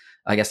of,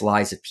 I guess,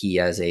 Lies of P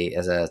as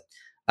a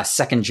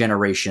second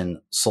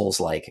generation Souls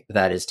like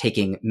that is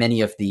taking many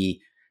of the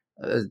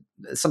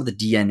some of the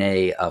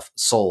DNA of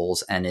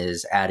Souls and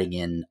is adding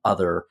in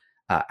other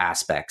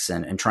aspects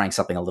and trying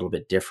something a little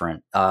bit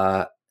different.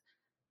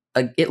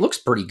 It looks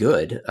pretty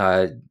good.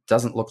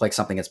 Doesn't look like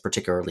something that's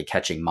particularly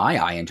catching my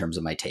eye in terms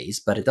of my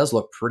taste, but it does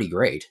look pretty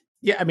great.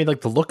 Yeah, I mean,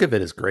 like the look of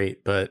it is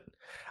great, but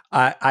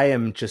I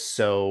am just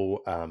so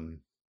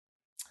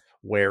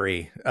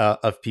wary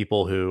of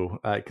people who,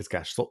 because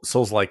gosh,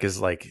 Souls-like is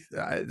like,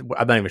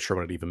 I'm not even sure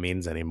what it even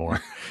means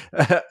anymore.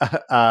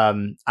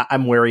 I'm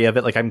wary of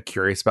it. Like I'm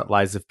curious about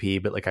Lies of P,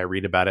 but like I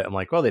read about it, I'm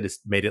like, well, they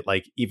just made it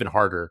like even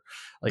harder.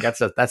 Like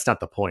that's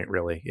not the point,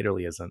 really. It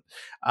really isn't.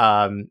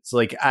 So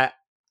like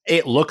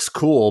it looks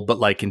cool, but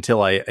like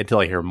until I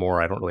hear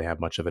more, I don't really have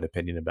much of an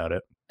opinion about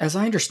it. As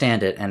I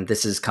understand it, and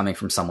this is coming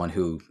from someone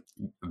who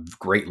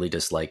greatly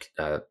disliked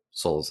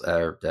Salt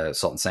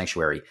and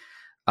Sanctuary,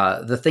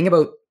 the thing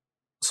about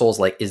Souls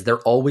like is they're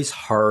always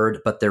hard,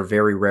 but they're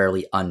very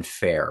rarely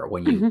unfair.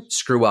 When you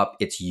screw up,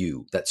 it's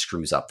you that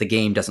screws up. The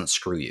game doesn't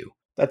screw you.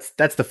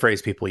 That's the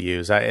phrase people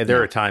use.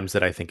 There are times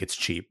that I think it's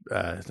cheap.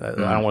 I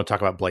don't want to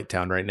talk about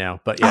Blighttown right now,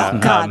 but yeah. Oh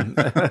God,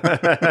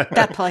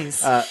 that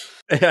place.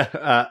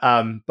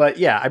 But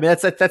yeah, I mean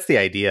that's the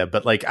idea.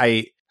 But like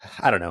I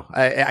don't know.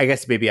 I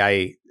guess maybe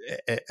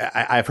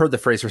I've heard the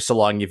phrase for so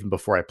long, even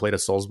before I played a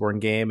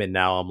Soulsborne game, and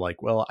now I'm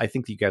like, well, I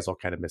think you guys all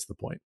kind of missed the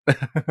point.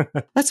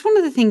 That's one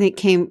of the things that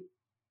came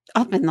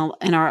up in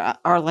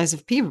our Lies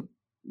of P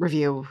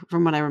review,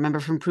 from what I remember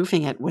from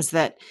proofing it, was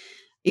that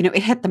it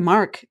hit the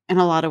mark in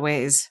a lot of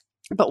ways,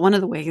 but one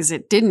of the ways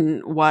it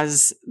didn't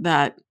was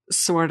that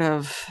sort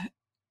of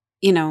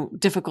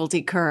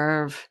difficulty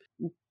curve,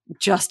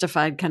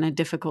 justified kind of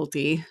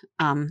difficulty.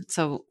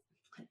 So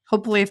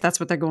Hopefully, if that's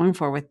what they're going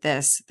for with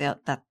this, they'll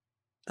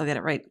get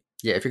it right.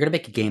 Yeah, if you're going to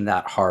make a game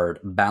that hard,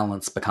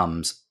 balance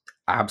becomes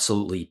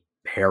absolutely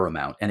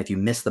paramount. And if you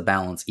miss the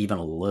balance even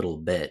a little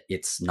bit,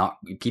 it's not,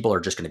 people are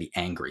just going to be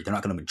angry. They're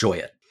not going to enjoy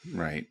it.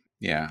 Right.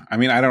 Yeah. I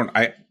mean, I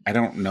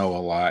don't know a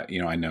lot.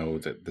 You know, I know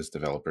that this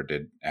developer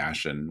did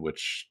Ashen,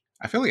 which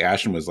I feel like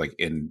Ashen was like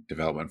in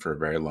development for a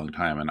very long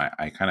time. And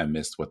I kind of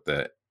missed what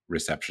the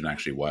reception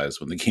actually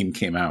was when the game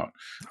came out.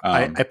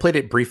 I played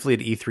it briefly at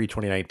E3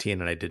 2019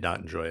 and I did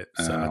not enjoy it.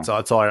 So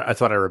that's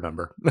what I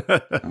remember.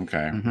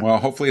 Okay. Well,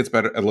 hopefully it's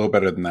better, a little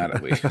better than that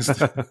at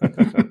least.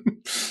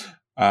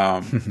 I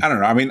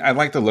don't know. I mean, I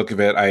like the look of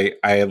it.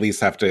 I at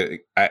least have to,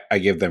 I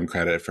give them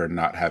credit for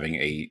not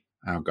having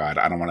oh God,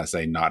 I don't want to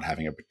say not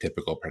having a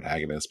typical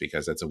protagonist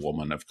because it's a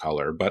woman of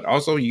color, but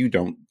also you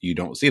don't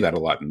see that a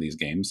lot in these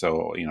games.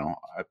 So, you know,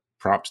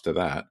 props to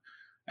that.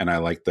 And I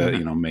like the,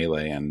 you know,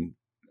 melee and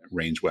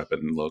range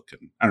weapon look.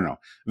 And I don't know,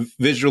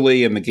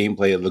 visually and the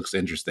gameplay, it looks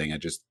interesting.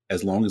 Just,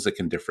 as long as it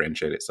can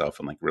differentiate itself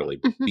and like really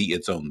be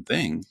its own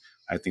thing,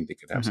 I think they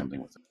could have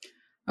something with it.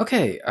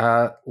 Okay.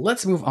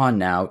 Let's move on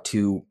now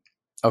to,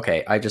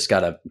 I just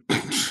gotta,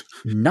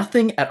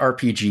 nothing at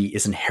RPG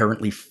is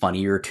inherently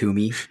funnier to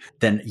me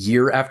than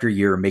year after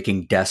year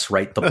making Des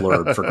write the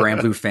blurb for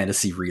Grand Blue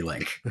Fantasy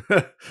Relink.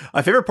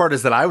 My favorite part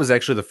is that I was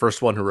actually the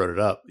first one who wrote it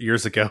up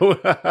years ago.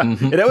 And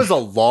that was a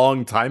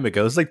long time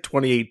ago. It was like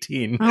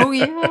 2018. Oh,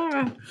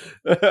 yeah.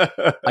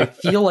 I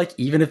feel like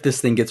even if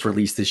this thing gets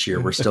released this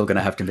year, we're still going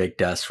to have to make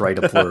Des write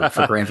a blurb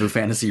for Grand Blue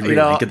Fantasy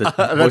Relink.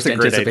 The most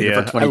anticipated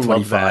for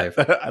 2025.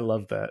 I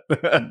love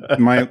that.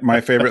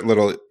 my favorite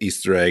little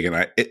Easter egg,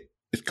 and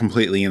it's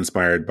completely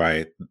inspired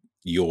by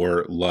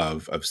your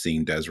love of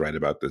seeing Des write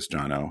about this,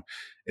 Jono,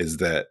 is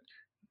that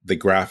the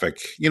graphic,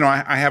 you know,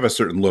 I have a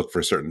certain look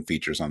for certain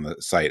features on the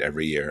site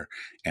every year,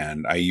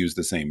 and I use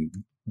the same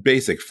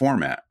basic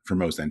format for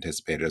most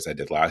anticipated as I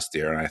did last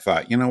year. And I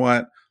thought, you know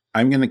what?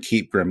 I'm going to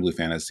keep Grand Blue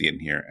Fantasy in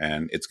here,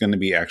 and it's going to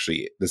be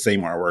actually the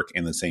same artwork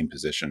in the same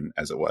position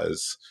as it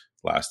was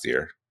last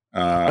year.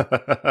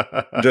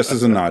 Just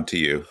as a nod to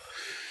you.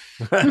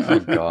 Oh,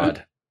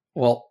 God.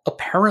 Well,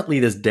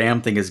 apparently this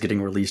damn thing is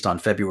getting released on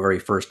February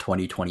 1st,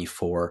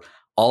 2024.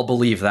 I'll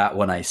believe that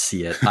when I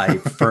see it. I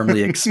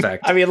firmly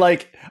expect. I mean,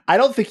 like, I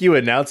don't think you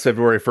announced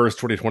February 1st,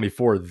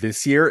 2024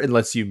 this year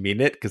unless you mean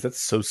it, because that's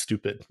so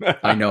stupid.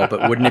 I know,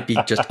 but wouldn't it be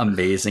just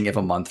amazing if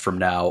a month from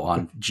now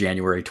on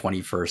January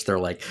 21st, they're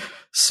like,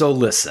 so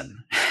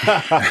listen.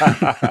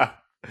 I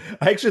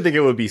actually think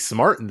it would be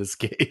smart in this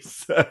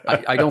case.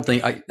 I don't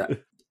think...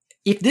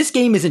 If this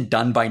game isn't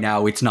done by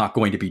now, it's not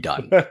going to be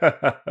done.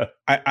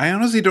 I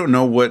honestly don't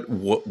know what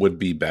would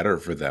be better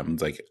for them.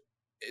 It's like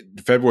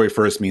February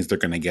 1st means they're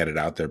going to get it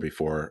out there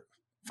before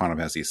Final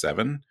Fantasy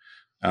 7,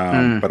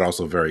 but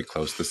also very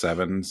close to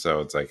 7. So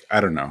it's like, I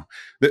don't know.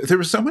 There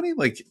were so many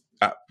like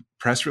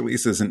press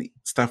releases and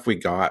stuff we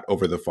got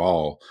over the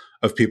fall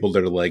of people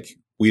that are like,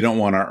 we don't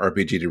want our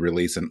RPG to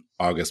release in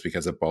August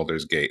because of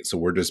Baldur's Gate. So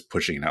we're just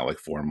pushing it out like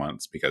 4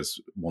 months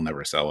because we'll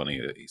never sell any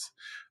of these.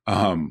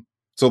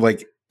 So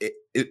like,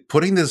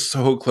 putting this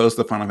so close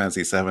to Final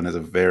Fantasy 7 is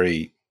a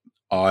very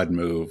odd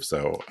move.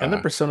 So and the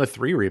Persona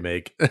 3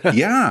 remake.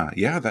 yeah,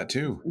 that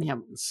too. Yep.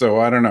 So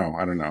I don't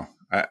know.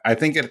 I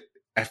think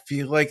I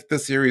feel like the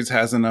series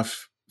has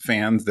enough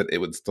fans that it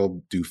would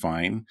still do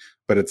fine,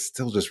 but it's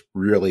still just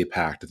really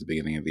packed at the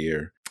beginning of the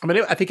year. I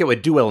mean, I think it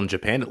would do well in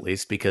Japan at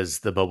least because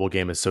the mobile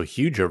game is so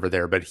huge over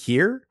there. But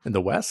here in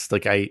the West,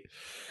 like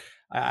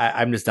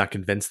I'm just not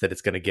convinced that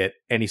it's going to get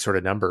any sort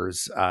of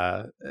numbers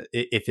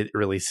if it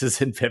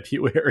releases in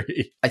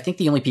February. I think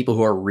the only people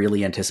who are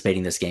really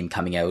anticipating this game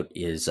coming out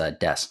is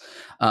Des.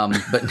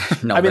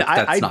 But no, I mean,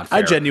 that's not fair.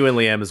 I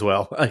genuinely am as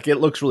well. Like, it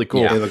looks really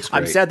cool. Yeah, it looks great.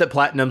 I'm sad that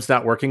Platinum's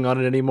not working on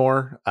it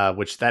anymore,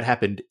 which that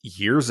happened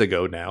years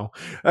ago now,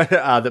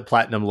 that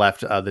Platinum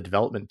left the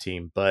development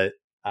team. But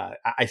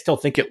I still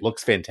think it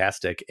looks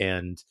fantastic.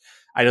 And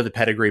I know the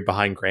pedigree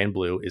behind Grand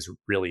Blue is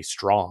really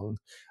strong.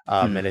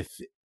 And if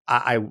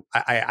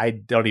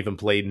I don't even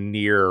play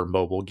near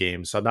mobile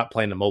games, so I'm not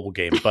playing a mobile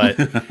game, but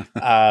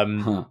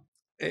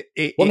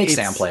We'll make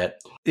Sam play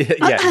it.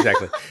 Yeah,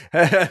 exactly.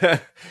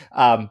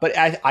 But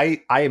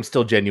I am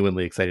still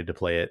genuinely excited to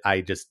play it.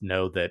 I just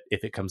know that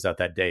if it comes out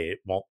that day,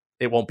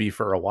 it won't be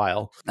for a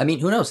while. I mean,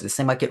 who knows? This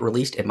thing might get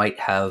released. It might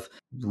have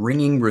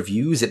ringing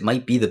reviews. It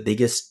might be the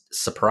biggest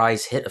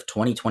surprise hit of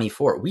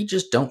 2024. We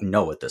just don't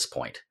know at this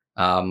point.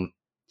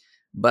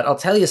 But I'll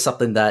tell you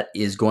something that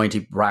is going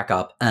to rack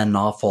up an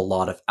awful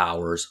lot of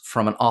hours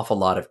from an awful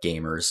lot of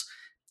gamers,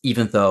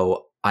 even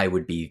though I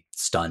would be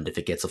stunned if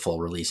it gets a full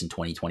release in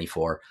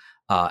 2024.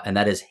 And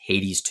that is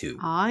Hades 2.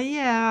 Oh,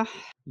 yeah.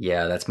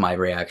 Yeah, that's my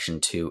reaction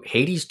too.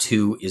 Hades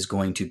 2 is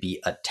going to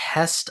be a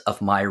test of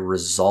my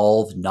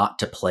resolve not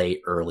to play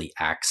early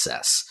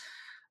access.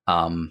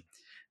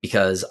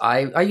 Because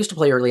I used to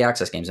play early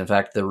access games. In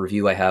fact, the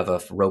review I have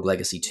of Rogue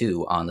Legacy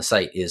 2 on the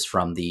site is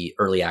from the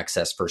early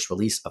access first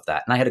release of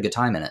that. And I had a good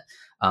time in it.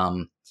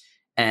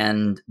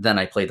 And then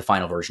I played the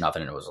final version of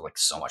it and it was like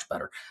so much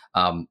better.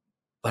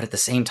 But at the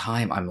same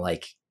time, I'm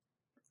like,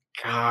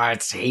 God,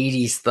 it's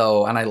Hades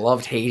though, and I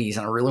loved Hades,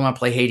 and I really want to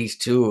play Hades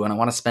 2, and I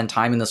want to spend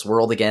time in this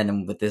world again,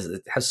 and with this,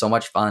 it has so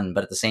much fun.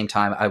 But at the same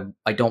time,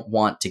 I don't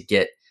want to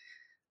get.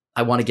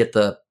 I want to get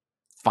the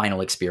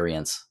final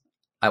experience.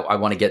 I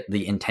want to get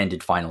the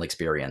intended final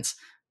experience.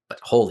 But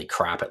holy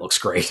crap, it looks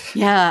great.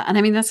 Yeah, and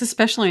I mean that's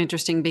especially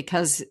interesting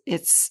because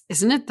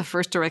isn't it the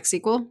first direct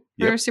sequel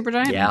for Yep.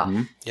 Supergiant? Yeah.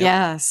 Mhm. Yep.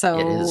 Yeah, It is.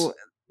 so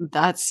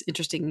that's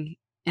interesting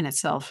in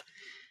itself.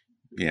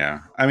 Yeah.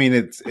 I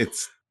mean,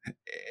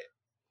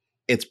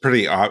 it's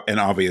pretty an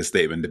obvious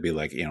statement to be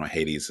like,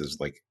 Hades is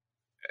like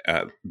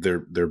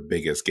their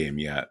biggest game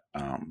yet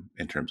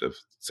in terms of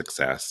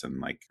success and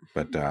like,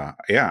 but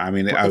yeah, I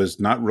mean, I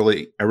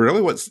really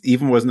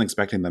wasn't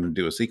expecting them to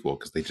do a sequel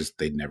because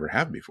they never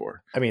have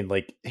before. I mean,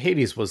 like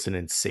Hades was an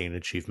insane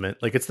achievement.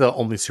 Like it's the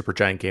only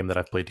Supergiant game that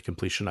I've played to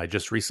completion. I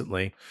just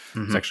recently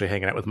was actually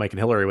hanging out with Mike and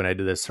Hillary when I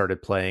did this,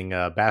 started playing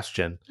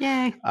Bastion.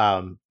 Yay.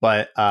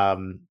 But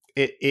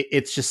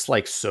it's just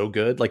like so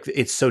good. Like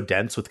it's so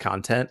dense with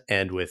content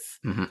and with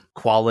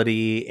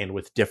quality and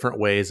with different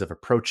ways of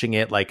approaching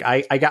it. Like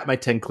I got my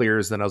 10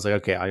 clears, then I was like,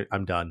 okay,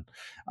 I'm done.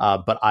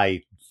 But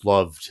I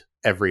loved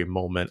every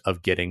moment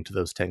of getting to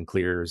those 10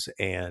 clears.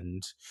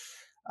 And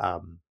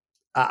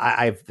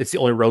it's the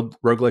only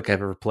roguelike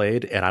I've ever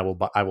played, and I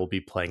will be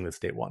playing this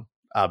day one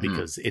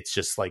because it's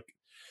just like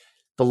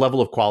the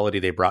level of quality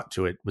they brought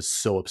to it was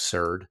so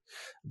absurd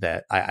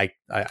that I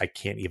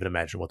can't even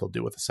imagine what they'll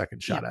do with a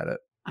second shot at it.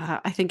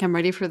 I think I'm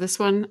ready for this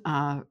one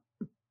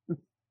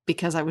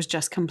because I was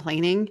just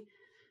complaining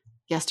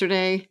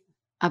yesterday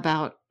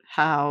about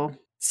how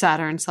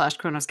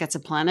Saturn/Kronos gets a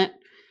planet.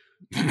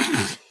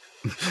 This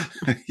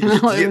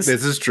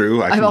is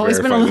true. I've always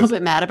been a little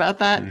bit mad about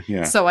that.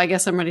 Yeah. So I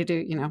guess I'm ready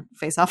to,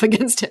 face off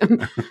against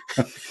him.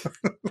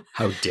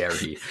 How dare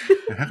he?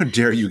 How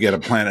dare you get a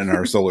planet in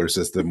our solar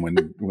system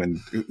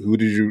when who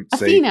did you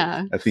say?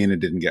 Athena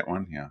didn't get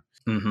one. Yeah.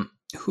 Mm-hmm.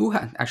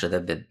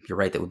 Actually, you're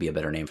right. That would be a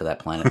better name for that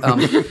planet.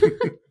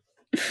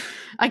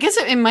 I guess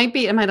it might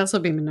be. It might also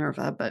be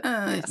Minerva, but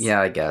yes. Yeah,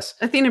 I guess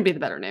Athena would be the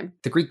better name.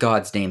 The Greek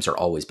gods' names are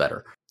always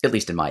better, at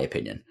least in my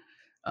opinion.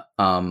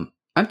 I'm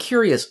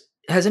curious.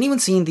 Has anyone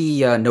seen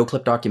the No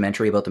Clip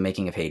documentary about the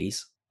making of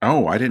Hades?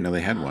 Oh, I didn't know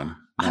they had one.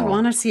 I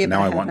want to see it.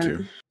 Now I want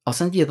to. I'll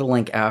send you the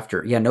link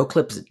after. Yeah, No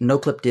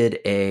Clip did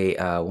a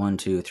 1,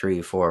 2,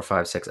 3, 4,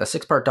 5, 6, a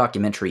 6-part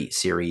documentary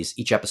series.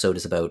 Each episode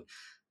is about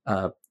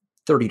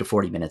 30 to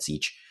 40 minutes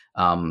each.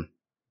 I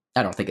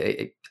don't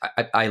think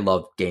I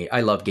love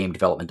game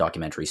development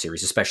documentary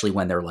series, especially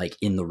when they're like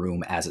in the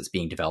room as it's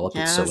being developed.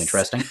 Yes. It's so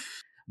interesting.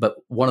 But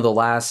one of the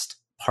last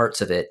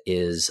parts of it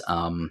is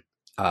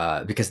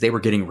because they were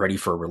getting ready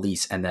for a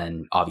release, and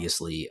then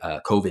obviously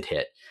COVID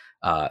hit.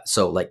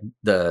 So like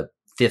the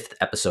 5th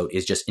episode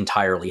is just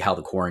entirely how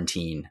the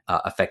quarantine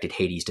affected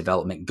Hades'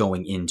 development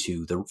going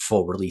into the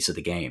full release of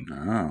the game,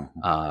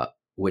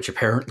 which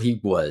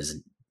apparently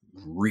was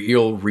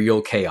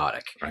real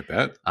chaotic. I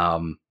bet.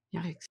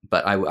 Yikes.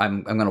 But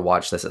I'm going to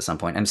watch this at some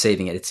point. I'm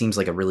saving it. It seems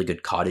like a really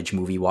good cottage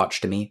movie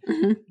watch to me.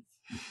 Mm-hmm.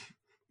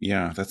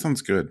 Yeah, that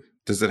sounds good.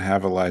 Does it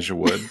have Elijah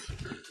Wood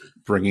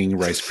bringing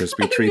Rice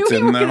Krispie treats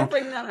in though?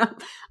 Bring that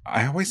up.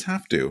 I always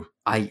have to.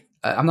 I'm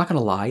not going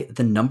to lie.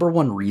 The number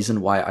one reason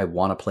why I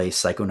want to play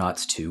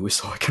Psychonauts 2 is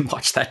so I can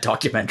watch that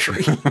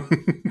documentary.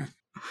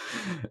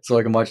 So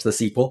I can watch the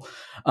sequel.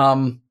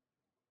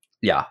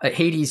 Yeah,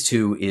 Hades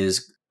 2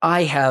 is...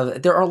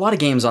 there are a lot of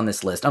games on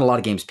this list, and a lot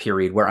of games,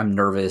 period, where I'm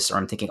nervous or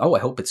I'm thinking, oh, I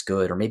hope it's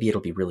good, or maybe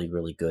it'll be really,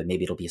 really good.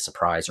 Maybe it'll be a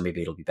surprise, or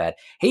maybe it'll be bad.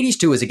 Hades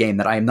 2 is a game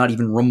that I am not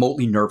even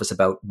remotely nervous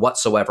about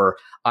whatsoever.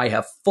 I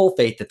have full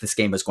faith that this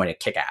game is going to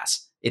kick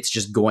ass. It's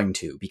just going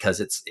to, because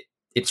it's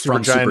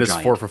from Supergiant. Is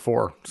 4 for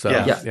 4. So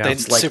yeah.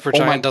 It's like,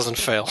 Supergiant doesn't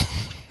fail.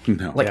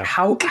 No. Like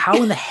how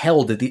in the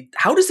hell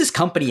how does this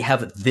company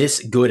have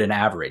this good an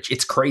average?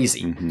 It's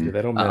crazy. Mm-hmm. Yeah,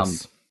 they don't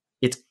miss.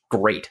 It's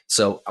great.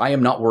 So I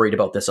am not worried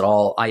about this at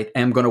all. I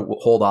am going to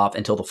hold off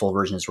until the full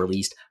version is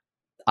released.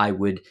 I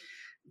would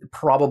say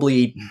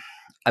probably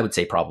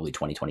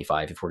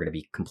 2025 if we're going to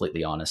be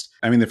completely honest.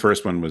 I mean, the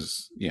first one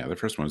was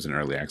in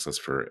early access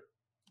for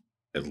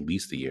at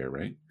least a year,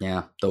 right?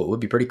 Yeah, though it would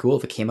be pretty cool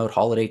if it came out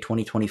holiday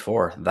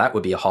 2024. That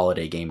would be a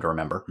holiday game to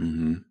remember.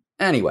 Mm-hmm.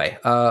 Anyway,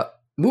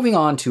 moving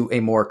on to a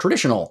more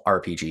traditional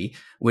RPG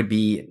would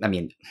be,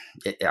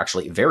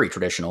 actually very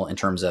traditional in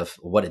terms of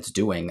what it's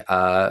doing.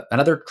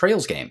 Another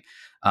Trails game,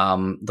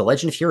 The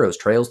Legend of Heroes: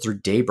 Trails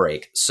Through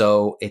Daybreak.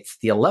 So it's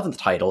the 11th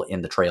title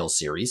in the Trails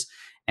series,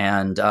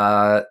 and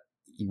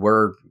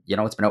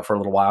it's been out for a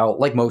little while.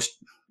 Like most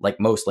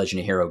Legend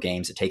of Hero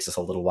games, it takes us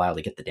a little while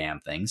to get the damn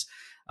things.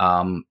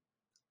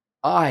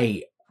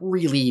 I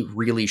really,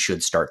 really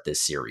should start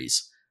this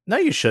series. No,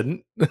 you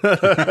shouldn't.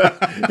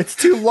 It's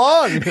too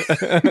long.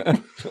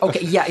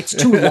 Okay, yeah, it's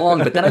too long,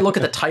 but then I look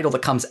at the title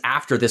that comes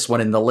after this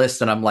one in the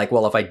list, and I'm like,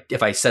 well,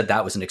 if I said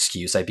that was an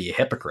excuse, I'd be a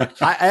hypocrite.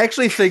 I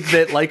actually think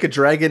that Like a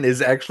Dragon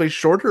is actually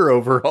shorter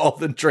overall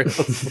than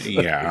Trails.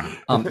 Yeah.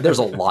 There's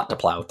a lot to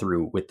plow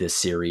through with this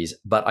series,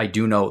 but I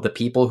do know the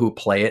people who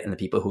play it and the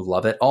people who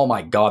love it, oh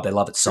my God, they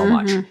love it so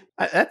much.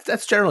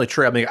 That's generally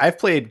true. I mean, I've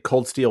played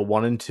Cold Steel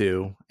 1 and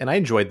 2, and I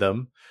enjoyed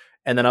them.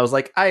 And then I was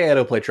like, I got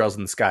to play Trails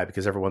in the Sky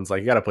because everyone's like,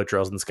 you got to play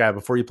Trails in the Sky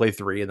before you play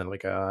 3. And then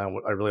like, I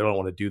really don't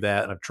want to do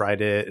that. And I've tried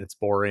it and it's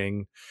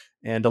boring.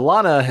 And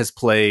Alana has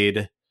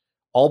played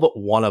all but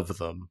one of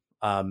them.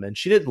 And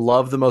she didn't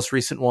love the most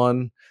recent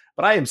one,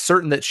 but I am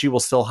certain that she will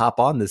still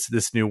hop on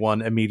this new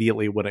one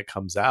immediately when it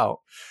comes out.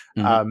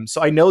 Mhm.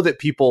 So I know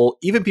that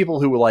even people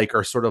who like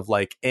are sort of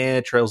like,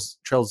 Trails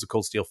of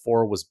Cold Steel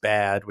 4 was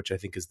bad, which I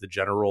think is the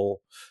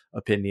general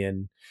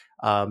opinion.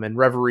 And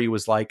Reverie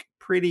was like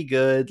pretty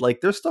good. Like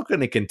they're still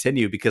going to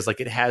continue because like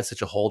it has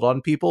such a hold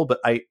on people. But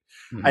I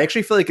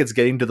actually feel like it's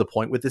getting to the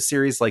point with this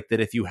series, like that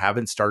if you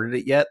haven't started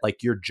it yet,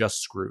 like you're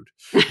just screwed.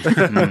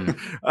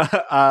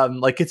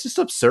 Like it's just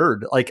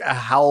absurd. Like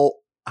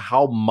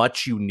how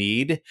much you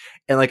need.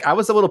 And like I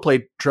was able to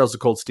play Trails of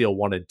Cold Steel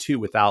 1 and 2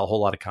 without a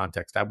whole lot of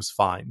context. I was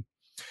fine.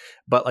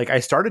 But like I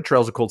started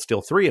Trails of Cold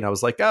Steel 3 and I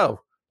was like, oh,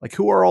 like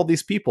who are all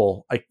these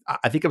people? I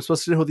think I'm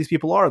supposed to know who these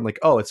people are. And like,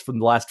 oh, it's from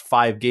the last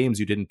 5 games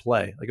you didn't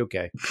play. Like,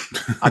 okay,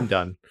 I'm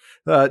done.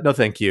 No,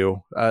 thank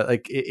you.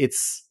 Like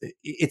it's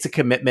a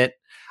commitment.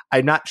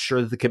 I'm not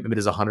sure that the commitment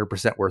is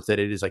 100% worth it.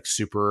 It is like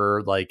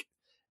super like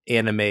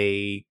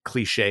anime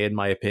cliche in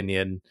my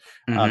opinion.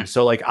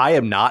 So like I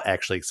am not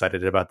actually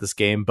excited about this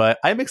game, but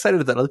I'm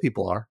excited that other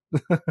people are.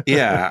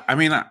 Yeah, I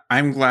mean,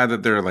 I'm glad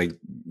that they're like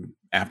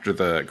after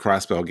the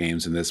Crossbell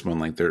games in this one,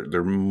 like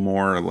they're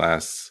more or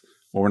less.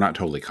 Well, we're not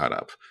totally caught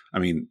up. I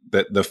mean,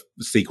 the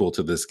sequel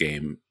to this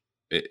game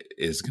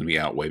is going to be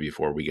out way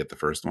before we get the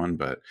first one,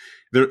 but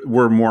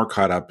we're more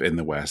caught up in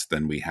the West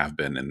than we have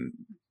been in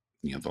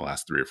the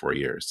last 3 or 4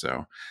 years.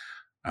 So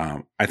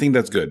I think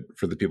that's good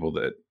for the people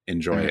that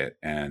enjoy it,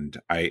 and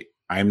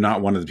I'm not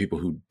one of the people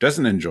who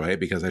doesn't enjoy it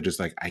because I just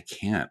like I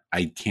can't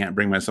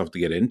bring myself to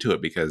get into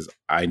it because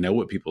I know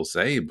what people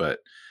say, but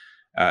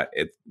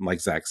it like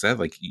Zach said,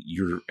 like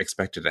you're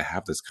expected to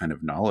have this kind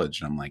of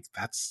knowledge, and I'm like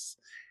that's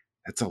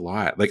a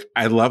lot. Like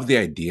I love the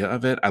idea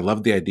of it. I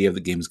love the idea of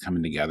the games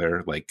coming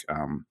together. Like,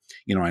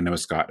 I know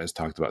Scott has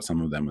talked about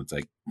some of them. It's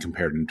like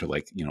compared them to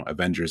like,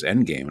 Avengers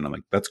Endgame. And I'm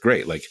like, that's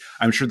great. Like,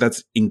 I'm sure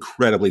that's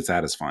incredibly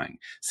satisfying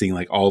seeing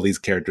like all these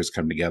characters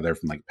come together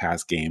from like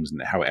past games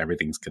and how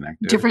everything's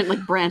connected. Different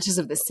like branches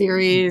of the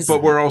series.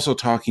 But we're also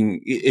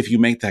talking, if you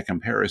make that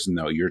comparison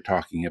though, you're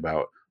talking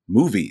about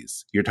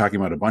movies. You're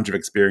talking about a bunch of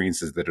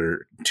experiences that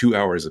are 2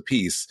 hours a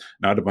piece,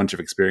 not a bunch of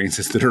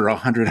experiences that are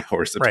 100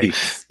 hours a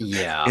piece.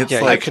 Yeah. It's Yeah,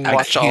 like, you can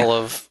watch all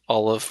of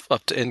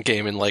up to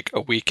Endgame in like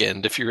a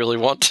weekend if you really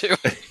want to.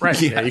 Right.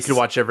 Yes. Yeah, you can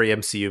watch every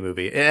MCU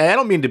movie. And I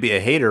don't mean to be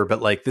a hater,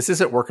 but like this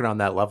isn't working on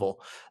that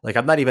level. Like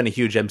I'm not even a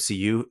huge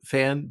MCU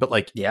fan, but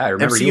like Yeah, I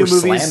remember MCU you were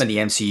movies, slamming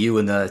the MCU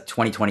in the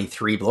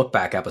 2023 look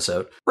back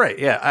episode. right?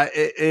 Yeah,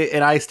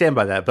 and I stand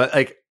by that. But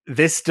like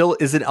this still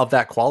isn't of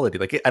that quality.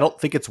 Like I don't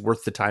think it's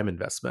worth the time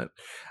investment.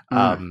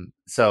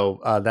 So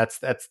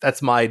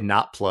that's my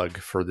not plug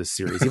for this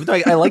series. Even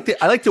though I liked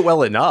it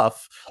well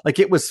enough. Like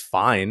it was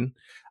fine.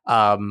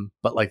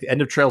 But like the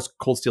end of Trails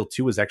Cold Steel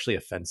 2 is actually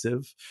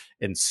offensive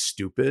and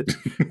stupid.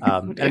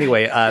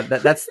 Anyway,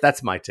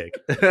 that's my take.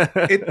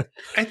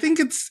 I think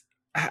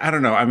I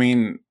don't know. I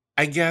mean,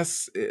 I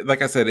guess,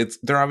 like I said,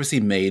 they're obviously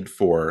made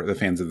for the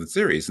fans of the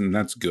series, and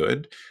that's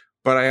good.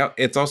 But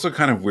it's also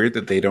kind of weird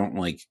that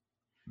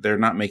they're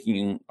not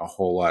making a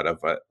whole lot of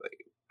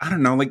I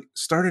don't know, like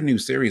start a new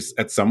series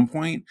at some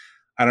point.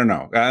 I don't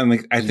know.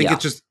 I think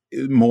it's just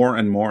more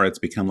and more it's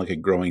become like a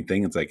growing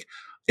thing. It's like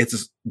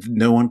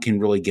no one can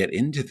really get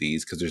into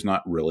these because there's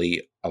not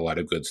really a lot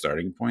of good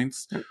starting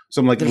points.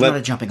 So I'm like, there's not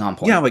a jumping on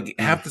point. Yeah, like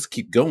have this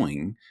keep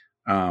going.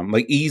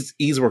 Like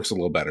ease works a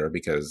little better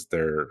because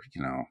they're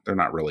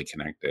not really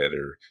connected,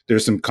 or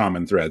there's some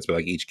common threads, but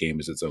like each game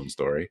is its own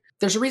story.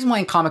 There's a reason why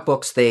in comic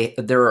books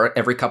there are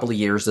every couple of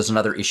years there's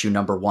another issue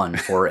number 1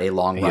 for a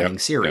long running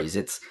series.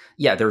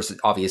 Yep. There's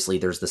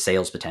the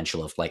sales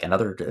potential of like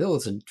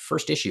it's a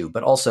first issue,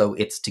 but also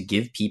it's to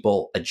give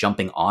people a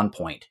jumping on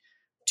point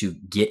to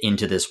get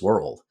into this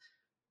world.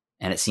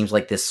 And it seems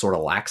like this sort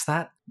of lacks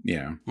that.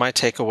 Yeah. My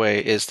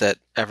takeaway is that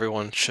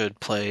everyone should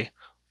play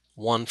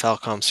one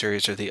Falcom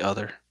series or the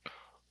other.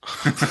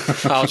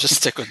 I'll just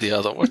stick with the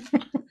other one.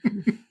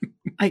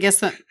 I guess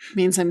that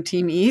means I'm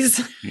Team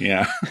Ease.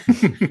 Yeah.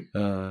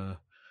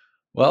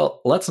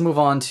 Well, let's move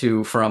on I'm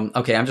just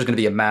going to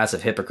be a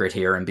massive hypocrite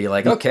here and be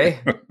like, okay,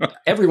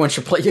 everyone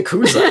should play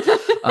Yakuza.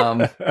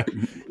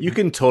 You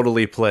can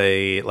totally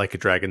play like a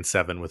Dragon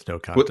 7 with no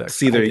context. Well,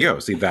 see, there you go.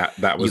 See, that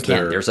was you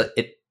can.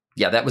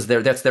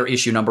 That's their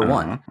issue number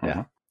 1.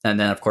 Yeah. And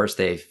then, of course,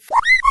 they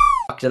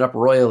fucked it up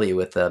royally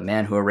with the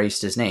man who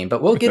erased his name,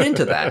 but we'll get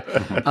into that.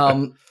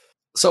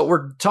 So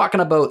we're talking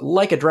about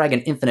Like a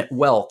Dragon Infinite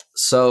Wealth.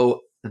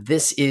 So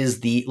this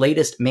is the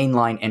latest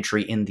mainline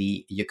entry in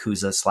the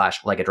Yakuza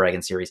 / Like a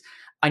Dragon series.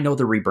 I know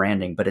the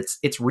rebranding, but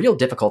it's real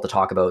difficult to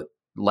talk about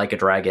Like a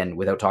Dragon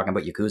without talking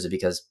about Yakuza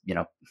because,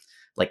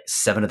 like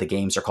 7 of the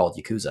games are called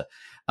Yakuza.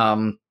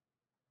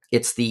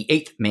 It's the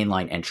 8th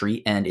mainline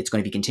entry, and it's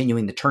going to be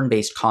continuing the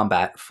turn-based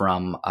combat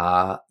from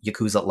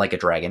Yakuza Like a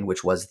Dragon,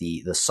 which was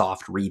the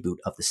soft reboot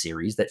of the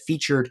series that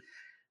featured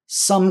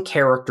some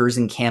characters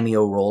in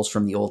cameo roles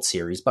from the old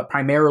series, but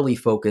primarily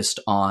focused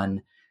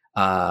on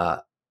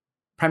a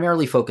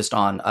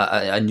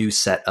new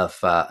set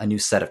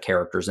of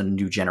characters and a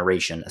new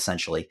generation,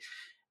 essentially.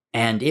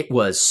 And it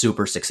was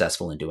super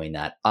successful in doing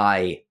that.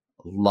 I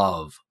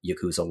love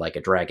Yakuza Like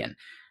a Dragon,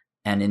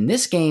 and in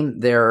this game,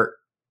 they're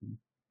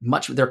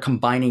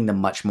combining them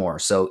much more.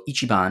 So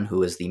Ichiban,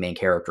 who is the main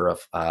character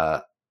of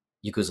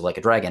Yakuza Like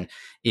a Dragon,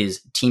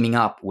 is teaming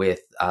up with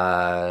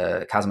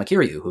Kazuma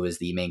Kiryu, who is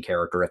the main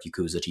character of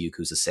Yakuza to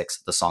Yakuza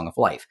 6, The Song of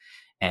Life.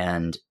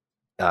 And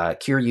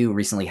Kiryu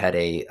recently had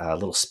a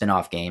little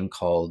spin-off game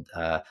called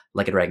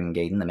Like a Dragon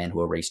Gaiden, The Man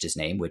Who Erased His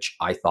Name, which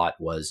I thought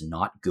was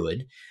not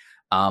good.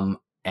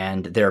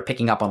 And they're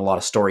picking up on a lot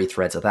of story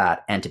threads of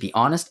that. And to be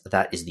honest,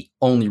 that is the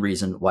only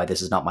reason why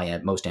this is not my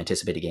most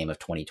anticipated game of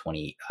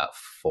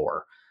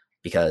 2024.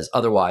 Because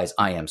otherwise,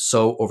 I am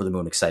so over the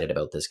moon excited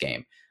about this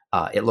game.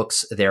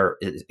 It's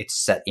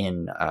set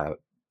in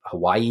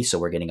Hawaii, so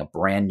we're getting a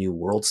brand new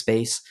world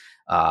space.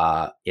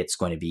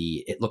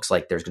 It looks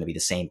like there's going to be the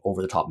same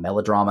over-the-top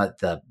melodrama.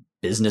 The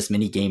business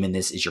mini game in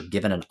this is you're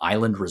given an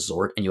island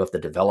resort and you have to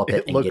develop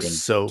it. It looks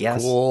so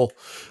cool.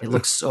 It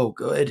looks so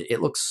good.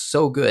 It looks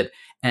so good.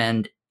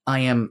 And I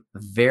am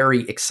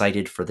very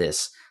excited for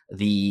this.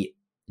 The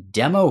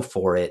demo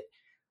for it,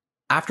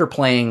 after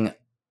playing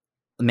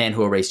The Man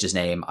Who Erased His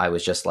Name, I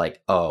was just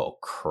like, oh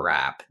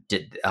crap.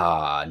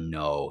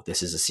 No,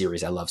 this is a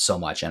series I love so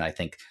much. And I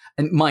think,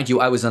 and mind you,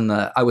 I was on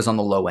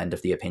the low end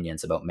of the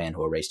opinions about Man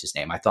Who Erased His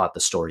Name. I thought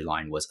the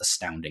storyline was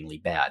astoundingly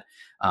bad.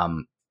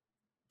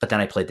 But then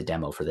I played the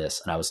demo for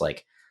this and I was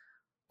like,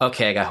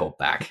 okay, I got hope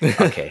back.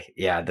 Okay.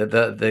 Yeah.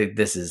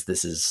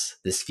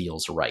 This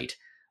feels right.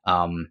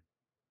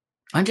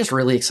 I'm just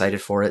really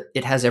excited for it.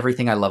 It has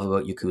everything I love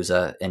about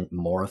Yakuza and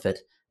more of it.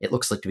 It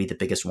looks like to be the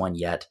biggest one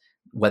yet.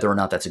 Whether or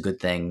not that's a good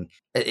thing,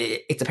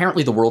 it's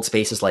apparently the world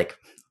space is like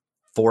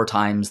 4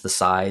 times the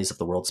size of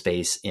the world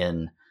space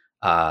in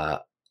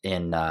Yakuza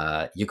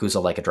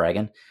Like a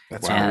Dragon.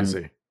 That's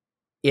crazy.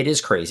 It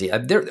is crazy.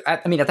 At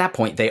that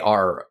point,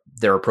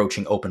 they're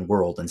approaching open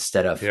world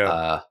instead of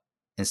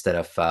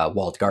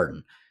walled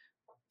garden.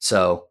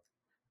 So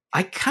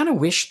I kind of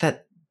wish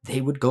that they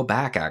would go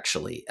back,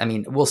 actually. I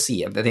mean, we'll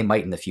see. They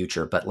might in the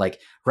future, but like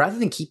rather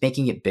than keep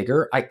making it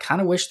bigger, I kind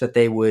of wish that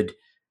they would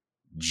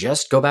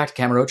just go back to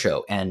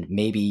Kamurocho and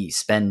maybe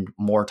spend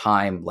more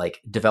time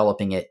like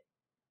developing it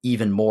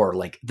even more,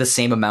 like the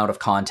same amount of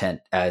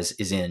content as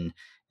is in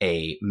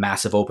a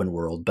massive open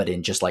world, but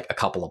in just like a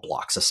couple of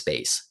blocks of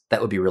space. That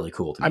would be really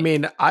cool to me. I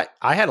mean,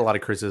 I had a lot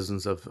of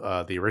criticisms of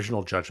the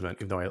original Judgment,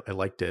 even though I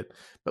liked it.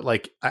 But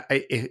like,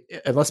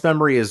 unless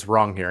memory is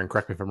wrong here, and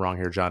correct me if I'm wrong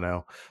here,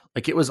 Jono,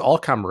 like it was all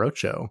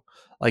Kamurocho.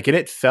 Like, and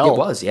it felt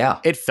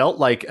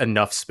like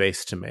enough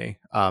space to me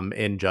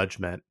in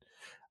Judgment.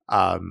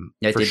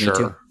 It for did sure. Me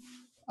too.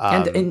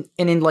 And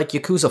in like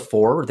Yakuza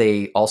 4,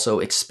 they also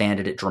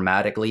expanded it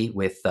dramatically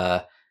with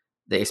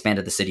they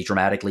expanded the city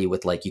dramatically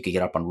with like you could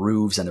get up on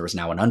roofs and there was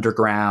now an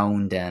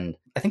underground, and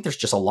I think there's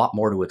just a lot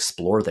more to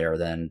explore there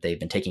than they've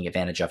been taking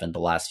advantage of in the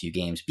last few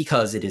games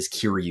because it is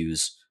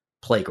Kiryu's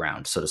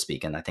playground, so to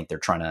speak, and I think they're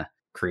trying to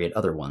create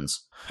other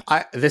ones.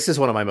 This is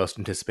one of my most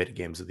anticipated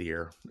games of the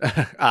year.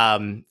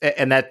 And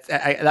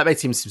that might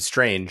seem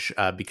strange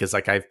because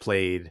like I've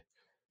played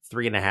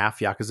 3.5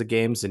 Yakuza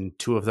games, and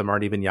 2 of them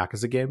aren't even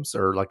Yakuza games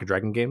or Like a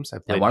Dragon games. I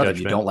played and one Judgment. of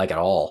them you don't like at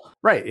all.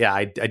 Right. Yeah,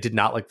 I did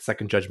not like the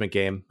second Judgment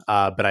game,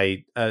 but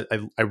I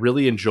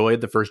really enjoyed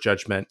the first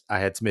Judgment. I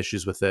had some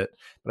issues with it,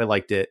 but I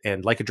liked it.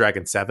 And Like a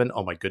Dragon 7,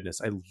 oh my goodness,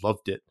 I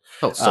loved it.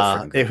 Oh,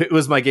 so it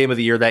was my game of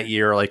the year that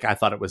year. Like I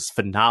thought it was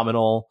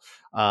phenomenal.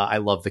 I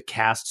love the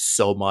cast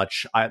so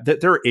much.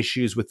 There are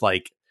issues with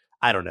like,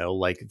 I don't know,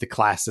 like the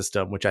class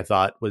system, which I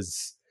thought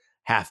was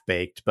half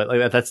baked, but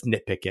like that's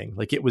nitpicking.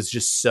 Like it was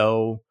just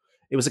so.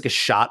 It was like a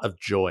shot of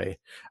joy.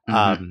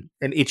 And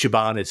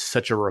Ichiban is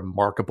such a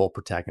remarkable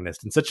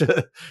protagonist and such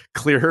a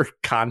clear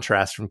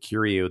contrast from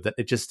Kiryu that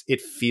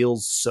it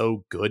feels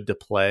so good to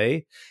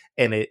play.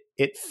 And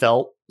it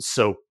felt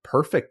so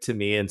perfect to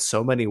me in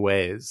so many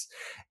ways.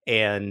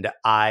 And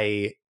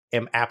I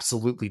am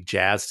absolutely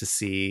jazzed to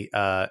see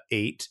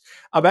 8.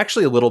 I'm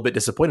actually a little bit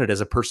disappointed as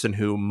a person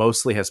who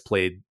mostly has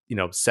played,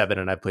 7,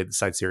 and I've played the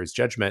side series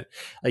Judgment,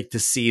 like to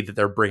see that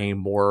they're bringing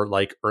more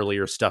like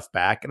earlier stuff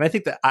back. And I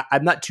think that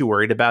I'm not too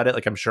worried about it.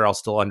 Like I'm sure I'll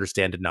still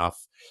understand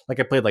enough.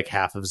 Like I played like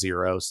half of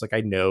Zeros. Like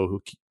I know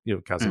who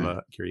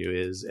Kazuma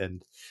Kiryu is,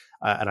 and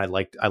I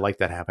liked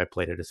that half I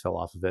played. I just fell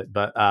off of it,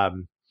 but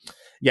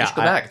yeah, just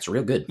go back. It's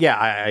real good. Yeah,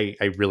 I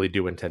really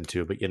do intend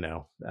to, but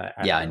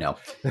I know.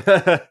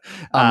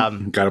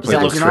 Gotta play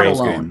those Trails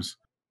games.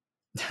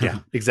 Yeah,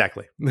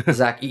 exactly.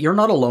 Zach, you're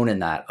not alone in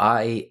that.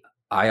 I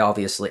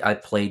I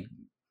played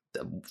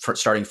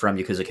starting from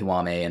Yakuza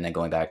Kiwame and then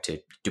going back to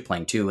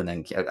playing 2, and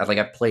then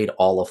I've played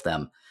all of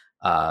them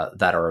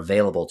that are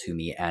available to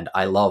me, and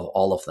I love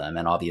all of them.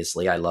 And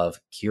obviously I love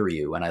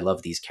Kiryu and I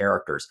love these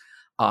characters.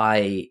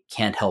 I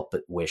can't help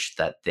but wish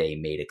that they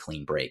made a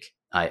clean break.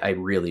 I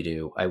really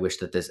do. I wish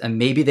that and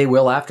maybe they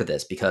will after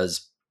this,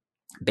 because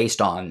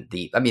based on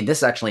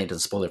this actually isn't a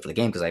spoiler for the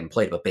game because I haven't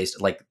played it, but based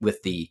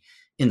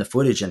in the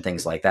footage and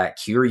things like that,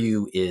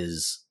 Kiryu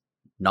is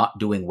not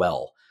doing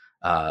well.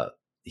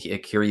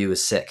 Kiryu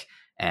is sick,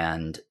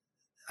 and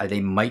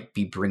they might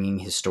be bringing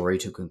his story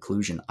to a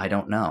conclusion. I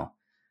don't know.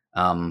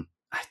 That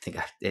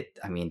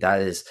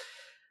is,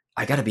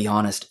 I gotta be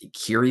honest,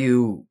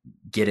 Kiryu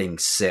getting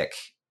sick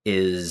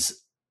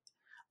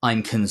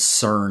I'm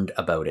concerned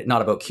about it.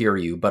 Not about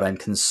Kiryu, but I'm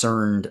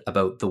concerned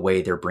about the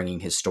way they're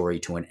bringing his story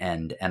to an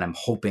end. And I'm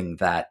hoping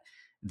that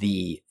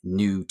the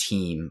new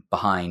team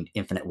behind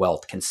Infinite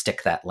Wealth can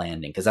stick that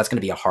landing, because that's going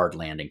to be a hard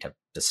landing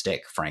to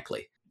stick,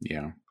 frankly.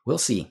 Yeah. We'll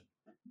see.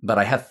 But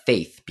I have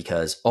faith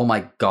because, oh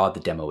my God, the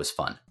demo is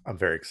fun. I'm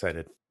very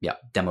excited. Yeah,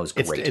 demo's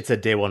great. It's a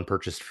day one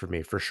purchase for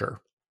me, for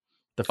sure.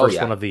 The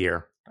first one of the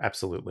year.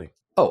 Absolutely.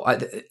 Oh,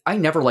 I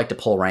never like to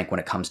pull rank when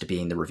it comes to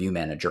being the review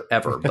manager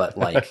ever, but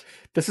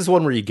this is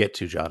one where you get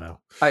to, Jono.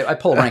 I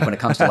pull rank when it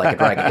comes to Like a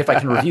Dragon. If I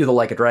can review the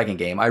Like a Dragon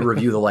game, I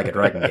review the Like a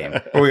Dragon game.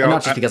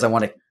 Not just because I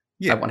want to.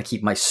 Yeah. I want to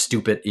keep my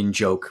stupid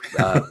in-joke,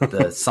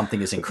 the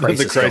something is in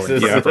crisis.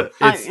 The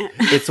crisis.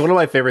 It's one of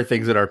my favorite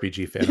things at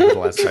RPGFan over the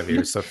last 5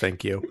 years, so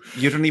thank you.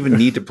 You don't even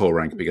need to pull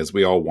rank because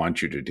we all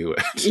want you to do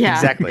it. Yeah,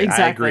 exactly.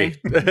 I agree.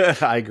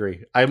 I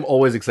agree. I'm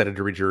always excited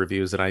to read your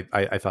reviews, and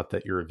I thought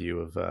that your review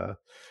of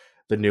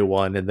the new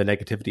one and the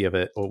negativity of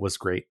it was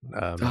great.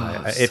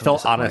 It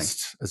felt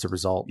honest as a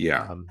result.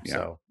 Yeah.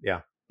 So,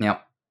 yeah. Yeah.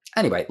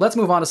 Anyway, let's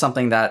move on to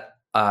something that...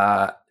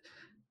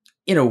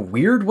 in a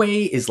weird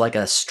way, is like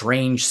a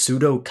strange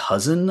pseudo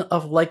cousin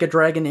of Like a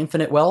Dragon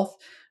Infinite Wealth.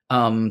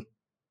 The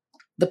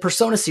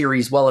Persona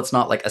series, while it's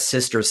not like a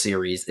sister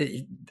series,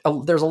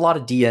 there's a lot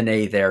of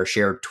DNA there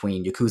shared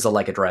between Yakuza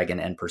Like a Dragon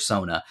and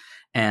Persona.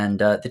 And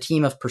the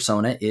team of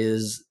Persona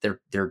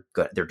they're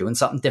good. They're doing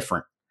something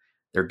different.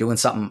 They're doing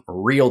something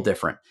real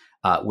different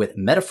with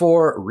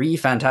Metaphor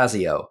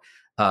ReFantasio.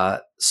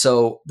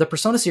 So the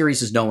Persona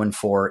series is known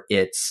for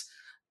its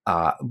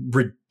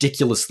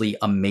ridiculously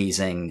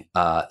amazing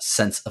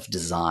sense of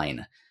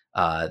design.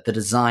 The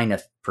design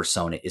of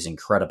Persona is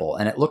incredible,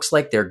 and it looks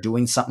like they're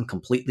doing something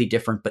completely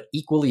different but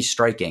equally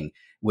striking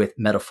with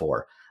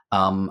Metaphor.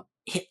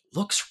 It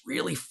looks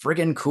really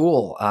friggin'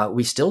 cool.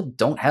 We still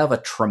don't have a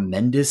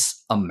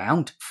tremendous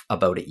amount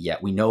about it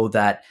yet. We know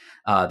that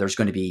there's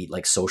going to be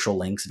like social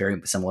links very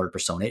similar to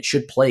Persona. It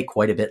should play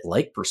quite a bit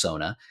like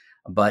Persona,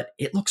 but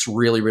it looks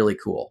really, really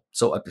cool.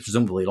 So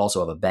presumably it'll also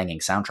have a banging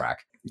soundtrack.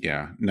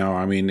 Yeah, no,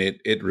 I mean,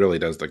 it really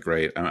does look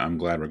great. I'm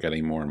glad we're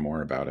getting more and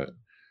more about it.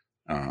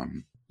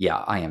 Yeah,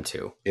 I am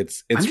too. I'm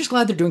just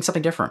glad they're doing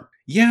something different.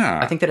 Yeah.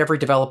 I think that every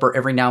developer,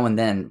 every now and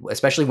then,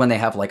 especially when they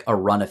have like a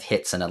run of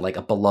hits and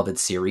a beloved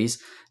series,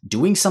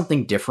 doing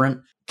something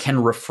different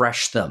can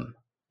refresh them.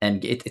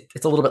 And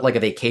it's a little bit like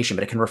a vacation,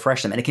 but it can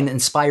refresh them and it can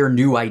inspire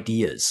new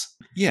ideas.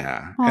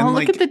 Yeah. Oh, and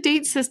look at the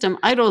date system.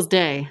 Idol's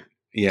Day.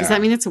 Yeah. Does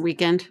that mean it's a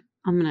weekend?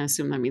 I'm going to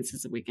assume that means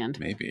it's a weekend.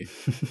 Maybe.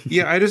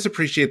 Yeah, I just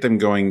appreciate them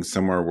going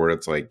somewhere where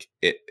it's like,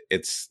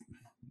 it's,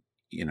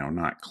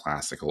 not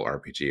classical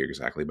RPG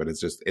exactly, but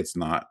it's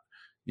not,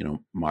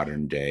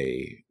 modern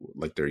day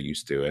like they're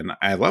used to. And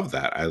I love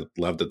that. I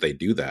love that they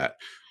do that.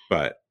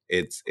 But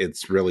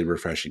it's really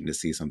refreshing to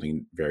see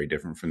something very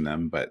different from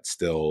them, but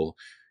still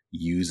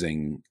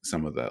using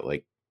some of the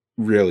like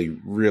really,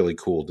 really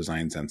cool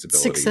design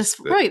sensibilities.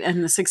 Right.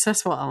 And the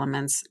successful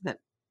elements that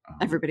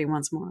everybody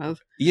wants more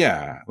of.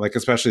 Yeah, like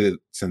especially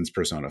since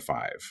Persona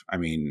 5. I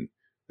mean,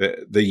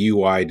 the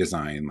UI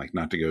design, like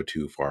not to go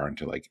too far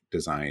into like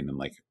design and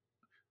like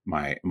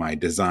my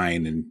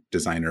design and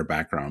designer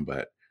background,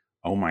 but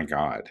oh my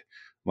God.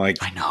 Like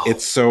I know.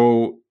 It's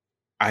so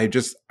I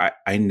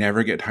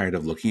never get tired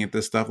of looking at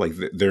this stuff. Like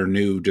their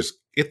new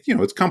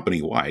it's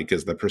company wide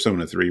because the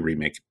Persona 3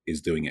 remake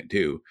is doing it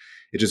too.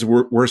 It just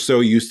we're so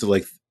used to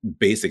like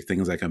basic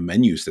things like a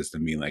menu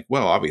system being like,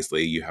 well,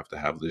 obviously you have to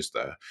have just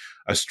a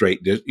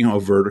straight, a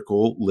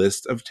vertical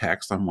list of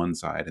text on one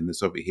side and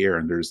this over here.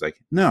 And there's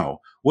like, no,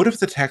 what if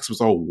the text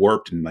was all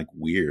warped and like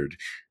weird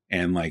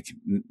and like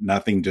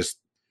nothing just,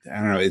 I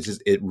don't know. It's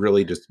just, it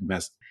really just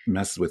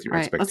messes with your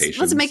expectations.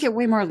 Let's make it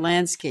way more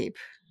landscape.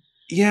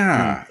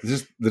 Yeah,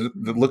 just the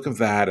look of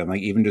that, and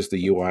like even just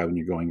the UI when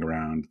you're going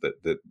around,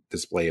 the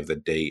display of the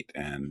date,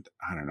 and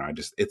I don't know,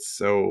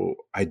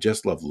 I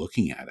just love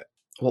looking at it.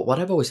 Well, what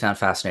I've always found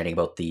fascinating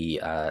about the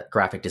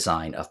graphic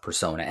design of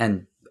Persona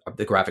and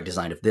the graphic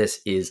design of this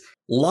is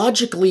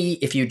logically,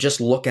 if you just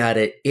look at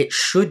it, it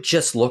should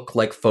just look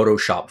like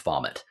Photoshop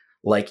vomit.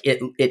 Like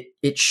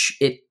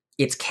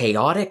it's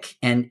chaotic,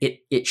 and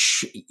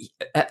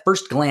at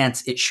first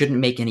glance, it shouldn't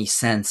make any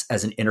sense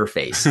as an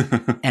interface,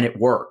 and it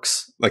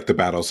works. Like the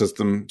battle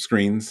system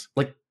screens?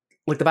 Like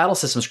the battle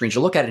system screens, you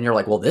look at it and you're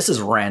like, well, this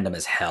is random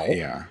as hell.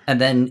 Yeah. And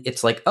then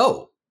it's like,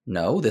 oh,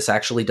 no, this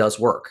actually does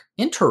work.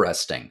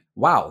 Interesting.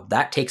 Wow,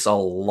 that takes a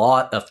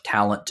lot of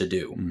talent to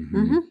do.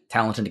 Mm-hmm.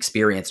 Talent and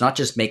experience, not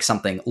just make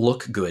something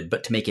look good,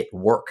 but to make it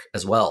work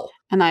as well.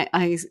 And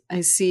I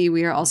see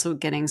we are also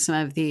getting some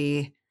of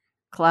the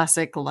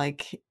classic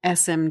like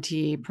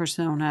SMT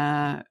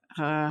Persona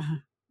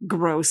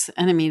gross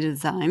enemy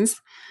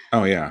designs.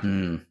 Oh yeah.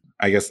 Mm.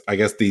 I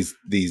guess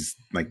these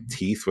like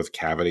teeth with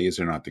cavities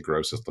are not the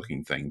grossest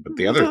looking thing, but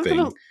the other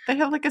thing, they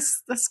have like a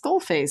skull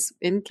face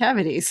in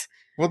cavities.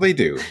 well, they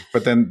do.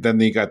 But then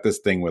you got this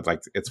thing with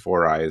like its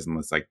 4 eyes and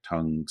this like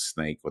tongue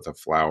snake with a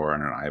flower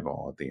and an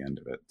eyeball at the end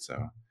of it. So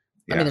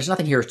yeah. I mean, there's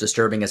nothing here as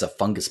disturbing as a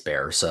fungus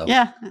bear. So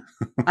yeah,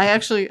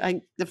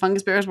 the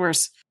fungus bear is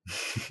worse.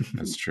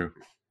 That's true.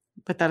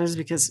 But that is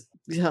because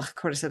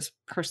cordyceps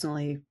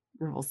personally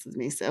repulses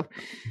me. So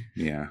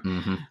yeah.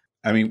 Mm-hmm.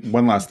 I mean,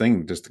 one last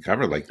thing just to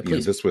cover, like, you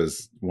know, this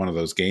was one of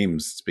those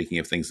games, speaking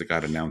of things that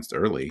got announced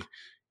early,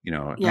 you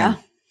know, yeah,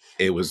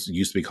 it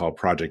used to be called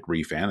Project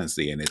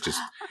Refantasy, and it just,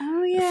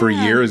 yeah. for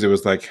years, it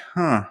was like,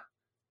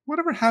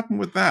 whatever happened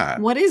with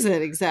that? What is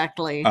it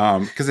exactly?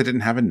 Because it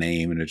didn't have a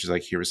name, and it's just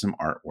like, here was some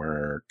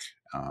artwork.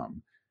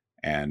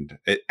 And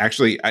it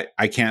actually,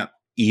 I can't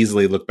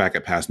easily look back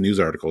at past news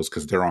articles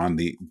because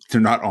they're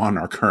not on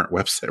our current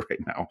website right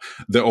now.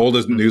 The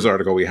oldest news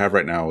article we have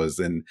right now is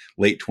in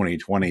late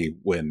 2020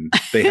 when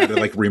they had to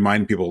like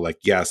remind people like,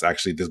 yes,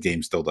 actually this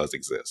game still does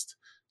exist.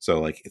 So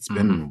like it's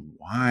been a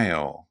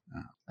while.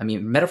 I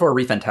mean, Metaphor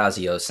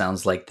Refantasio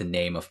sounds like the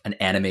name of an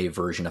anime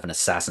version of an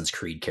Assassin's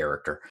Creed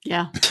character.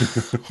 Yeah.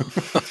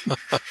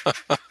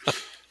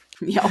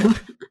 Yeah.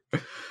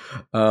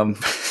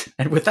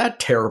 And with that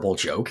terrible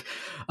joke,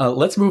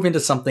 let's move into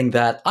something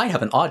that I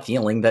have an odd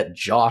feeling that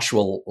Josh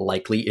will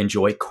likely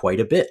enjoy quite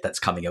a bit that's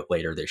coming out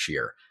later this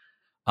year.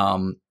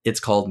 It's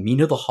called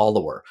Mina the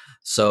Hollower.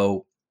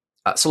 So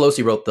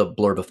Solosi wrote the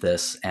blurb of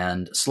this,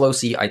 and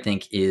Solosi, I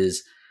think,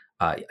 is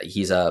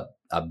he's a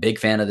big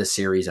fan of this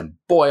series, and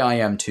boy, I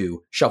am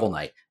too. Shovel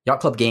Knight. Yacht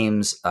Club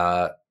Games,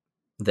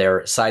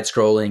 their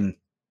side-scrolling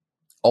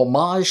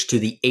homage to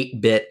the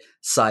 8-bit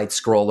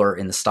side-scroller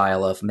in the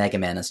style of Mega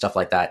Man and stuff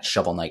like that,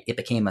 Shovel Knight. It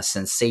became a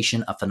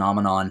sensation, a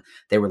phenomenon.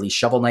 They released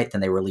Shovel Knight, then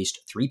they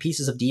released 3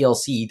 pieces of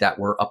DLC that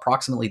were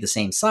approximately the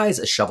same size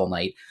as Shovel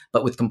Knight,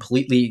 but with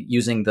completely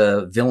using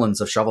the villains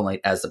of Shovel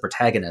Knight as the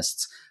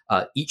protagonists,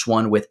 each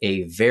one with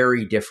a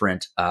very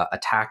different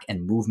attack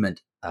and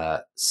movement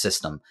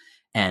system,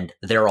 and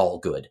they're all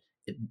good.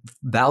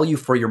 Value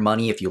for your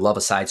money. If you love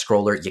a side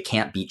scroller, you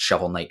can't beat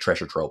Shovel Knight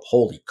Treasure Trove.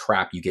 Holy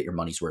crap, you get your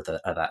money's worth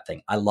of that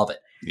thing. I love it.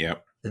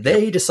 Yep.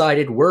 They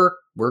decided we're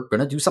going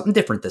to do something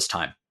different this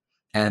time.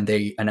 And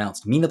they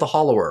announced Mina the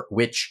Hollower,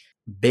 which,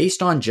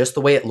 based on just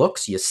the way it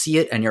looks, you see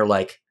it and you're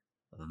like,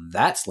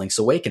 that's Link's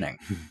Awakening.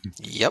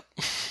 Yep.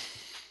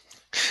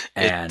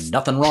 And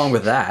nothing wrong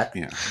with that.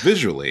 Yeah.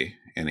 Visually,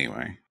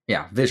 anyway.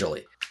 Yeah,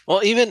 visually.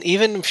 Well, even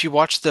if you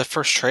watch the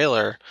first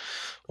trailer,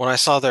 when I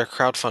saw their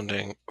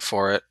crowdfunding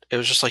for it, it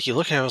was just like, you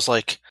look at it, it was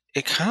like,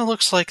 it kind of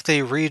looks like they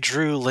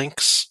redrew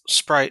Link's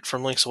sprite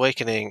from Link's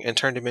Awakening and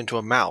turned him into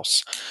a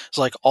mouse. It's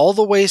like all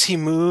the ways he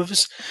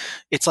moves,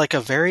 it's like a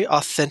very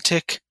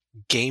authentic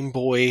Game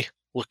Boy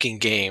looking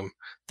game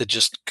that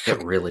just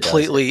It really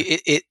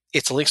completely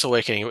it's Link's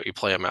Awakening, but you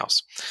play a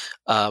mouse.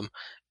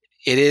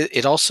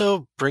 It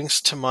also brings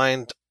to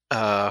mind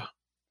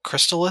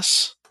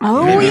Crystallis.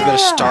 Oh, Maybe yeah. a bit of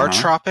Star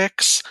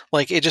Tropics.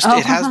 Like it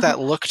has that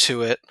look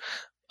to it.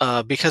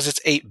 Because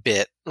it's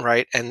 8-bit,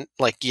 right? And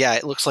like, yeah,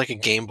 it looks like a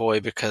Game Boy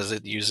because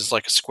it uses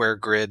like a square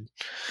grid,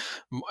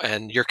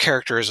 and your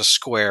character is a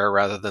square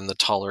rather than the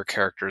taller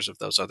characters of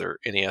those other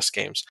NES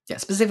games. Yeah,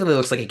 specifically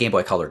looks like a Game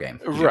Boy Color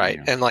game. Right.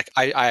 Yeah. And like,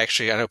 I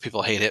know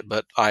people hate it,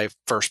 but I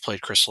first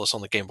played Crystallis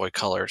on the Game Boy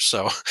Color,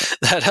 so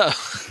that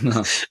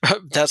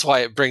that's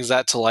why it brings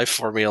that to life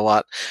for me a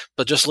lot.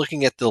 But just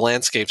looking at the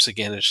landscapes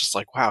again, it's just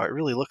like, wow, it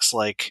really looks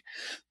like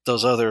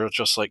those other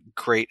just like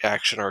great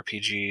action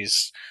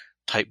RPGs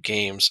type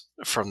games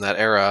from that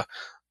era.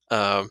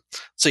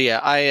 So yeah,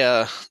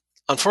 I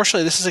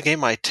unfortunately this is a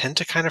game I tend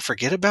to kind of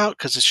forget about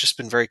because it's just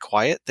been very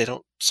quiet. They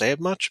don't say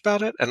much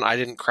about it, and I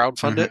didn't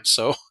crowdfund it,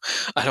 so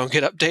I don't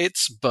get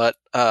updates. But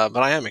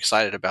I am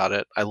excited about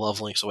it. I love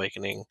Link's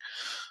Awakening.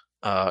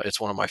 It's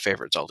one of my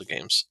favorite Zelda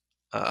games.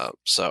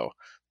 So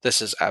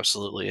this is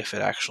absolutely, if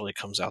it actually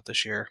comes out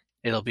this year,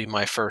 it'll be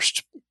my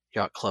first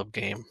Yacht Club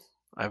game.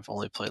 I've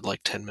only played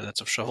like 10 minutes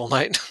of Shovel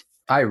Knight.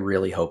 I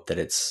really hope that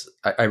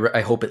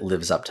I hope it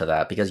lives up to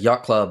that, because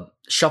Yacht Club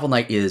Shovel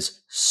Knight is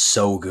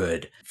so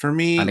good. For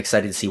me, I'm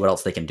excited to see what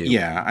else they can do.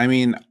 Yeah, I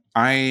mean,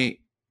 I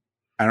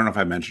don't know if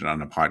I mentioned it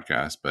on a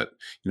podcast, but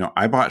you know,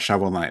 I bought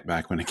Shovel Knight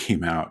back when it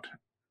came out,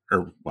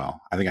 or well,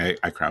 I think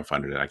I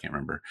crowdfunded it. I can't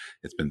remember.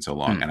 It's been so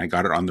long, and I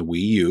got it on the Wii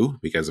U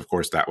because, of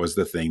course, that was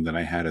the thing that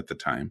I had at the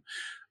time,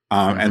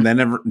 and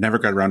then never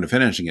got around to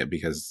finishing it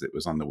because it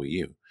was on the Wii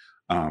U.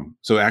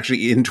 So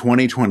actually in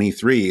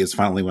 2023 is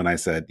finally when I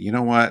said, you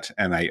know what?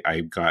 And I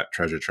got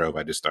Treasure Trove.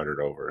 I just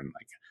started over, and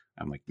like,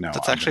 I'm like, no,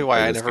 that's actually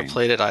why I never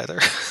played it either.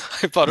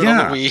 I bought it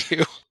on the Wii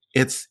U.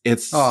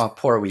 It's oh,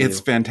 poor Wii U. It's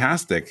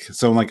fantastic.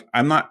 So I'm like,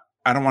 I'm not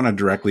I don't want to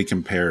directly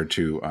compare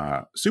to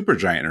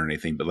Supergiant or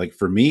anything, but like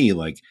for me,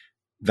 like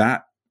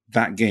that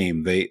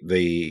game,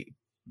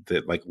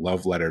 that like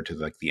love letter to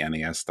like the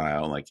NES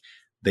style, like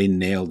they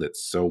nailed it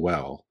so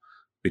well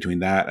between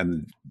that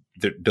and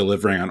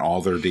delivering on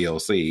all their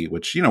DLC,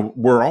 which, you know,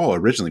 were all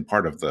originally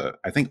part of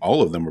I think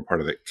all of them were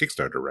part of the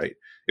Kickstarter, right?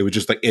 It was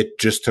just like, it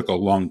just took a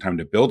long time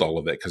to build all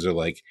of it because they're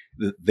like,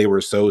 they were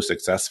so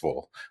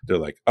successful. They're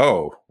like,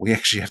 oh, we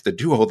actually have to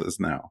do all this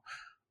now.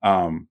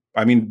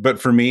 I mean,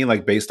 but for me,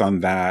 like based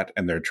on that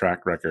and their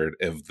track record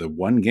of the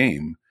one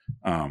game,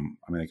 I mean,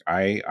 like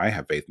I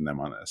have faith in them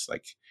on this.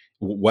 Like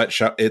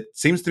it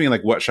seems to me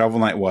like what Shovel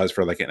Knight was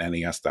for like an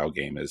NES style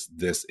game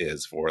this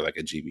is for like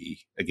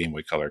a Game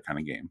Boy Color kind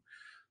of game.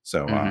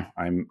 So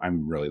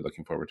I'm really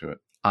looking forward to it.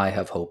 I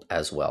have hope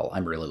as well.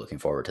 I'm really looking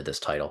forward to this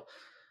title.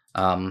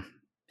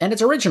 And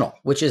it's original,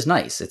 which is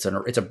nice. It's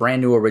a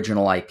brand new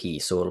original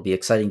IP, so it'll be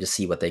exciting to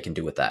see what they can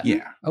do with that.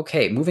 Yeah.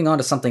 Okay, moving on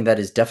to something that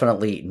is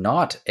definitely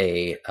not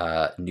a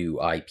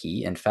new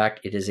IP. In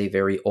fact, it is a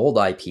very old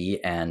IP,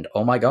 and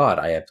oh my god,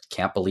 I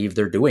can't believe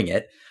they're doing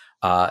it.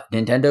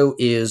 Nintendo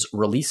is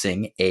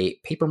releasing a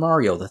Paper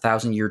Mario: The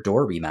Thousand Year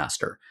Door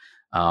remaster.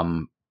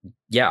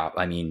 Yeah,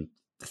 I mean,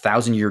 The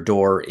Thousand Year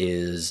Door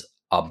is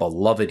a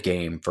beloved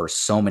game for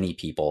so many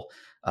people.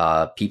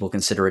 People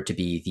consider it to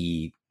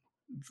be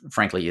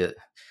frankly,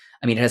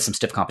 I mean, it has some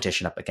stiff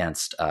competition up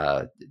against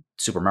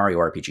Super Mario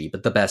RPG,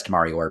 but the best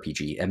Mario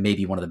RPG and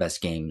maybe one of the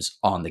best games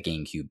on the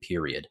GameCube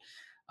period.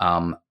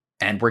 And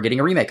we're getting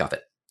a remake of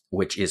it,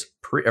 which is,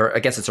 or I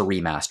guess it's a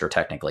remaster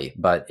technically,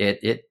 but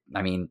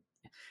I mean,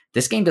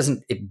 this game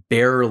it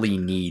barely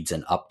needs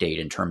an update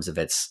in terms of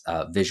its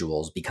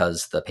visuals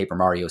because the Paper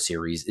Mario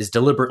series is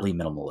deliberately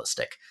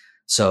minimalistic.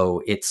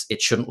 So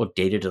it shouldn't look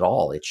dated at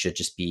all. It should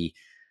just be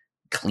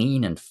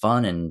clean and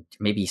fun and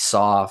maybe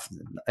soft.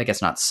 I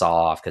guess not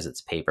soft because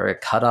it's paper.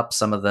 Cut up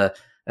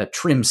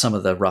trim some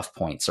of the rough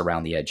points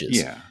around the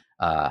edges.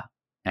 Yeah.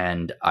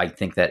 And I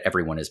think that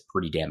everyone is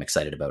pretty damn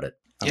excited about it.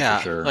 Yeah,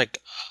 for sure. like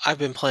I've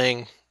been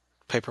playing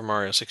Paper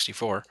Mario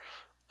 64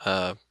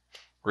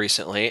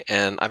 recently,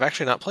 and I've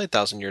actually not played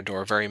Thousand Year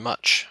Door very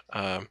much.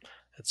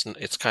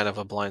 It's kind of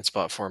a blind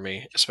spot for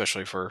me,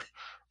 especially for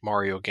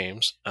Mario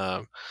games.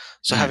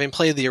 So having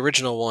played the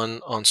original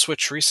one on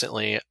Switch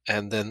recently,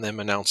 and then them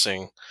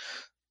announcing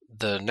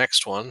the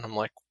next one, I'm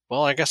like,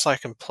 well, I guess I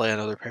can play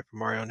another Paper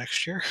Mario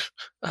next year.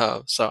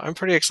 So I'm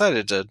pretty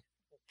excited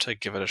to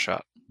give it a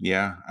shot.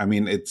 Yeah, I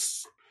mean,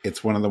 it's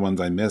one of the ones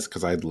I missed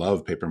because I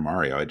love Paper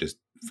Mario. I just,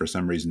 for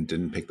some reason,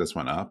 didn't pick this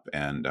one up,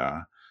 and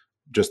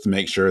just to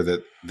make sure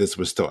that this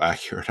was still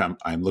accurate,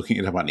 I'm looking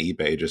it up on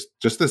eBay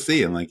just to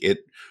see. And like it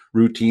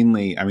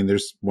routinely, I mean,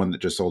 there's one that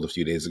just sold a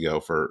few days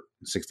ago for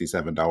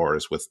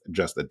 $67 with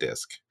just a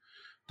disc.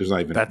 There's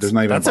not even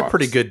that's a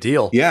pretty good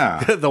deal.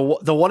 Yeah. the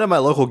one in my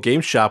local game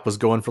shop was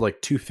going for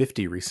like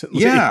 $250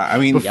 recently. Yeah, I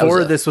mean,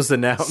 before this was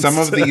announced. a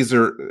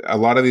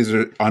lot of these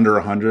are under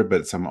 100,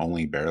 but some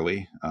only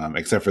barely.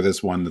 Except for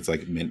this one that's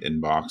like mint in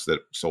box that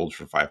sold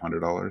for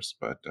 $500.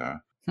 But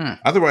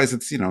otherwise,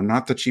 it's, you know,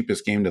 not the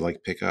cheapest game to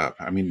like pick up.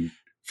 I mean,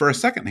 for a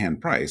secondhand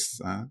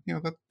price, you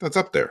know, that's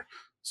up there.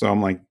 So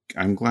I'm like,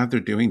 I'm glad they're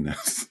doing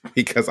this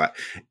because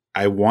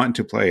I want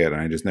to play it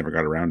and I just never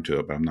got around to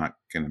it, but I'm not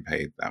going to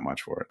pay that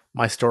much for it.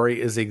 My story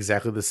is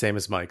exactly the same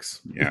as Mike's.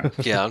 Yeah.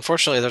 Yeah,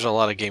 unfortunately, there's a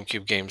lot of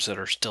GameCube games that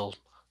are still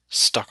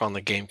stuck on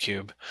the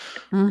GameCube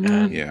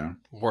and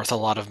worth a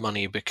lot of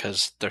money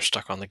because they're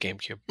stuck on the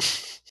GameCube.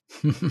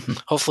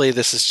 Hopefully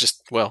this is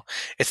just, well,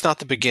 it's not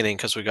the beginning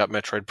because we got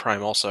Metroid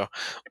Prime also,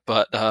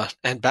 but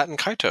and Batten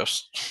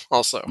Kaitos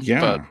also.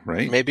 Yeah, but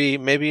right.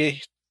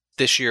 Maybe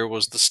this year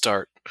was the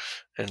start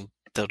and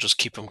they'll just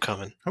keep them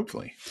coming.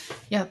 Hopefully.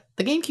 Yeah,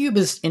 the GameCube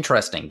is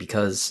interesting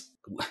because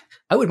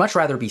I would much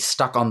rather be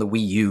stuck on the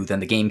Wii U than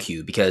the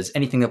GameCube because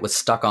anything that was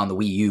stuck on the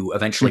Wii U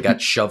eventually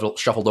got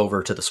shuffled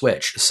over to the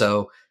Switch.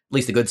 So at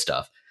least the good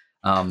stuff.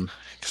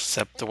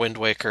 Except the Wind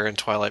Waker and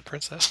Twilight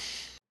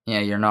Princess. Yeah,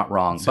 you're not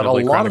wrong. Xenoblade But a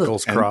lot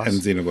Chronicles of Cross.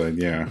 And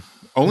Xenoblade, yeah.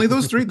 Only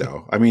those three,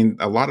 though. I mean,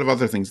 a lot of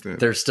other things.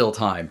 There's still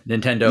time.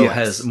 Nintendo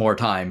has more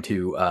time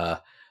to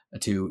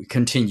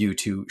continue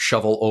to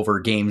shovel over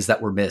games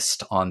that were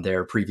missed on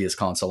their previous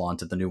console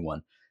onto the new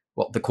one.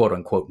 Well, the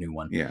quote-unquote new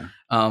one. Yeah.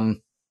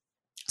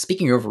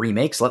 Speaking of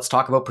remakes, let's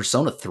talk about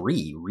Persona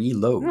 3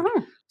 Reload.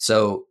 Mm-hmm.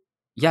 So,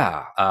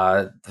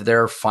 yeah,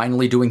 they're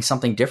finally doing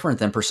something different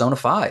than Persona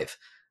 5.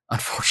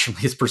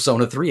 Unfortunately, it's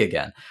Persona 3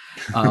 again.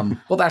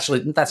 Well,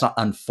 actually, that's not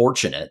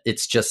unfortunate.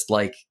 It's just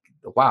like,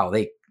 wow,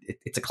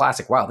 it's a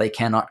classic. Wow, they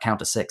cannot count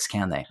to 6,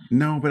 can they?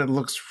 No, but it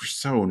looks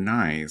so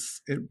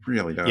nice. It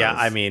really does. Yeah,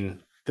 I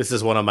mean, this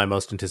is one of my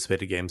most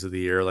anticipated games of the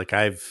year. Like,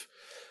 I've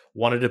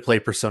wanted to play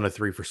Persona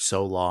 3 for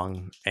so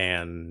long,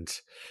 and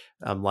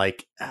I'm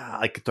like,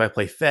 do I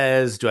play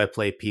Fez? Do I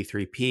play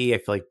P3P? I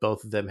feel like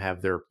both of them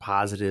have their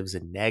positives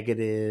and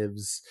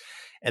negatives.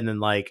 And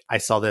then, like, I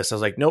saw this. I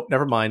was like, nope,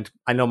 never mind.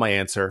 I know my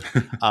answer.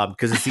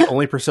 Because it's the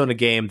only Persona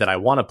game that I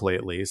want to play,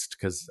 at least,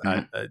 because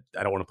I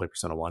don't want to play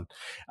Persona 1,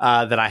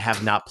 that I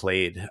have not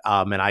played.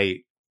 And I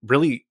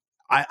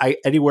I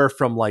anywhere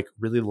from like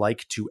really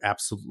like to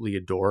absolutely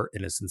adore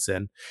Innocent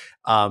Sin,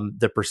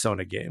 the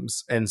Persona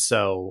games. And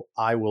so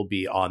I will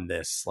be on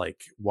this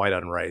like white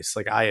on rice.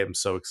 Like I am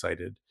so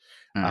excited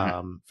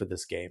for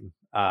this game.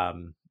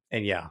 And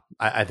yeah,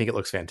 I think it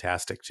looks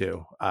fantastic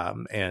too.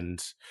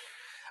 And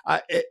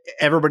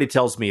everybody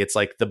tells me it's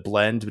like the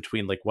blend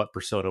between like what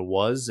Persona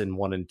was in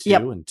 1 and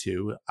 2 and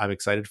 2 I'm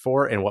excited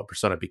for, and what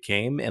Persona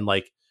became, and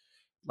like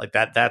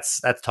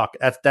that's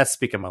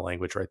speaking my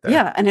language right there.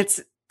 Yeah, and it's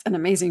an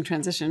amazing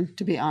transition,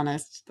 to be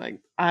honest.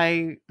 Like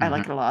I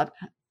like it a lot.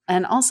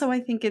 And also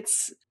I think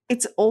it's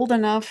old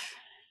enough,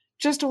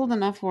 just old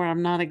enough where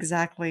I'm not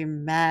exactly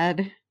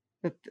mad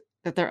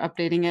that they're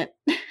updating it.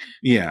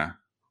 Yeah.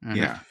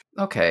 Yeah.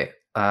 Okay.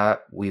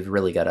 We've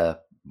really got to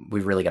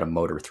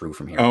motor through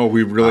from here. Oh,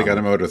 we really got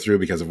to motor through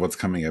because of what's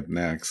coming up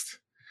next.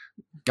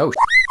 Oh,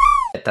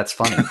 that's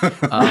funny.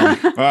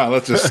 Wow,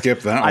 let's just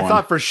skip that one. I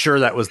thought for sure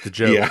that was the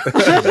joke. Yeah.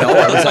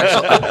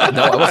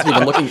 I wasn't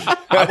even looking.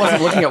 I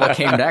wasn't looking at what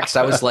came next.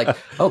 I was like,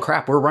 oh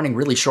crap, we're running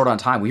really short on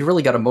time. We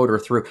really got to motor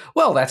through.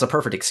 Well, that's a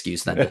perfect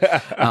excuse then.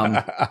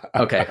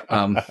 Okay.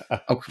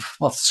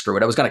 Well, screw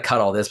it. I was going to cut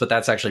all this, but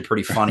that's actually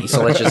pretty funny.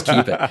 So let's just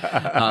keep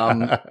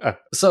it.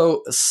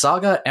 So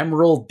Saga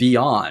Emerald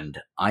Beyond.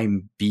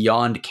 I'm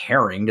beyond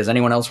caring. Does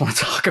anyone else want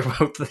to talk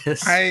about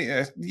this?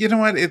 You know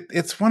what?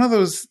 It's one of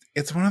those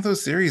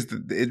series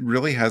that it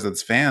really has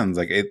its fans.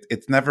 Like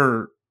it's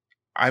never.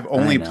 I've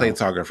only played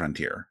Saga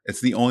Frontier.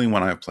 It's the only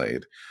one I've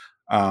played.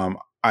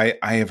 I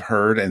have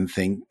heard and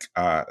think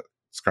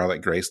Scarlet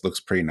Grace looks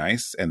pretty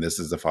nice, and this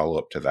is a follow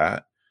up to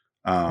that.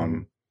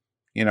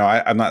 You know,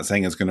 I'm not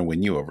saying it's going to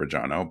win you over,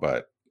 Jono,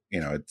 but you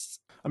know, it's.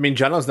 I mean,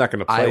 Jono's not going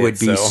to play. I would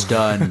be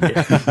stunned.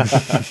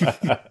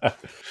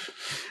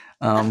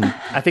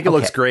 I think it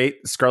looks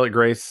great. Scarlet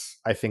Grace,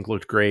 I think,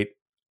 looked great.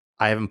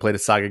 I haven't played a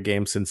Saga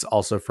game since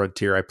also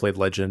Frontier. I played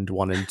Legend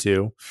 1 and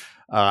 2.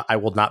 I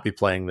will not be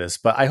playing this,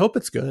 but I hope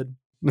it's good.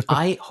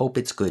 I hope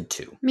it's good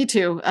too. Me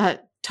too.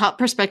 Top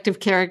perspective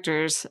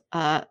characters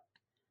are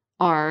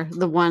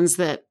the ones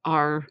that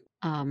are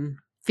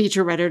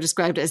feature writer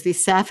described as the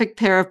sapphic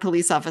pair of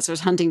police officers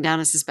hunting down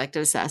a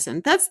suspected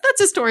assassin. That's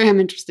a story I'm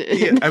interested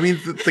in. Yeah, I mean,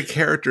 the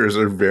characters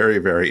are very,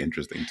 very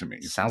interesting to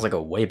me. Sounds like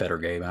a way better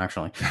game,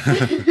 actually.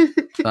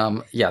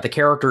 Yeah, the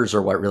characters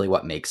are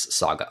what makes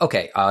Saga.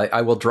 Okay,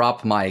 I will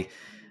drop my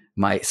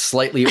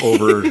slightly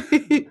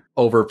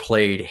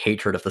overplayed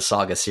hatred of the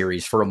Saga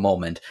series for a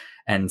moment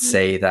and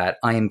say that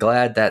I am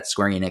glad that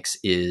Square Enix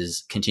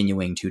is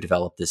continuing to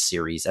develop this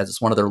series as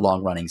it's one of their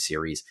long-running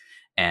series.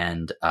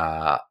 And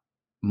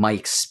my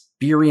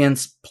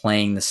experience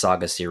playing the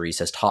Saga series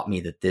has taught me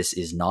that this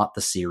is not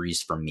the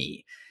series for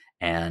me.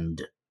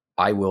 And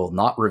I will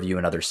not review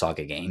another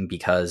Saga game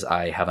because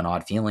I have an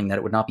odd feeling that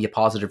it would not be a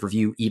positive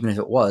review, even if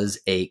it was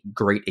a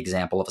great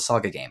example of a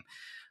Saga game.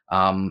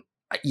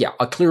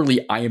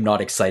 Clearly I am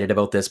not excited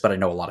about this, but I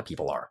know a lot of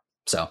people are.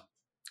 So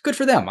good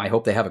for them. I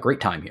hope they have a great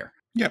time here.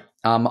 Yep.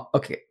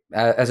 Okay.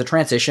 As a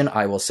transition,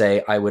 I will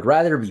say I would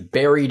rather be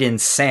buried in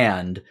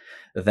sand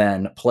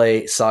than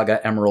play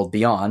Saga Emerald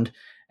Beyond,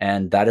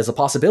 and that is a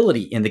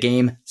possibility in the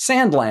game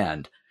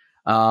Sandland.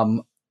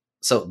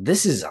 So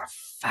this is a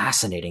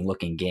fascinating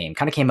looking game.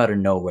 Kind of came out of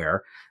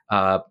nowhere.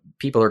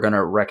 People are going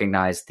to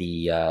recognize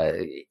the.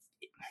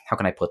 How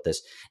can I put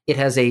this? It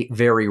has a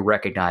very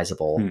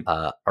recognizable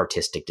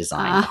artistic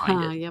design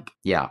behind it. Yep.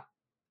 Yeah.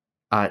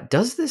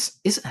 Does this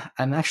this is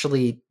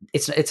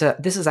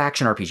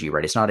action RPG,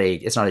 right? It's not a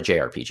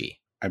JRPG.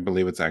 I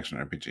believe it's action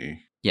RPG.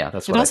 Yeah,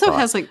 that's it what also I thought.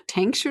 has like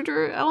tank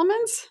shooter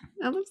elements.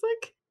 It looks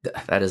like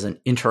That is an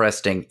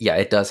interesting. Yeah,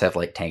 it does have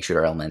like tank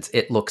shooter elements.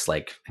 It looks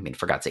like, I mean,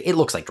 for God's sake, it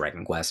looks like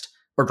Dragon Quest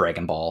or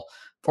Dragon Ball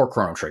or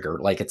Chrono Trigger.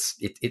 Like it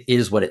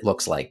is what it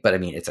looks like. But I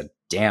mean, it's a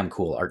damn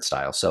cool art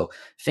style. So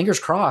fingers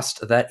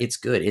crossed that it's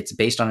good. It's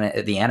based on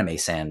the anime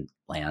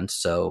Sandland.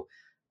 So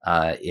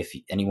if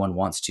anyone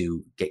wants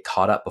to get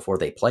caught up before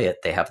they play it,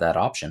 they have that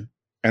option.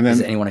 And then,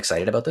 is anyone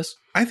excited about this?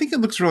 I think it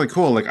looks really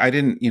cool. Like I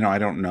don't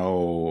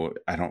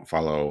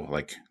follow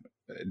like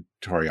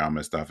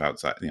Toriyama stuff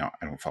outside.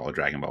 I don't follow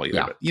Dragon Ball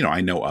either, but I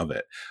know of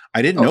it.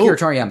 I didn't know Akira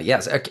Toriyama.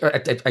 Yes,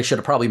 I should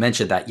have probably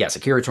mentioned that. Yes,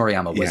 Akira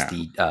Toriyama was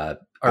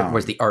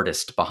was the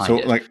artist behind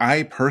it. So like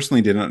I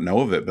personally didn't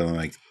know of it, but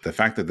like the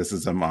fact that this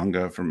is a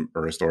manga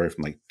or a story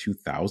from like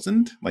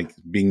 2000, like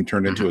being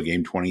turned into a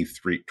game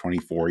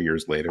 24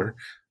 years later.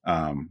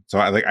 So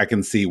I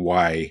can see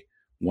why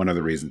one of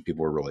the reasons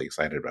people were really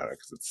excited about it,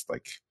 because it's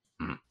like,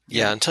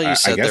 until you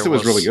said I guess it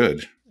was really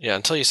good. Yeah,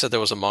 until you said there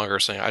was a manga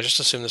saying, I just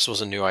assumed this was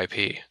a new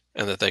IP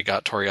and that they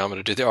got Toriyama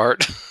to do the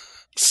art.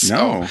 So,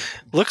 no,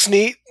 looks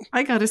neat.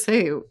 I gotta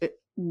say,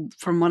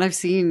 from what I've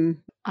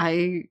seen,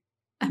 I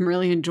am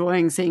really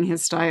enjoying seeing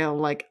his style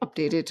like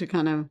updated to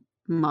kind of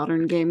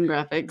modern game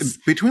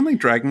graphics. Between like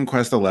Dragon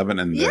Quest 11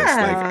 and this,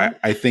 like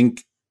I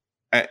think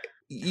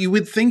you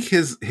would think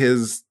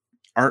his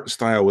art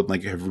style would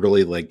like have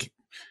really like.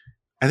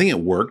 I think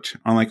it worked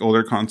on like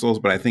older consoles,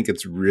 but I think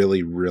it's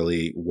really,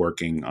 really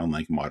working on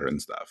like modern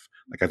stuff.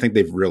 Like I think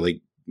they've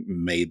really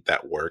made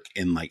that work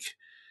in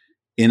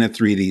in a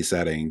 3D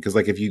setting. Because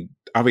like if you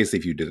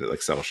did it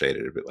like cell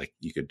shaded, but like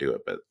you could do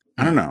it. But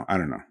I don't know.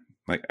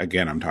 Like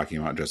again, I'm talking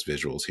about just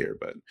visuals here,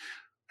 but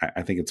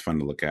I think it's fun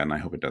to look at, and I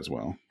hope it does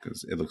well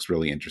because it looks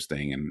really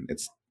interesting, and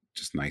it's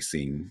just nice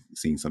seeing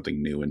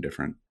something new and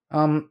different.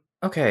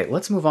 Okay,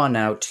 let's move on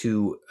now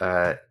to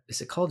is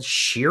it called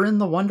Sheeran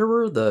the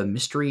Wanderer, the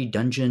mystery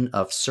dungeon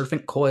of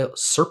Serpent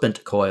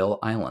Coil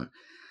Island?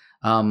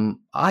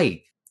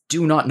 I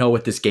do not know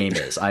what this game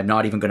is. I'm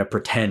not even going to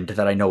pretend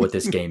that I know what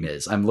this game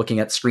is. I'm looking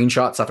at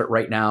screenshots of it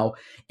right now.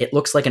 It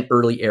looks like an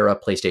early era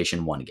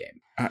PlayStation 1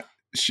 game.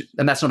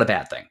 And that's not a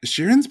bad thing.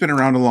 Sheeran's been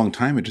around a long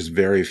time, and just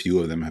very few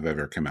of them have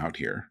ever come out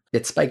here.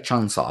 It's Spike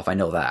Chunsoft, I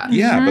know that.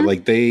 Yeah, but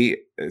like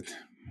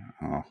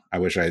I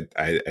wish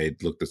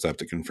I'd looked this up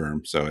to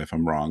confirm. So if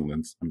I'm wrong,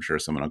 then I'm sure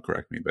someone will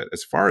correct me. But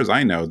as far as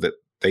I know, that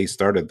they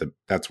started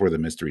that's where the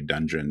Mystery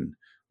Dungeon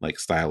like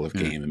style of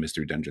game and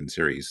Mystery Dungeon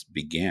series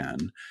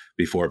began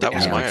before it that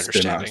was became my like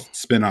understanding.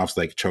 spin-offs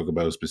like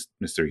Chocobo's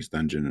Mystery's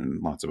Dungeon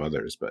and lots of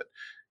others. But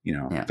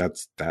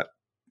that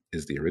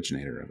is the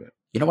originator of it.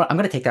 You know what? I'm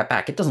going to take that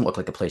back. It doesn't look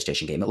like a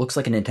PlayStation game. It looks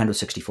like a Nintendo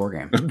 64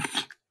 game.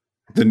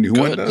 The new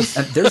one does?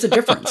 And there's a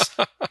difference.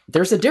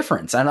 There's a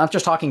difference. And I'm not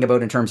just talking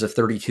about in terms of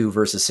 32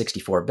 versus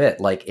 64-bit.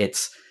 Like,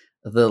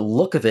 the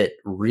look of it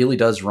really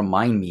does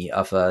remind me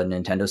of a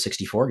Nintendo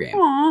 64 game.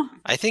 Aww.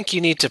 I think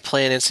you need to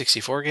play an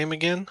N64 game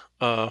again.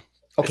 Okay,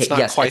 it's not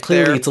yes, quite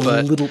clearly there, it's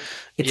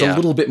a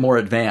little bit more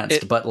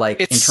advanced, but like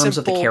in it's terms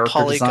of the character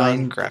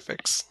polygon design,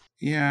 graphics.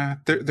 Yeah,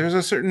 there's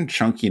a certain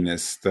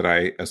chunkiness that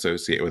I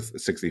associate with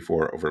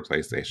 64 over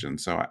PlayStation,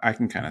 so I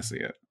can kind of see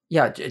it.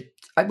 Yeah,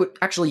 I would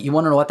actually. You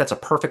want to know what? That's a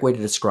perfect way to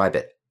describe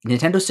it.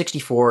 Nintendo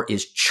 64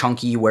 is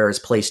chunky, whereas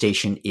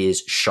PlayStation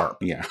is sharp.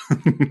 Yeah,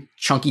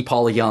 chunky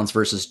polygons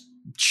versus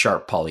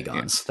sharp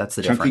polygons. Yeah. That's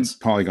the difference.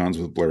 Chunky polygons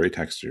with blurry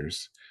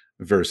textures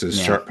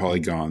versus sharp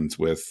polygons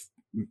with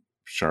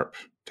sharp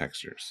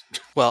textures.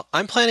 Well,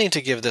 I'm planning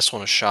to give this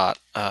one a shot.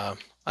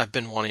 I've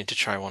been wanting to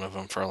try one of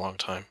them for a long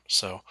time,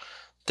 so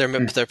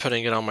they're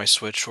putting it on my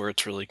Switch where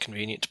it's really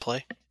convenient to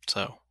play.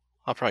 So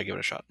I'll probably give it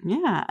a shot.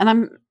 Yeah, and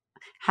I'm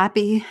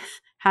happy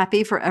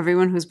for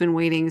everyone who's been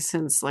waiting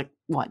since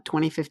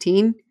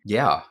 2015.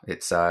 Yeah,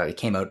 it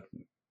came out.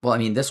 Well, I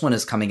mean, this one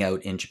is coming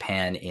out in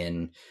Japan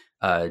in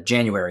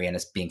January, and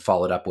it's being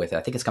followed up with,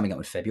 I think it's coming out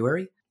in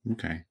February.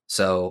 Okay.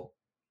 So,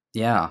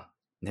 yeah,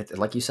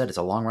 like you said, it's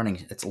a long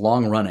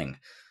running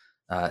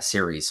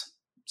series.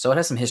 So it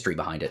has some history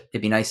behind it.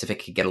 It'd be nice if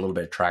it could get a little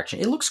bit of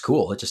traction. It looks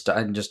cool.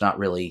 I'm just not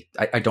really.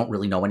 I don't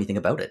really know anything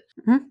about it.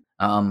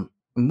 Mm-hmm.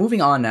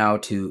 Moving on now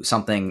to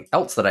something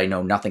else that I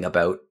know nothing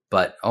about,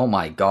 but oh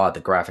my god, the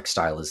graphic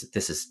style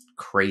is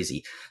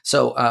crazy.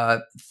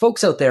 So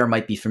folks out there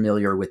might be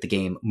familiar with the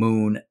game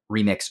Moon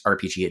Remix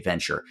RPG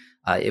Adventure.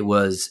 It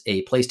was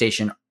a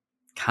PlayStation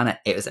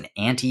it was an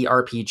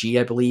anti-RPG,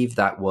 I believe,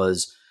 that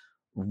was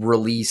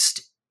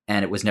released,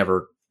 and it was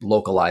never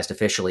localized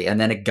officially. And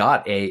then it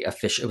got it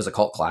was a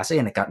cult classic,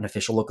 and it got an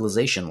official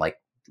localization like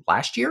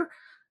last year,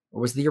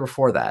 or was the year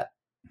before that?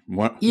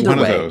 One of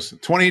those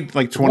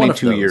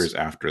 22 years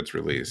after its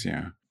release.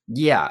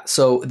 Yeah.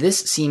 So this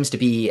seems to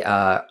be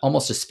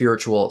almost a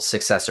spiritual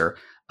successor.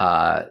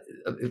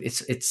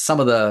 It's some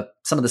of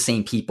the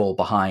same people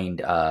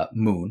behind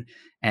Moon,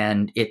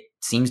 and it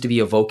seems to be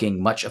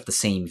evoking much of the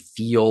same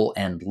feel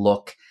and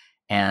look.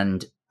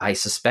 And I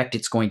suspect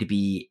it's going to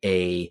be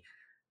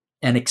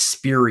an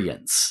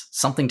experience,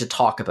 something to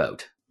talk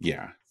about.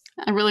 Yeah.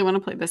 I really want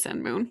to play this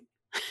and Moon.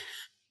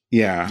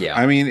 Yeah.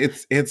 I mean,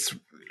 it's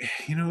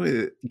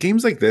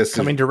games like this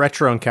coming to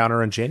Retro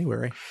Encounter in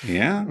January.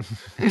 Yeah.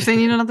 If they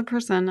need another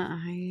person,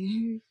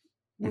 I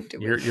won't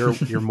do it.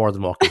 You're more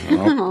than welcome.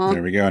 Oh,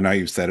 there we go. Now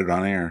you've said it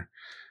on air.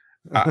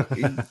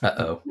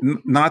 Uh-oh.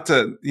 Not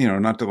to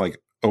like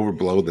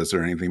overblow this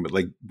or anything, but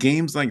like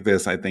games like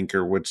this, I think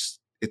it's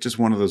just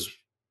one of those.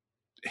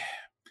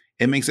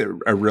 It makes it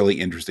a really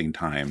interesting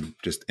time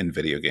just in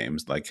video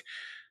games. Like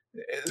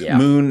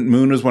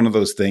Moon was one of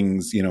those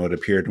things. It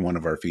appeared in one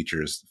of our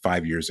features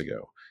 5 years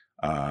ago.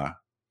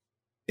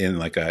 In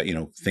like a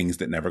things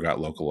that never got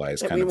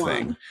localized kind of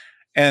thing,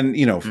 and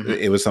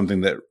it was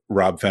something that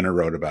Rob Fenner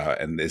wrote about.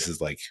 And this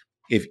is like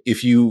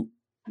if you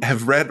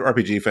have read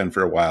RPGFan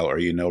for a while, or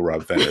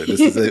Rob Fenner,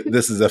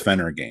 this is a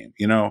Fenner game.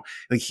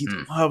 Like he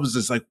loves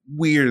this like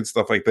weird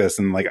stuff like this,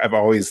 and like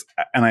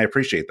I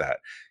appreciate that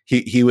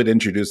he would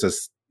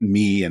introduce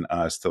me and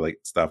us to like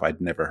stuff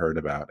I'd never heard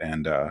about,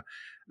 and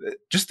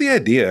just the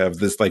idea of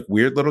this like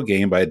weird little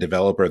game by a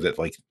developer that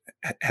like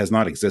has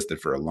not existed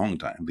for a long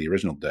time. The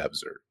original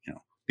devs are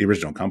the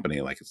original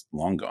company, like it's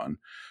long gone.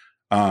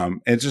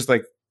 It's just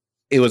like,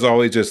 it was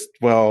always just,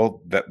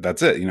 well,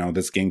 that's it.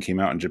 This game came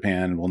out in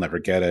Japan. We'll never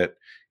get it.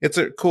 It's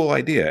a cool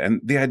idea. And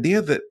the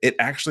idea that it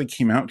actually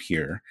came out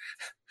here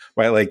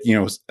by like,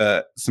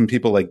 some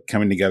people like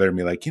coming together and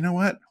be like, you know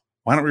what,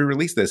 why don't we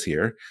release this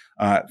here?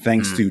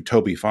 Thanks to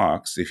Toby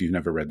Fox, if you've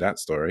never read that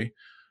story.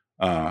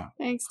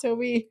 Thanks,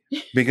 Toby.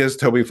 Because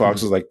Toby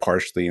Fox was like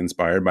partially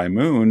inspired by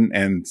Moon,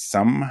 and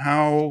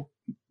somehow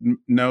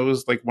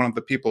knows like one of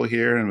the people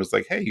here and was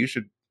like, hey, you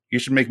should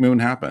make Moon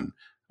happen.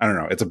 I don't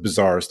know. It's a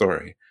bizarre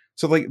story.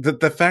 So like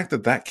the fact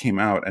that came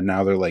out and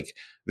now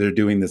they're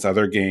doing this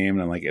other game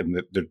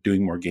and they're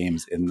doing more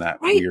games in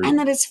that weird. And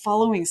that it's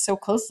following so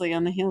closely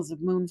on the heels of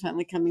Moon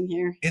finally coming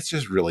here. It's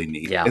just really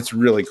neat. Yeah. It's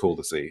really cool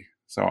to see.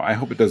 So I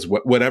hope it does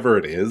whatever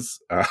it is.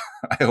 I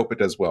hope it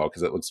does well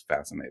because it looks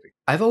fascinating.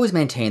 I've always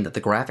maintained that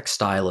the graphic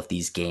style of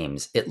these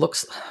games, it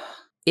looks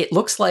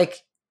like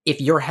if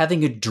you're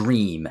having a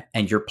dream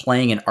and you're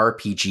playing an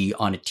RPG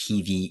on a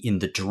TV in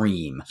the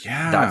dream.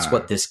 Yeah. That's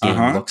what this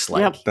game looks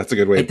like. Yep. That's a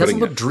good way of putting it. It doesn't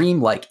look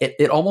dreamlike.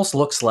 It almost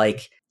looks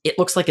like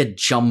a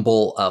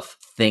jumble of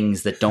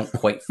things that don't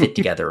quite fit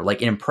together,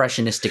 like an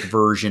impressionistic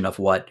version of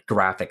what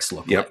graphics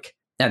look like.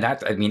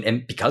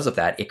 And because of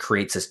that, it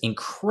creates this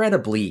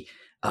incredibly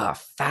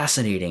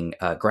fascinating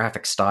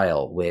graphic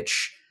style,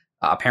 which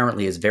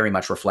apparently is very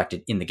much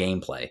reflected in the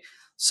gameplay.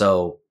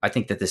 So I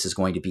think that this is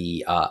going to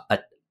be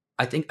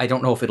I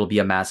don't know if it'll be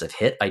a massive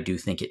hit. I do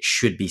think it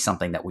should be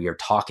something that we are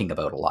talking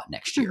about a lot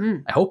next year.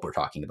 Mm-hmm. I hope we're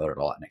talking about it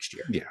a lot next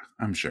year. Yeah,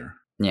 I'm sure.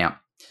 Yeah.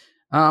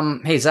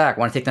 Hey, Zach,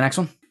 want to take the next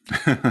one?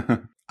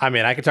 I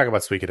mean, I could talk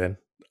about Suikoden.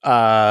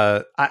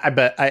 I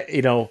bet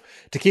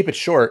to keep it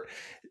short,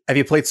 have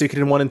you played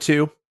Suikoden 1 and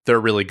 2? They're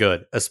really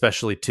good,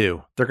 especially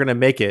 2. They're going to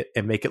make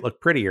it look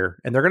prettier,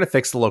 and they're going to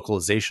fix the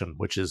localization,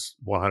 which is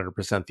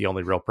 100% the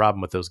only real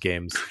problem with those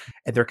games.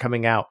 And they're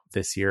coming out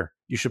this year.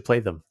 You should play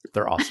them.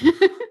 They're awesome.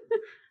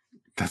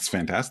 That's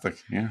fantastic.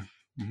 Yeah.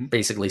 Mm-hmm.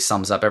 Basically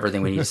sums up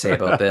everything we need to say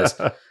about this.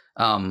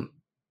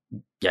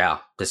 Yeah,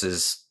 this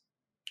is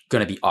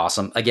going to be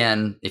awesome.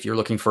 Again, if you're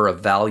looking for a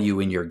value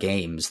in your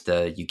games,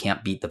 you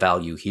can't beat the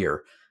value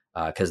here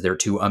because they're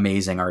two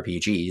amazing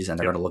RPGs and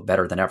they're going to look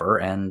better than ever.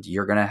 And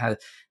you're going to have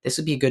this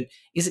would be a good.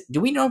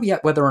 Do we know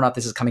yet whether or not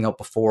this is coming out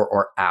before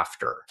or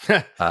after?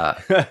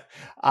 I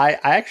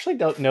actually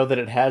don't know that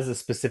it has a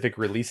specific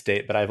release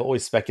date, but I've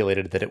always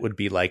speculated that it would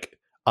be like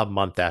a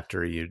month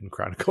after Eiyuden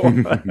Chronicle.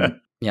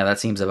 Yeah, that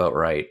seems about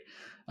right.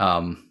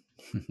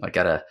 I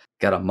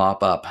gotta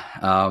mop up.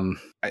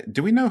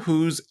 Do we know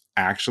who's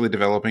actually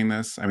developing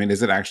this? I mean,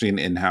 is it actually an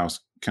in-house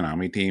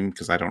Konami team?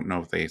 Because I don't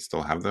know if they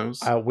still have those.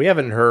 We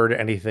haven't heard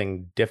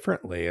anything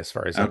differently as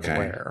far as I'm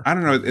aware. I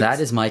don't know. That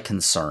is my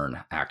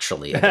concern,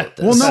 actually, about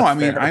this. Well, no, I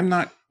mean,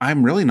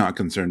 I'm really not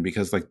concerned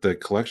because like the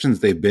collections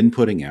they've been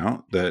putting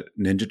out, the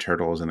Ninja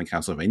Turtles and the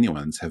Castlevania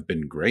ones have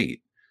been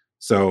great.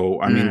 So,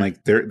 I mean,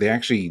 like they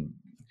actually,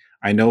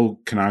 I know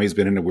Konami's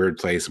been in a weird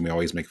place and we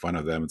always make fun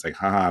of them. It's like,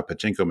 haha,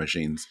 pachinko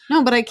machines.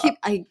 No, but I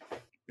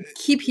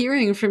keep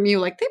hearing from you,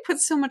 like they put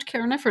so much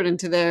care and effort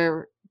into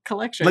their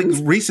collections. Like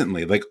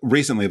recently, they're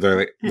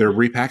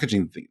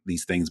repackaging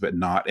these things, but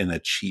not in a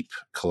cheap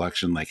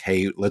collection. Like,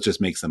 hey, let's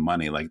just make some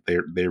money. Like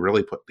they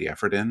really put the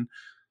effort in.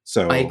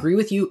 So I agree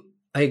with you,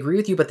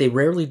 but they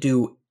rarely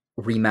do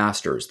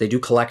remasters. They do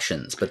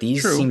collections, but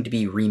these seem to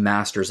be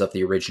remasters of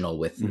the original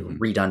with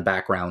redone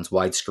backgrounds,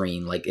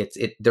 widescreen. Like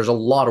there's a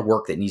lot of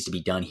work that needs to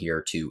be done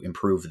here to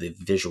improve the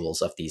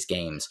visuals of these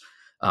games.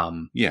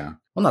 Yeah.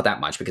 Well, not that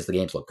much because the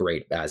games look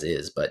great as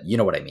is, but you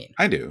know what I mean.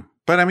 I do.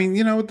 But I mean,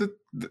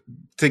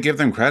 to give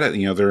them credit,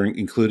 they're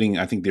including,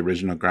 I think, the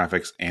original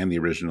graphics and the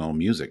original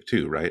music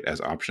too, right?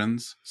 As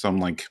options. So I'm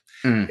like,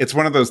 it's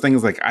one of those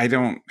things like I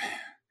don't,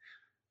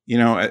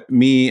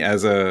 me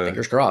as a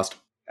fingers crossed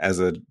as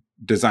a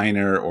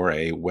designer or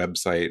a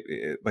website,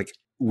 like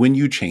when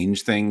you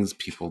change things,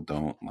 people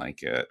don't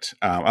like it.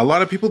 A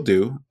lot of people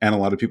do, and a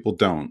lot of people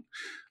don't.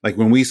 Like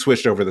when we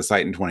switched over the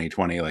site in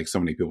 2020, like so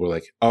many people were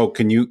like, "Oh,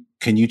 can you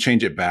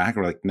change it back?"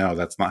 We're like, "No,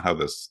 that's not how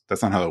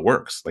it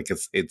works. Like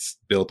it's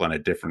built on a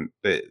different.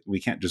 We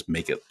can't just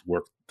make it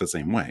work the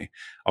same way.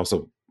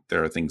 Also,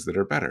 there are things that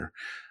are better.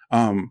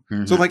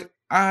 So like,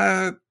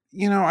 I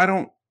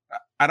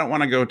don't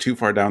want to go too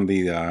far down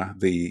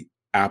the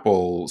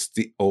Apple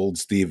old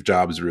Steve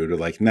Jobs route of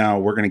like, no,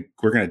 we're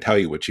gonna tell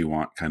you what you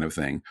want kind of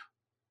thing.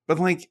 But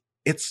like,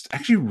 it's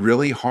actually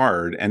really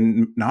hard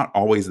and not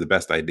always the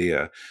best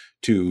idea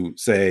to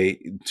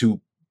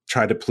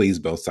try to please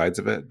both sides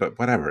of it. But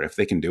whatever, if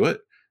they can do it,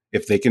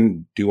 if they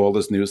can do all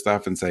this new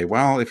stuff and say,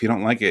 well, if you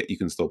don't like it, you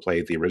can still play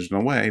it the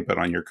original way, but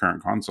on your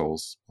current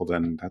consoles, well,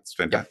 then that's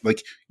fantastic.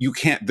 Like you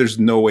can't. There's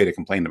no way to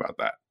complain about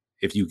that.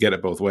 If you get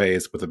it both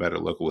ways with a better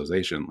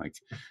localization, like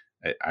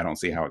I don't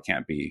see how it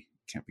can't be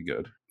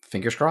good.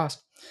 Fingers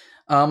crossed.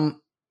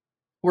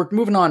 We're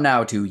moving on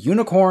now to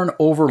Unicorn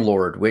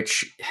Overlord,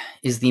 which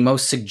is the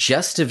most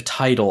suggestive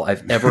title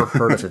I've ever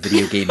heard of a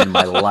video game in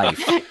my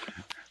life.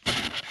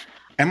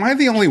 Am I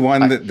the only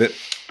one that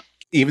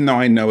even though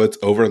I know it's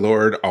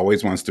Overlord,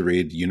 always wants to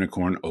read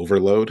Unicorn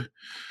Overload?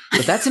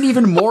 But that's an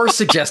even more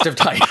suggestive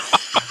title.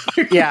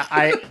 Yeah,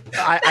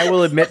 I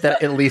will admit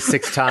that at least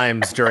 6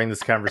 times during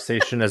this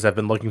conversation, as I've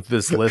been looking through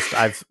this list,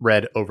 I've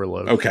read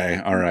Overload.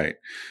 Okay, all right.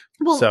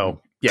 Well,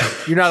 so, yeah,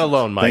 you're not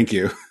alone, Mike. Thank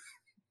you.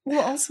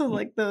 Well, also,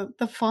 like,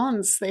 the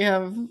fonts they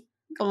have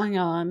going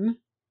on.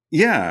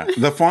 Yeah,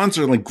 the fonts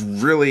are, like,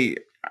 really...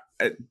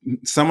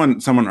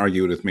 Someone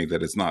argued with me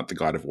that it's not the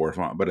God of War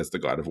font, but it's the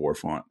God of War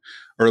font.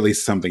 Or at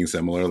least something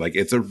similar. Like,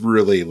 it's a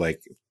really,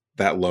 like...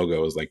 That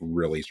logo is, like,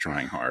 really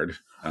trying hard.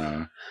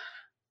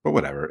 But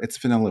whatever. It's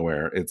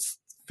Vanillaware. It's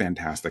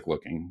fantastic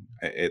looking.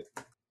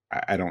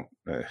 I don't.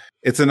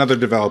 It's another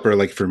developer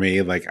like for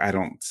me. Like I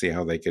don't see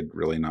how they could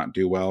really not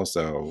do well.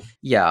 So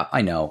Yeah,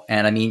 I know.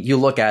 And I mean, you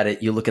look at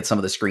it, you look at some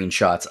of the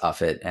screenshots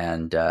of it,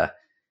 and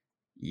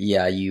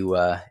yeah,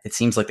 it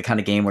seems like the kind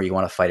of game where you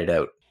want to fight it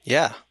out.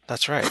 Yeah,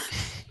 that's right.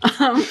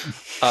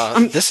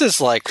 Um, This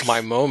is like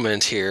my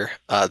moment here.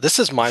 This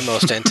is my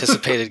most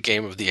anticipated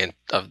game of the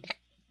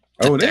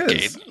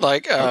decade. is.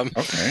 Like,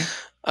 Okay.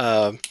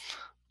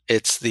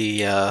 it's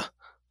the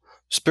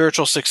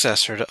spiritual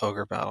successor to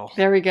Ogre Battle,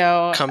 there we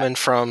go. coming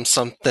from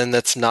something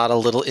that's not a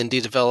little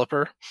indie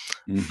developer.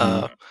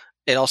 Mhm.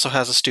 It also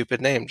has a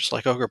stupid name, just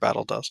like Ogre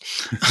Battle does.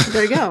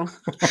 There you go.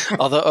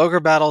 Although Ogre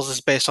Battles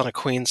is based on a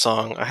Queen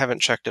song, I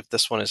haven't checked if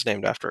this one is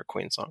named after a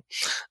Queen song.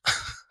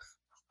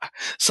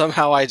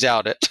 Somehow I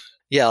doubt it.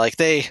 Yeah, like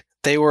they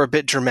were a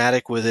bit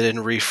dramatic with it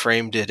and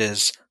reframed it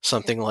as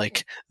something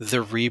like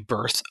the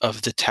rebirth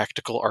of the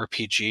tactical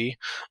RPG.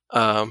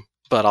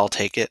 But I'll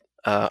take it.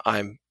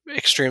 I'm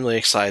extremely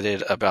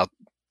excited about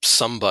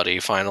somebody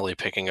finally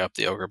picking up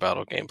the Ogre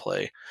Battle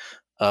gameplay.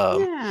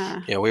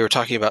 Yeah. You know, we were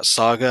talking about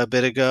Saga a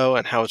bit ago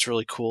and how it's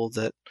really cool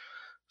that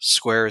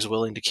Square is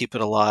willing to keep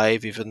it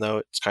alive, even though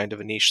it's kind of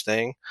a niche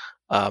thing.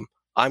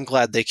 I'm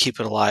glad they keep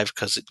it alive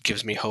because it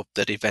gives me hope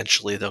that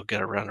eventually they'll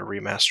get around to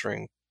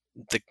remastering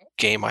the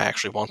game I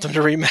actually want them to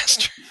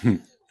remaster.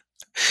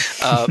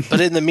 But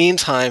in the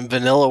meantime,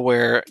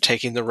 Vanillaware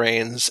taking the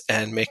reins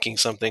and making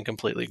something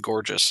completely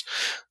gorgeous,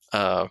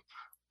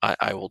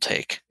 I will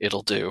take.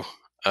 It'll do.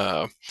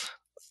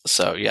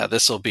 So yeah,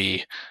 this will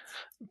be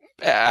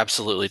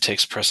absolutely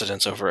takes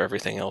precedence over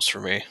everything else for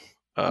me.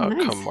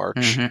 Nice. Come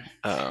March.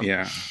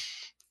 Yeah.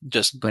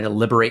 Just Going to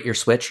liberate your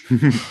Switch.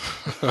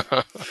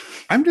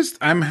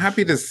 I'm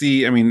happy to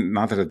see. I mean,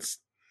 not that it's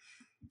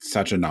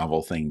such a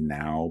novel thing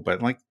now,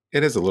 but like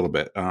it is a little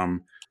bit.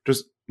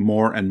 Just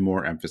more and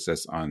more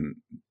emphasis on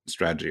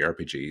strategy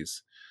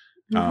RPGs.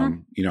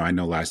 You know, I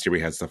know last year we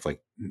had stuff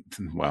like,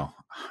 well,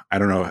 I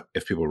don't know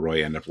if people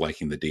really end up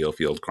liking the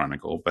Deofield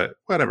Chronicle, but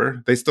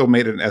whatever. They still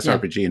made an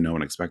SRPG and no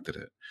one expected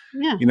it.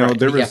 Yeah. You know, Right.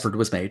 there The was effort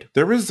was made.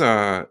 there was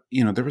there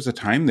was a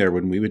time there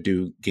when we would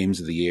do games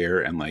of the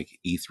year and like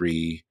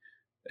E3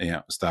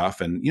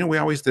 stuff, and we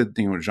always did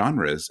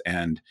genres,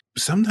 and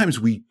sometimes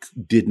we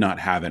did not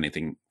have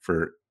anything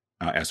for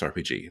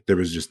SRPG. There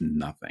was just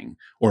nothing,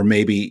 or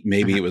maybe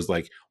it was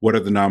like, what are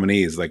the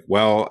nominees? Like,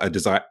 well, a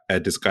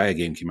Disgaea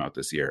game came out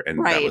this year, and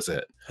that Right. was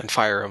it. and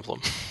Fire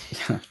Emblem.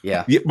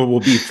 Yeah. Yeah, but we'll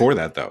be for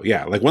that though.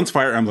 Yeah, like once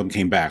Fire Emblem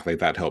came back, like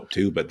that helped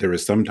too. But there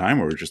was some time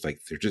where we're just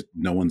like, there's just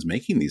no one's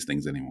making these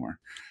things anymore.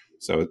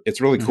 So it's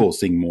really cool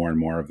seeing more and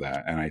more of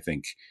that. And I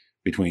think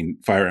between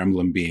Fire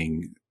Emblem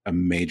being a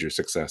major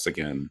success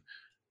again,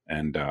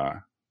 and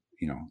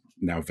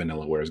now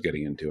Vanillaware is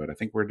getting into it, I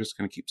think we're just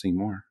going to keep seeing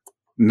more.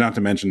 Not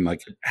to mention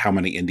like how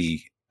many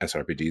indie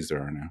SRPGs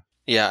there are now.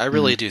 Yeah, I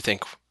really do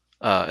think,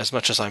 as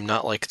much as I'm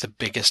not like the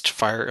biggest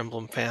Fire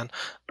Emblem fan,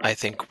 I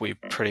think we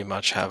pretty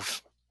much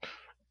have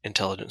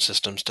Intelligent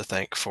Systems to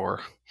thank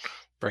for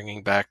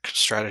bringing back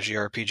strategy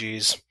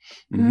RPGs,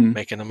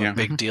 making them a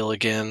big deal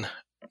again,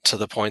 to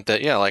the point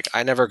that, yeah, like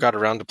I never got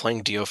around to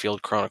playing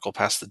Deofield Chronicle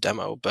past the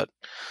demo, but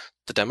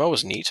the demo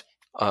was neat.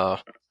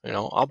 I'll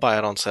buy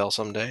it on sale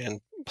someday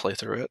and play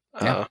through it.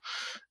 Yeah.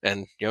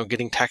 And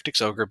getting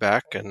Tactics Ogre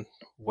back, and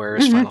where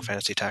is Final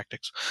Fantasy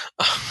Tactics?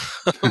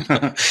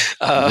 Yeah,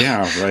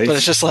 right. But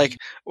it's just like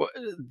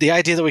the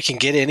idea that we can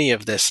get any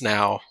of this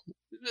now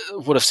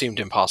would have seemed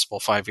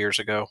impossible 5 years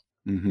ago.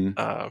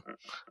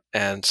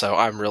 And so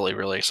I'm really,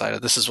 really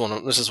excited. This is one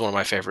of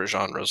my favorite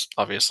genres,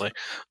 obviously,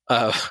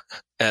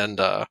 and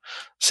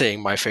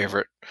seeing my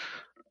favorite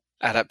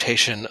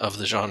adaptation of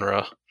the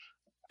genre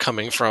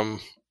coming from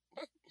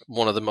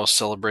one of the most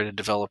celebrated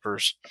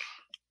developers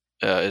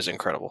is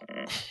incredible.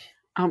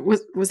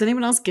 Was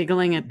anyone else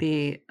giggling at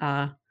the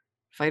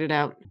fight it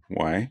out?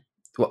 Why?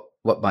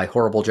 What my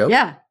horrible joke?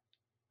 Yeah,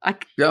 I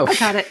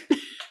caught it.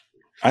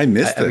 I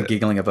missed I've been it.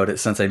 giggling about it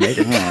since I made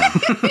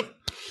it.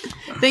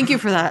 Thank you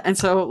for that. And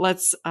so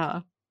let's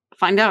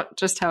find out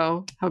just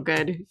how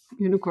good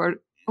Unicorn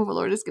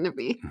Overlord is going to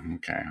be.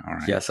 Okay, all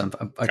right. Yes, I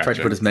Gotcha, tried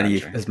to put as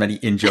many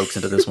gotcha. in jokes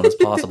into this one as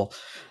possible.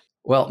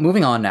 Well,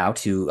 moving on now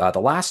to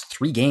the last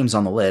 3 games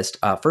on the list.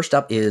 First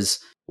up is,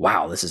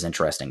 wow, this is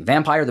interesting,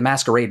 Vampire the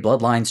Masquerade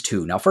Bloodlines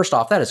 2. Now, first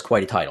off, that is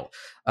quite a title.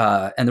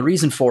 And the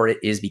reason for it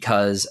is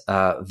because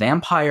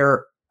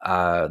Vampire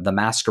the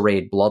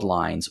Masquerade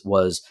Bloodlines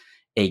was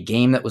a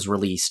game that was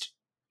released,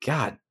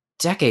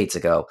 decades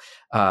ago.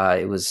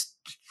 It was,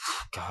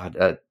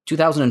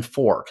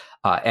 2004.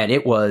 And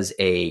it was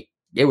a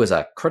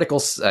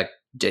critical...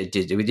 It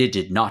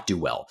did not do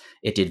well.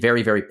 It did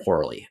very, very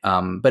poorly.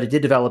 But it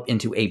did develop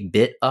into a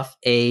bit of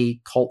a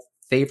cult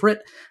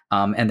favorite.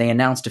 And they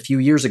announced a few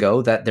years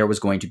ago that there was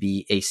going to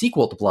be a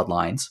sequel to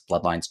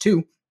Bloodlines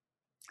 2.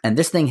 And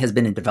this thing has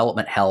been in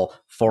development hell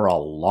for a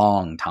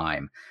long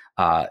time.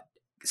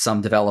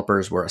 Some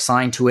developers were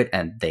assigned to it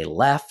and they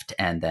left,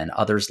 and then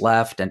others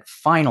left. And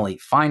finally,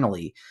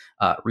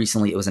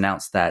 recently it was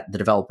announced that the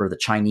developer, the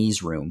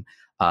Chinese Room,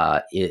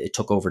 it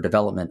took over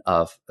development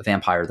of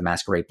Vampire the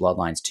Masquerade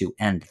Bloodlines 2,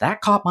 and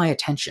that caught my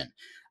attention.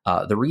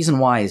 The reason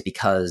why is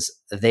because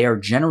they are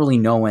generally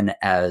known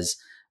as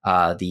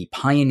the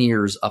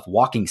pioneers of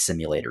walking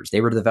simulators.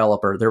 They were the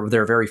developer.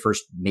 Their very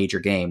first major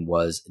game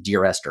was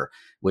Dear Esther,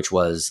 which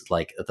was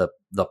like the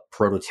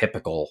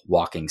prototypical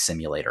walking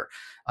simulator.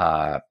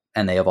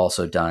 And they have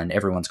also done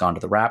Everyone's Gone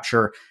to the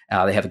Rapture.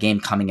 They have a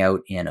game coming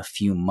out in a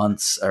few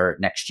months or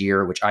next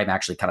year, which I'm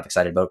actually kind of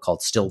excited about,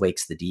 called Still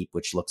Wakes the Deep,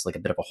 which looks like a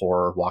bit of a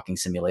horror walking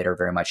simulator,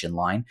 very much in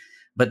line.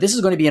 But this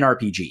is going to be an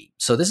RPG.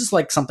 So this is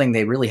like something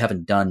they really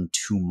haven't done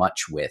too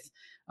much with.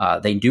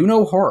 They do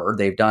know horror.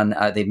 They've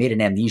made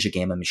an Amnesia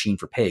game, A Machine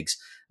for Pigs,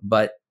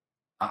 but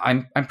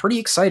I'm pretty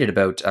excited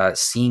about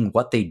seeing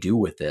what they do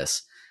with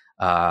this.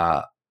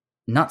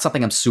 Not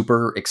something I'm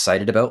super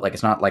excited about. Like,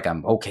 it's not like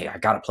I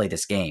got to play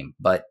this game,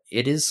 but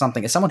it is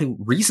something, as someone who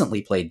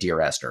recently played Dear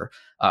Esther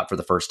for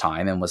the first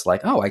time and was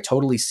like, oh, I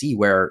totally see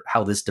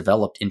how this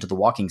developed into the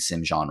walking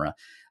sim genre.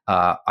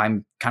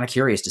 I'm kind of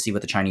curious to see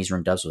what the Chinese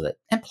Room does with it.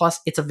 And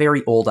plus, it's a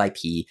very old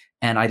IP,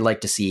 and I'd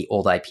like to see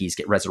old IPs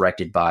get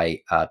resurrected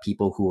by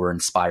people who were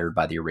inspired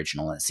by the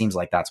original, and it seems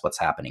like that's what's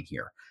happening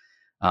here.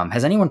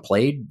 Has anyone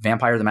played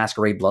Vampire the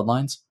Masquerade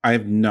Bloodlines?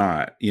 I've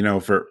not.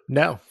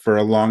 For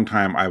a long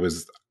time, I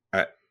was,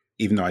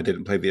 even though I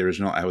didn't play the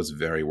original, I was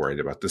very worried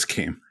about this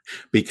game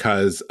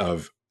because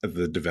of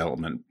the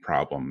development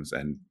problems.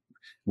 And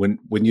when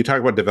you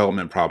talk about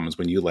development problems,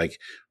 when you like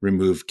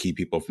remove key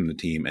people from the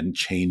team and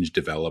change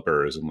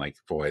developers, and like,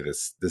 boy,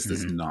 this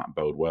does not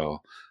bode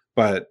well.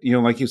 But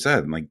like you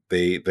said, like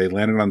they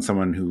landed on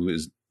someone who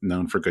is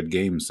known for good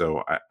games,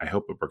 so I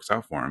hope it works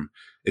out for him.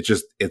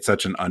 It's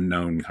such an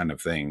unknown kind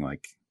of thing.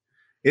 Like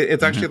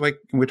it's actually like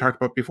we talked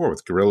about before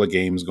with Guerrilla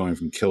Games going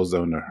from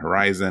Killzone to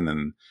Horizon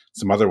and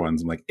some other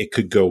ones. I'm like, it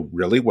could go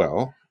really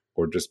well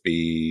or just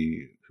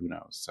be, who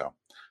knows. So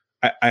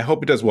I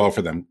hope it does well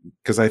for them,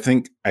 because I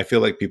feel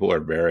like people are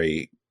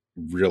really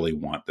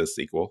want this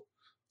sequel.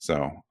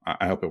 So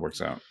I hope it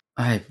works out.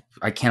 I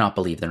cannot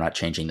believe they're not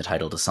changing the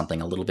title to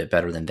something a little bit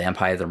better than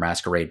Vampire the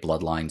Masquerade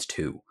Bloodlines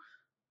 2.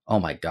 Oh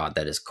my God,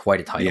 that is quite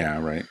a title. Yeah,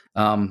 right.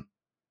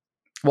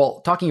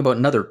 Well, talking about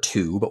another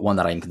 2, but one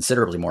that I'm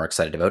considerably more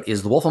excited about,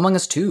 is The Wolf Among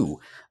Us 2.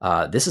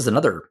 This is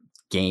another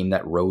game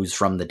that rose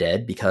from the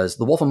dead, because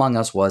The Wolf Among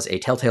Us was a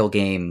Telltale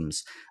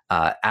Games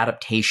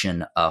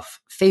adaptation of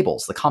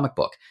Fables, the comic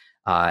book.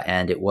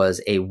 And it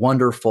was a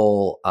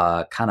wonderful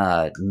kind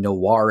of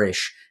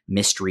noirish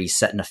mystery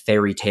set in a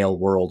fairy tale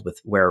world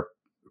where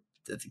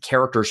the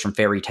characters from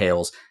fairy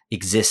tales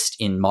exist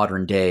in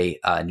modern day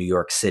New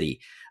York City.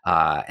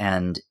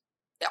 And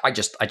I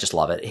just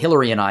love it.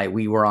 Hillary and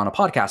we were on a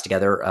podcast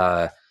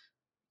together.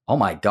 Oh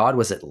my God,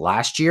 was it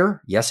last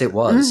year? Yes, it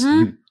was.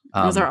 Mm-hmm.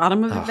 It was our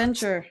Autumn of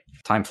Adventure.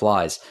 Time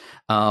flies.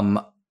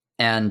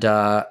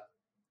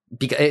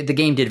 The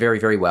game did very,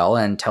 very well,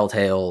 and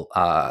Telltale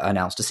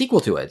announced a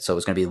sequel to it. So it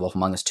was going to be The Wolf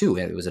Among Us 2.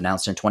 It was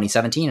announced in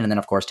 2017, and then,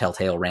 of course,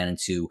 Telltale ran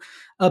into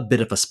a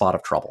bit of a spot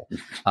of trouble,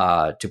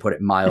 to put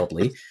it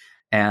mildly.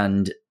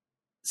 And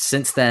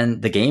since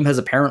then, the game has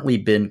apparently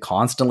been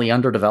constantly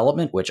under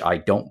development, which I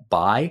don't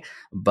buy,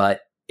 but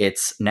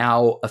it's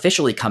now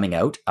officially coming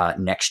out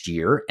next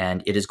year,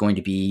 and it is going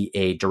to be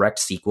a direct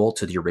sequel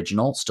to the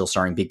original, still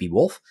starring Bigby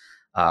Wolf.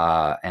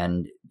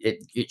 And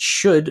it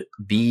should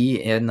be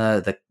in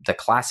the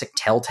classic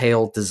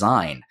Telltale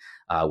design,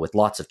 with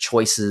lots of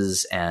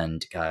choices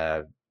and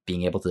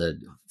being able to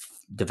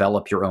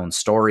develop your own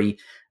story.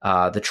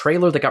 The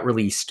trailer that got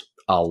released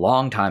a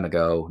long time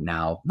ago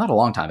now, not a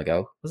long time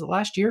ago, was it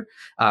last year?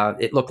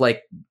 It looked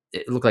like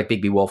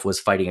Bigby Wolf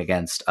was fighting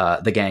against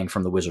the gang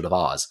from The Wizard of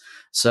Oz.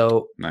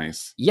 So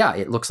nice. Yeah,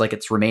 it looks like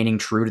it's remaining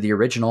true to the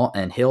original.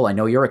 And Hill, I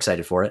know you're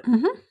excited for it.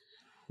 Mm-hmm.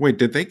 Wait,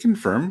 did they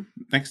confirm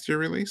next year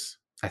release?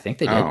 I think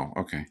they did. Oh,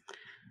 okay.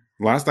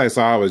 Last I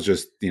saw was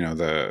just, the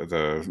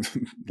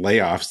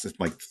layoffs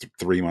like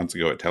 3 months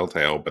ago at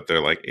Telltale, but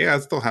they're like, yeah,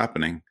 it's still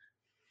happening.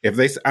 If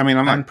they,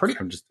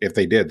 if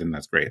they did, then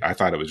that's great. I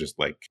thought it was just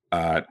like,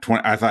 I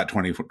thought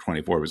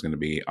 2024 was going to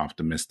be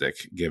optimistic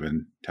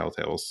given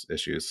Telltale's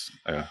issues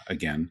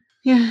again.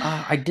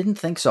 Yeah. I didn't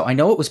think so. I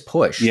know it was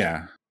pushed.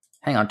 Yeah.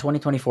 Hang on,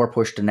 2024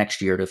 pushed to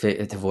next year to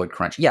avoid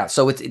crunch. Yeah,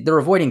 so they're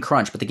avoiding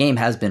crunch, but the game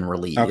has been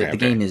released. The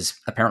game is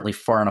apparently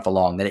far enough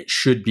along that it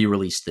should be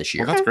released this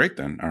year. Well, that's great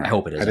then. All right. I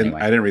hope it is. I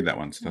didn't read that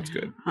one, so that's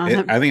good.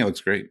 I think it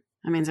looks great.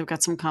 That means I've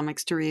got some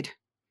comics to read.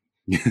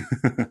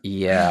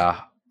 Yeah.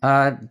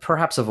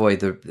 Perhaps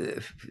avoid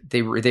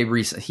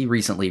he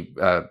recently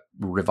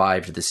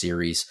revived the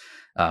series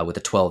with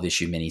a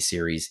 12-issue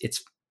miniseries.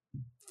 It's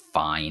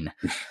fine.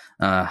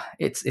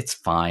 It's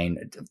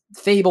fine.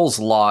 Fables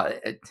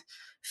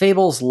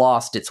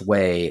lost its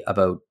way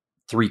about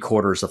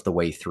 3/4 of the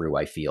way through,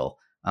 I feel.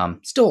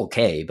 Still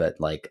okay, but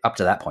like up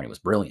to that point, it was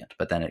brilliant.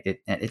 But then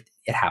it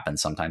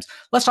happens sometimes.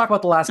 Let's talk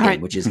about the last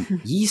game, which is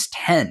Ys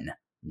 10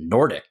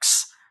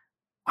 Nordics.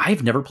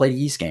 I've never played a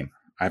Ys game.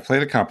 I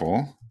played a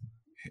couple.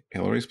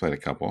 Hillary's played a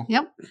couple.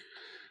 Yep.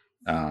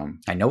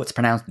 I know it's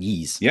pronounced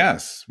Ys.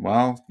 Yes.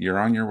 Well, you're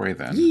on your way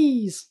then.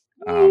 Ys.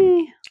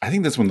 I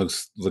think this one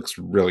looks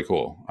really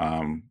cool.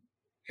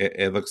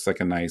 It looks like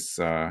a nice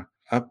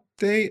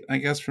update, I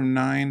guess, from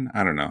 9.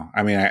 I don't know.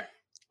 I mean,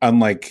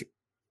 unlike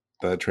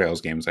the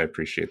Trails games, I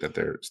appreciate that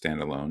they're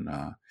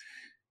standalone.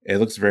 It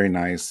looks very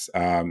nice,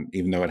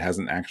 even though it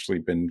hasn't actually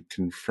been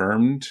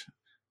confirmed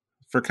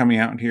for coming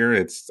out here.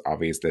 It's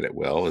obvious that it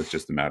will. It's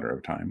just a matter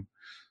of time.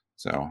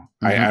 So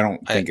I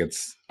don't think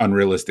it's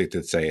unrealistic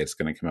to say it's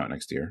going to come out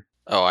next year.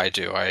 Oh, I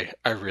do. I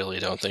really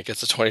don't think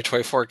it's a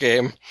 2024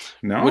 game.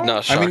 No, It would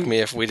not shock me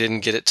if we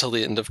didn't get it till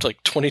the end of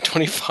like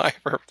 2025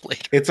 or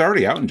later. It's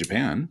already out in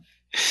Japan.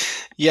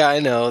 Yeah, I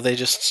know. They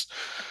just,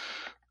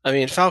 I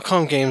mean,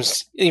 Falcom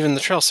games, even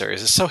the Trail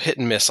series, is so hit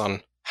and miss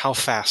on how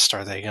fast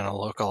are they going to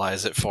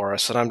localize it for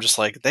us. And I'm just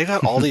like, they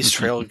got all these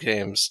Trail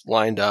games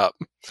lined up.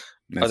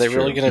 That's are they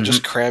really true. going to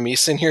just cram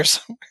East in here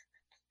somewhere?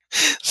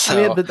 So,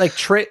 I mean, but like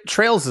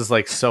Trails is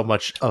like so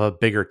much of a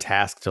bigger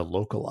task to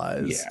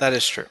localize. Yeah. that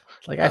is true.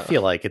 Like I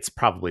feel like it's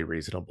probably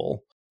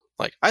reasonable.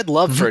 Like I'd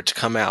love for it to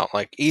come out.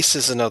 Like East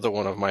is another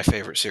one of my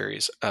favorite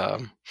series.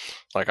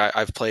 Like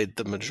I've played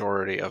the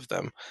majority of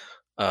them.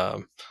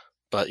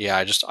 But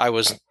yeah, I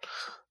was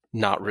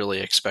not really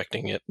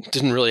expecting it.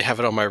 Didn't really have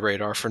it on my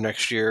radar for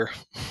next year.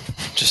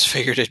 Just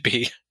figured it'd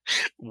be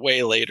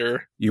way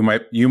later. You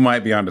might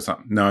be onto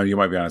something. No, you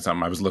might be onto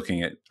something. I was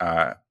looking at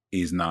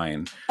Ease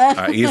 9.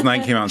 Ease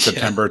 9 came out in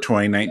September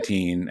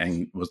 2019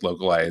 and was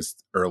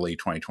localized early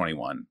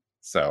 2021.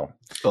 So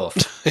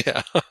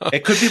Yeah.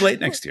 it could be late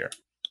next year.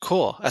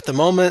 Cool. At the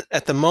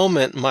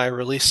moment, my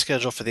release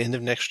schedule for the end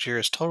of next year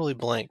is totally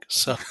blank,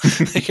 so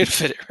they can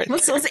fit it right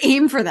there. Let's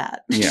aim for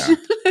that. Yeah.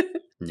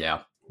 Yeah.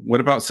 What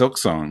about Silk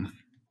Song?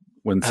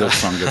 When Silk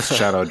Song gets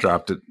shadow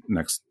dropped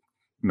next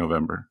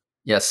November.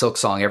 Yeah, Silk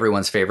Song,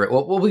 everyone's favorite.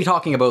 We'll be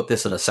talking about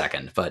this in a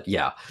second, but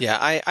yeah. Yeah,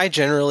 I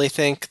generally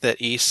think that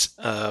East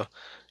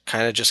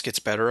kind of just gets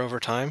better over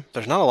time.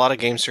 There's not a lot of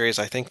game series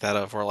I think that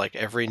of where like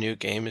every new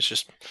game is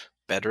just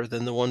better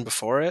than the one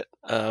before it.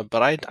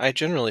 But I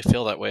generally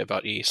feel that way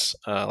about East.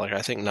 Like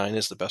I think 9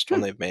 is the best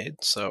one they've made.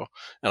 So,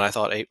 and I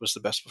thought 8 was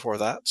the best before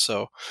that.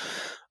 So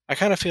I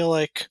kind of feel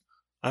like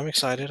I'm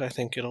excited. I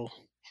think it'll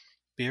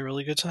be a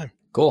really good time.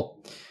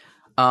 Cool.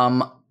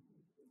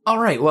 All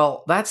right,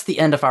 well, that's the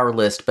end of our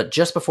list. But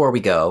just before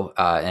we go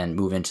and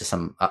move into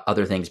some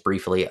other things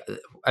briefly,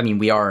 I mean,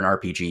 we are an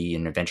RPG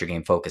and adventure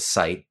game focused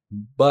site,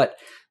 but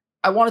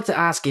I wanted to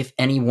ask if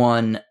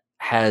anyone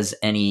has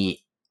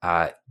any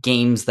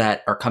games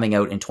that are coming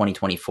out in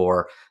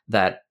 2024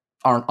 that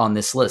aren't on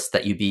this list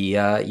that you'd be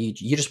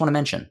you just want to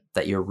mention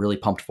that you're really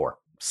pumped for.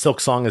 Silk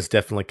Song is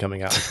definitely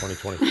coming out in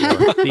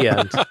 2024. The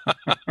end.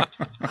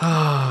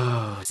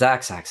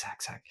 Zach.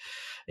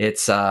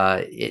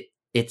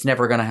 It's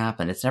never going to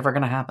happen. It's never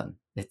going to happen.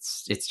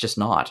 It's just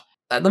not.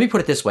 Let me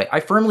put it this way. I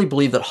firmly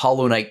believe that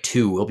Hollow Knight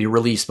 2 will be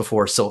released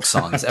before Silk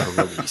Song is ever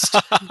released.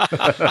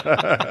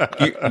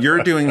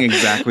 You're doing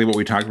exactly what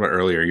we talked about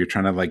earlier. You're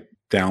trying to like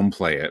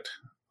downplay it.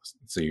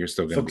 So you're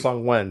still going to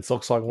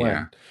Silk Song when?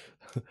 Yeah.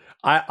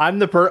 I'm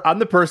the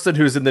person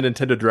who's in the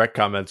Nintendo Direct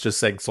comments just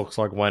saying Silk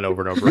Song when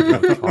over and over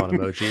again with calling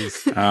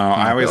emojis. Oh,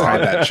 I always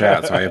hide that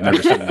chat, so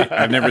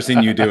I've never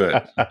seen you do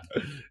it.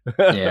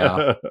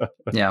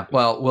 Yeah.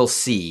 Well, we'll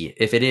see.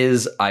 If it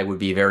is, I would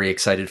be very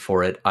excited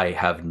for it. I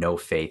have no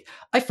faith.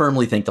 I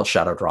firmly think they'll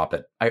shadow drop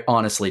it. I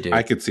honestly do.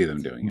 I could see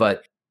them doing it.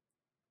 But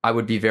I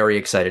would be very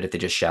excited if they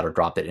just shadow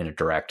drop it in a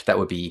Direct. That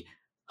would be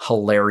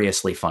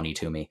hilariously funny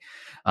to me.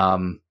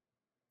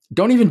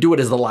 Don't even do it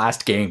as the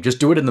last game. Just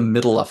do it in the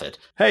middle of it.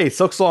 Hey,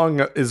 Silk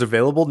Song is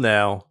available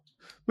now.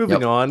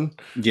 Moving on.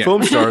 Yeah.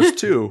 Foam Stars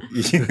 2.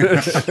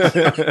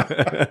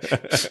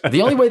 The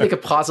only way they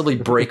could possibly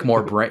break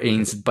more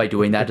brains by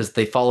doing that is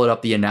they followed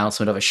up the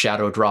announcement of a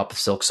shadow drop of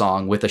Silk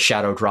Song with a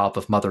shadow drop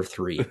of Mother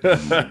 3.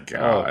 Oh my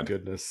God. Oh,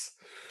 goodness.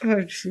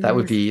 That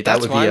would be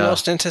That's my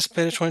most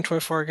anticipated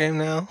 2024 game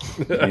now.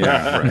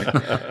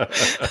 Yeah,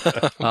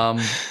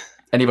 right.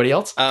 Anybody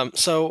else?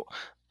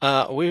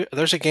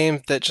 There's a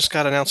game that just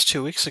got announced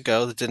 2 weeks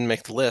ago that didn't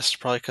make the list,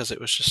 probably because it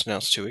was just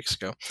announced 2 weeks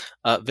ago.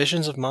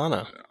 Visions of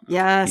Mana.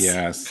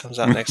 Yes. Comes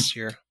out next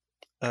year.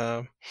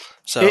 So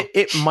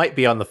it might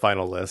be on the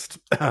final list.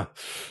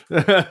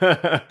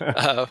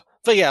 but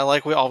yeah,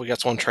 like we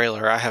got's one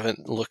trailer. I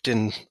haven't looked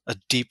in a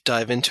deep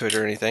dive into it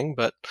or anything,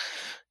 but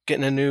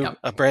getting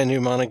a brand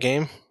new Mana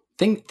game.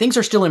 Things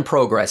are still in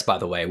progress, by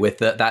the way. With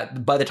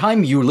that, by the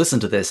time you listen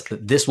to this,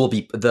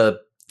 the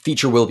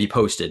feature will be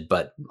posted,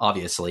 but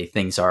obviously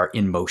things are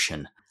in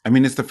motion. I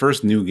mean, it's the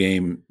first new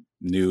game,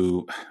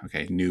 new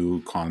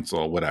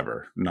console,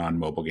 whatever,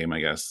 non-mobile game,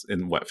 I guess,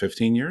 in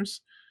 15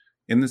 years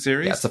in the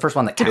series? Yeah, it's the first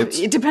one that counts.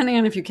 Depending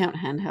on if you count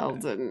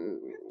handhelds. And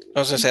I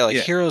was going to say,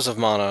 Heroes of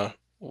Mana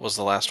was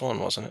the last one,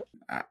 wasn't it?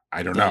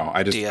 I don't know.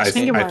 I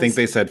think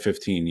they said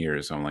 15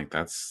 years. So I'm like,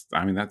 that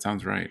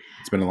sounds right.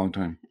 It's been a long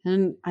time.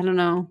 And I don't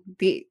know.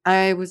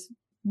 I was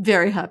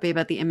very happy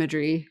about the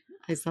imagery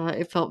I saw.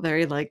 It felt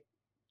very like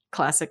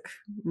classic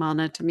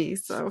Mana to me.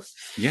 So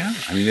yeah,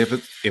 I mean, if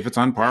it's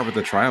on par with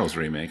the Trials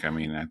remake, I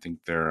mean, I think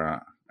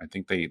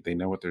they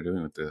know what they're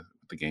doing with the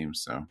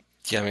games. So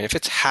yeah, I mean, if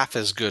it's half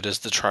as good as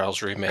the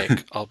Trials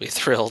remake, I'll be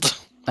thrilled.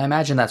 I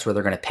imagine that's where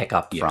they're going to pick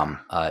up Yeah. from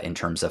in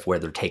terms of where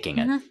they're taking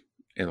it. Mhm.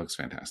 It looks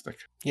fantastic.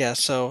 Yeah,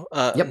 so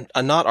Yep.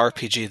 a not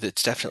RPG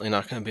that's definitely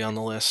not going to be on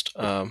the list.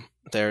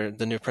 They're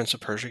the new Prince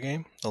of Persia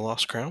game, The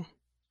Lost Crown.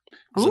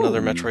 It's another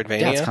Ooh.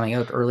 Metroidvania. Yeah, it's coming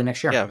out early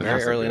next year. Yeah, very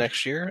Fantastic, early yeah.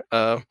 next year.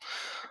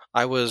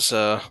 I was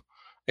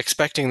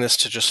expecting this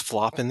to just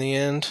flop in the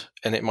end,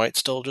 and it might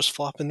still just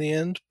flop in the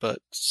end, but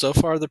so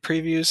far the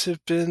previews have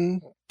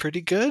been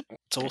pretty good.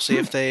 So we'll see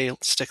if they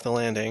stick the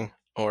landing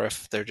or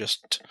if they're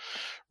just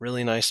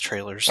really nice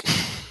trailers.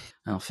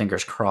 Well,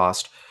 fingers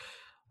crossed.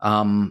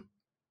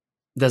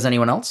 Does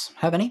anyone else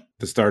have any?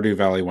 The Stardew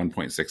Valley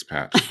 1.6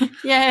 patch.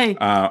 Yay.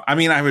 I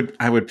mean,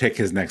 I would pick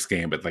his next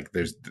game, but like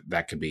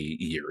that could be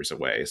years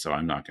away, so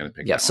I'm not going to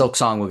pick. Yeah, that Silk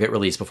Song will get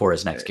released before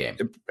his next game.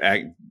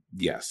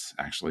 Yes,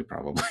 actually,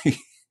 probably.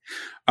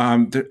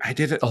 I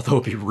did it. Although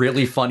it'd be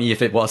really funny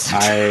if it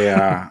wasn't.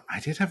 I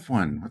did have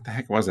one. What the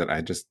heck was it?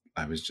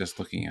 I was just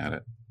looking at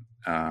it.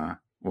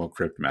 Well,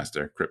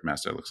 Cryptmaster.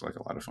 Cryptmaster looks like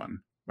a lot of fun.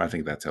 I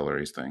think that's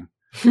Hillary's thing.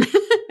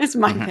 It's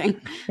my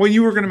thing. Well,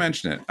 you were going to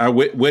mention it.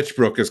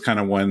 Witchbrook is kind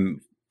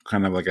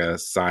of like a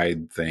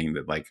side thing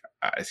that, like,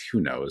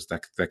 who knows?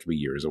 That could be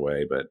years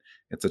away, but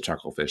it's a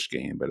Chucklefish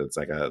game, but it's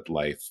like a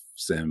life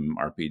sim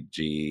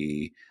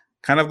RPG.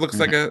 Kind of looks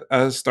like a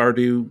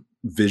Stardew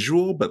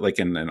visual, but like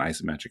in an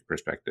isometric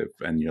perspective,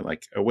 and you're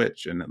like a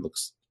witch, and it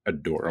looks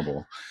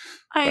adorable.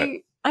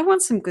 I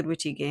want some good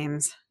witchy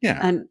games. Yeah,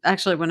 And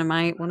actually one of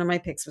my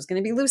picks was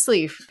going to be Loose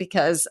Leaf,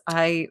 because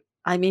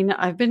I mean,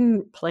 I've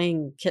been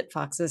playing Kit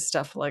Fox's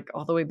stuff like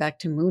all the way back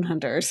to Moon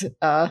Hunters.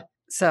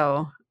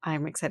 So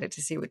I'm excited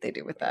to see what they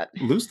do with that.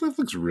 Loose Leaf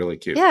looks really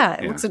cute. Yeah,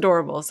 it looks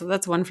adorable. So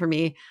that's one for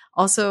me.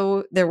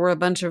 Also, there were a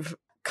bunch of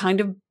kind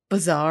of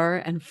bizarre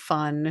and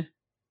fun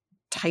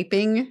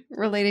typing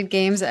related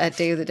games at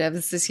Day of the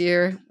Devs this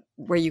year,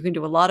 where you can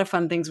do a lot of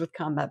fun things with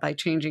combat by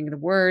changing the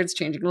words,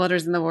 changing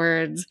letters in the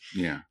words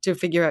to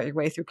figure out your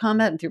way through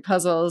combat and through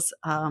puzzles.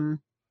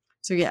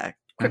 So yeah,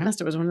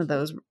 Cryptmaster was one of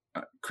those.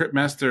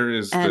 Cryptmaster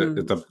is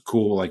the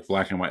cool, like,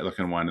 black and white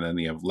looking one, and then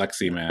you have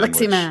Leximan.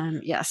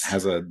 Leximan, yes,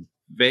 has a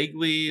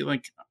vaguely,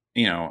 like,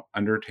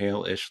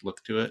 Undertale-ish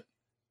look to it.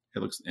 It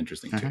looks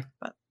interesting too.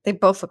 But they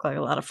both look like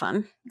a lot of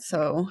fun.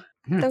 So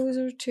those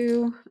are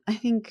two. I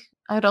think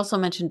I would also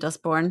mention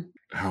Dustborn.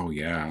 Oh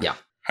yeah, yeah.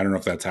 I don't know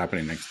if that's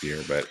happening next year,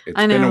 but it's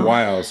been a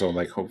while, so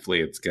like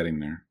hopefully it's getting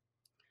there.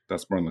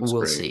 Dustborn looks great.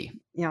 We'll see.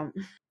 Yeah,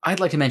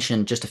 I'd like to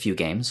mention just a few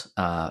games,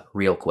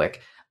 real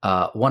quick.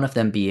 One of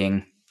them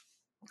being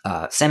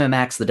Sam &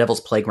 Max: The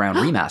Devil's Playground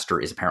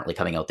Remaster is apparently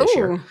coming out this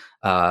year.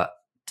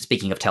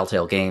 Speaking of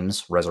Telltale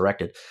Games,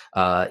 Resurrected.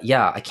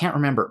 I can't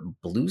remember.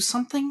 Blue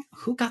something?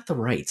 Who got the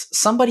rights?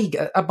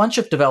 A bunch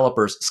of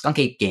developers, Skunk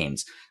Ape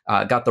Games,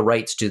 got the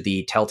rights to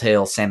the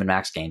Telltale Sam &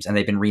 Max games, and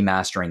they've been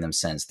remastering them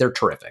since. They're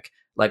terrific.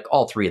 Like,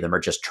 all three of them are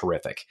just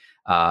terrific.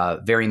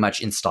 Very much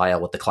in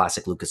style with the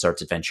classic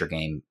LucasArts adventure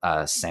game,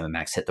 Sam &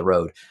 Max Hit the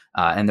Road.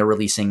 And they're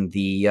releasing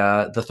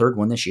the third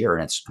one this year,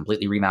 and it's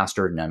completely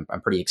remastered, and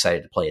I'm pretty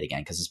excited to play it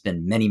again, because it's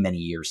been many, many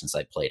years since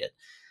I played it.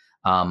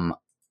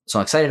 So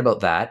I'm excited about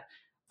that.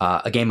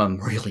 A game I'm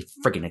really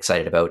freaking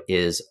excited about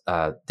is,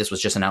 this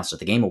was just announced at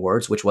the Game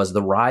Awards, which was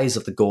The Rise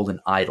of the Golden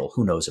Idol.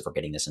 Who knows if we're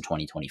getting this in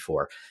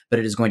 2024, but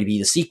it is going to be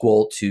the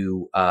sequel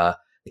to The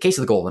Case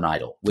of the Golden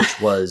Idol,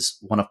 which was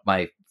one of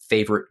my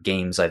favorite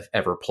games I've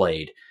ever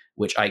played,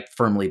 which I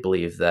firmly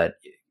believe that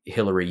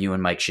Hillary, you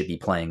and Mike should be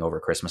playing over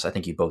Christmas. I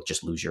think you both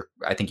just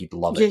I think you'd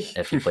love it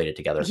if you played it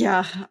together.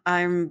 Yeah,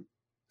 I'm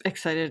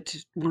excited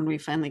when we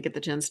finally get the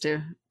chance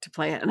to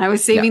play it. And I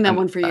was saving that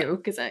one for you,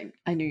 because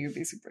I knew you'd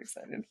be super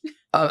excited.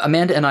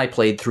 Amanda and I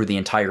played through the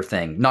entire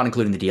thing, not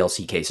including the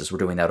DLC cases. We're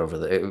doing that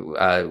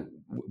over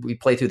we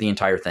played through the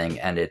entire thing,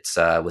 and it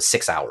was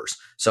 6 hours.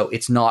 So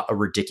it's not a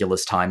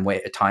ridiculous time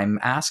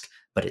ask,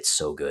 but it's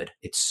so good.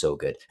 It's so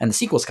good. And the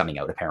sequel's coming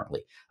out,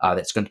 apparently.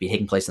 That's going to be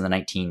taking place in the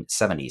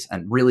 1970s.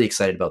 I'm really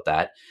excited about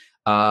that.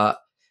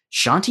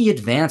 Shanti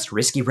Advanced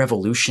Risky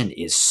Revolution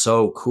is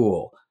so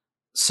cool.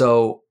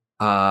 So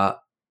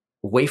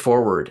Way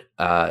Forward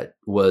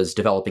was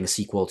developing a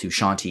sequel to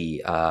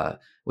Shanti,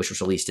 which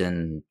was released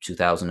in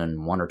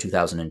 2001 or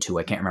 2002.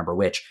 I can't remember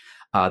which.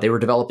 They were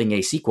developing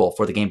a sequel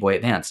for the Game Boy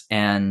Advance,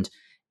 and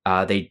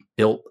they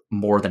built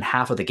more than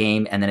half of the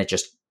game, and then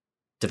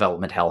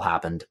development hell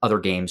happened. Other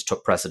games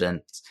took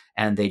precedence,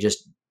 and they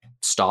just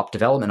stopped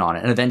development on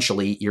it. And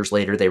eventually, years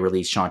later, they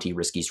released Shanti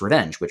Risky's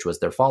Revenge, which was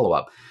their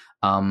follow-up.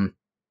 I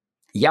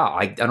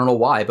don't know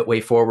why, but Way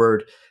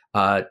Forward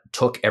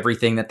took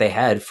everything that they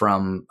had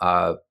from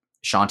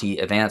Shanti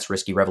Advance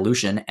Risky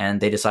Revolution, and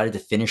they decided to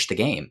finish the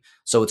game.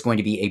 So it's going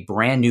to be a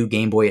brand new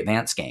Game Boy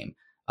Advance game,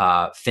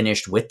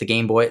 finished with the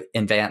Game Boy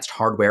Advanced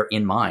hardware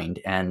in mind.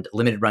 And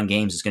Limited Run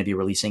Games is going to be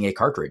releasing a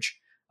cartridge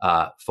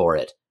for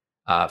it.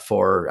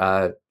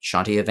 For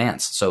Shanti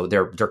Advance. So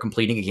they're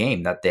completing a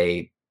game that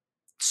they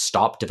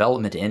stopped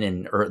development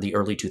in the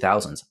early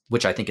 2000s,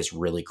 which I think is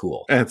really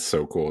cool. That's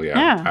so cool.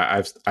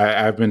 Yeah.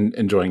 I've been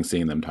enjoying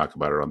seeing them talk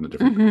about it on the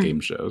different game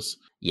shows.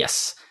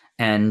 Yes.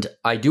 And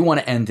I do want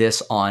to end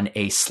this on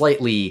a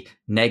slightly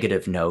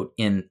negative note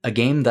in a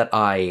game that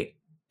I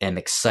am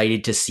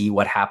excited to see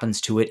what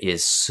happens to it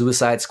is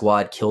Suicide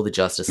Squad Kill the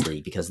Justice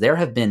League, because there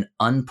have been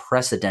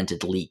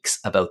unprecedented leaks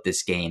about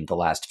this game the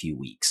last few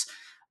weeks.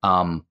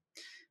 I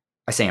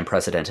say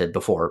unprecedented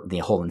before the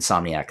whole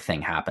Insomniac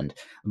thing happened,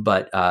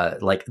 but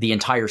like the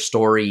entire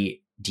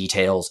story,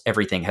 details,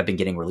 everything have been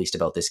getting released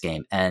about this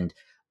game. And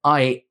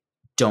I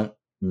don't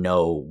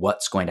know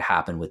what's going to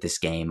happen with this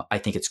game. I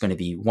think it's going to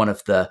be one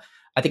of the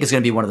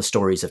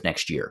stories of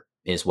next year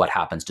is what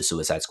happens to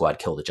Suicide Squad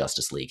Kill the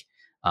Justice League.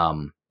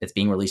 It's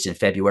being released in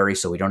February,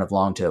 so we don't have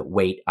long to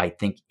wait. I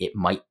think it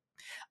might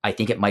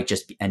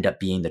just end up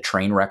being the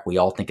train wreck we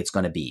all think it's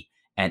going to be.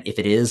 And if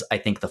it is, I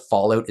think the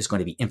fallout is going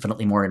to be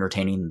infinitely more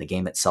entertaining than the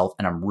game itself.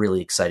 And I'm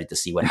really excited to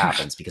see what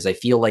happens, because I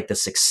feel like the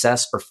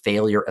success or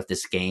failure of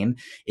this game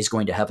is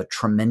going to have a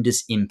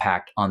tremendous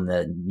impact on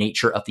the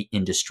nature of the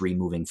industry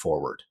moving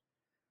forward.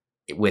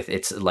 With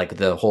its like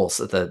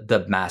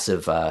the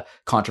massive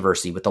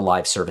controversy with the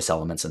live service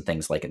elements and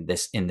things like in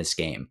this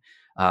game.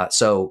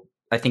 So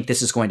I think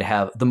this is going to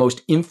have the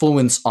most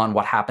influence on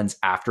what happens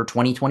after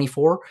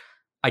 2024.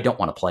 I don't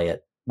want to play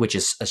it, which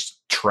is a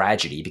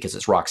tragedy because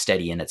it's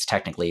Rocksteady and it's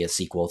technically a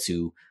sequel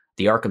to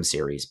the Arkham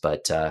series.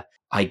 But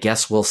I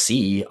guess we'll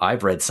see.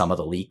 I've read some of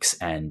the leaks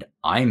and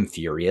I'm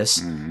furious.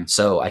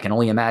 So I can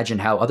only imagine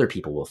how other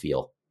people will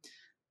feel.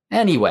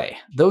 Anyway,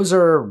 those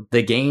are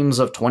the games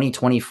of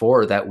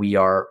 2024 that we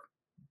are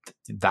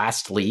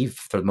vastly,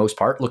 for the most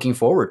part, looking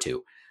forward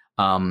to.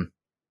 And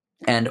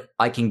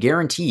I can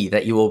guarantee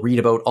that you will read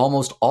about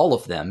almost all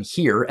of them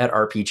here at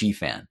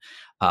RPGFan.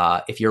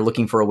 If you're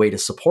looking for a way to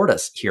support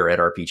us here at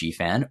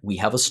RPGFan, we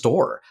have a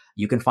store.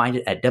 You can find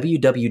it at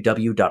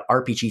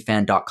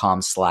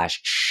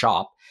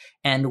www.rpgfan.com/shop.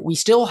 And we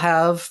still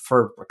have,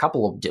 for a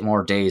couple of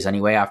more days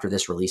anyway, after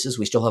this releases,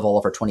 we still have all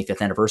of our 25th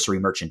anniversary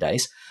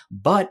merchandise.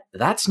 But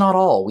that's not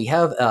all. We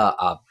have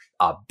a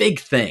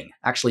big thing,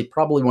 actually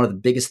probably one of the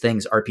biggest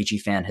things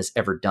RPG Fan has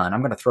ever done.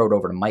 I'm going to throw it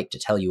over to Mike to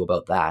tell you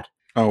about that.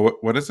 Oh,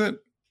 what is it?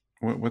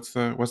 What's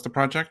the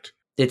project?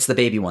 It's the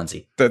baby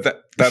onesie.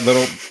 That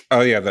little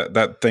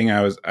that thing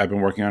I've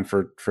been working on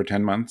for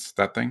 10 months.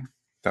 That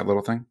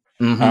little thing.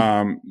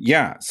 Mm-hmm.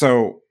 Yeah.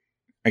 So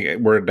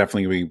we're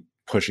definitely going to be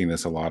pushing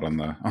this a lot on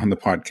the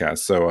podcast.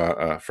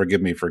 So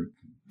forgive me for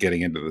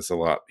getting into this a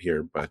lot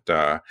here,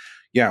 but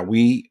yeah,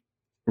 we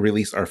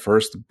released our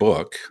first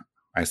book.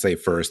 I say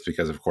first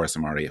because of course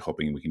I'm already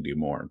hoping we can do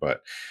more,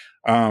 but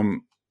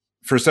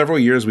for several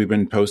years, we've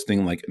been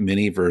posting like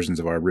mini versions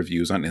of our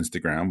reviews on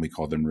Instagram. We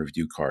call them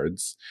review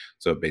cards.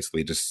 So it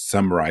basically just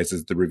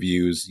summarizes the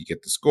reviews. You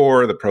get the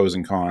score, the pros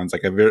and cons,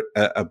 like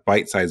a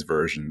bite-sized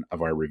version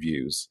of our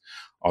reviews.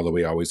 Although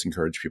we always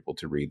encourage people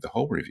to read the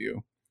whole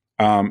review.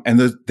 And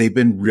they've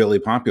been really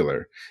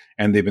popular.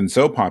 And they've been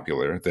so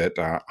popular that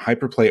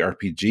Hyperplay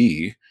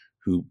RPG,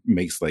 who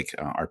makes like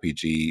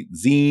RPG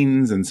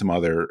zines and some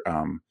other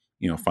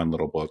fun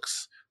little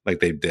books,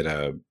 like they did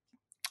an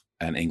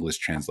English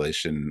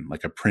translation,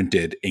 like a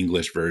printed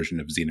English version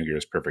of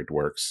Xenogears Perfect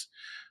Works,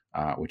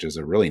 which is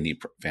a really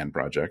neat fan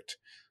project.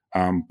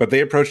 But they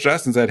approached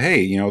us and said,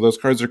 hey, those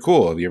cards are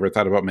cool. Have you ever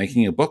thought about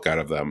making a book out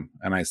of them?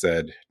 And I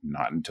said,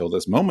 not until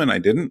this moment, I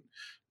didn't.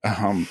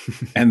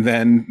 And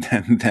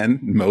then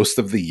most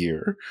of the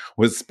year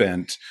was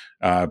spent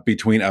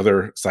between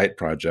other side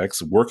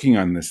projects working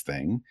on this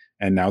thing.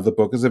 And now the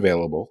book is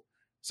available.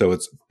 So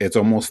it's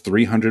almost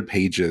 300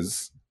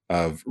 pages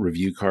of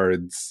review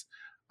cards.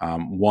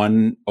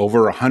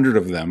 Over 100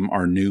 of them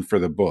are new for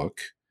the book.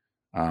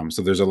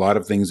 So there's a lot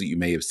of things that you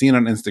may have seen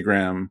on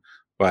Instagram,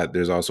 but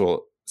there's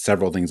also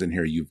several things in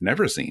here you've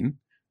never seen.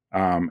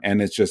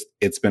 And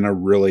it's been a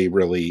really,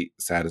 really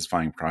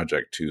satisfying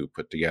project to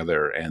put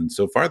together. And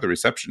so far the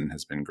reception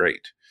has been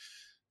great.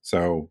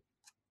 So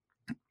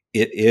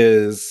it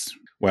is,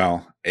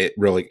 it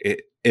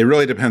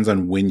really depends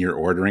on when you're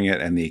ordering it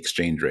and the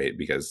exchange rate,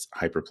 because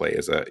Hyperplay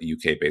is a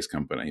UK based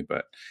company,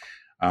 but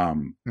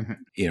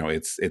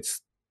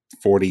it's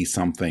 40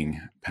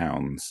 something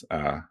pounds,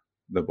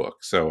 the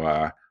book.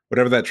 So,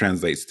 whatever that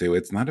translates to,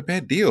 it's not a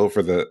bad deal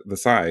for the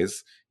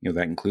size.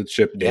 That includes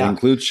it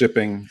includes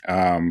shipping.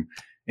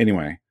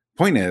 Anyway,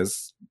 point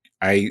is,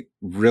 I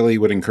really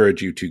would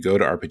encourage you to go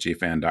to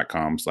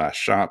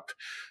rpgfan.com/shop.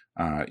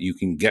 You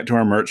can get to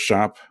our merch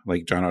shop,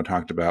 like Jono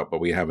talked about, but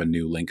we have a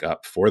new link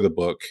up for the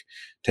book.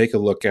 Take a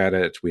look at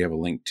it. We have a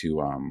link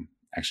to,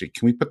 actually,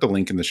 can we put the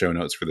link in the show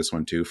notes for this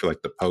one too, for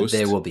like the post?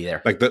 They will be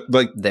there.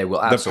 They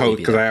will absolutely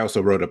be there. Because I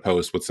also wrote a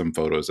post with some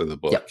photos of the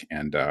book,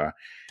 and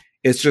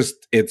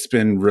it's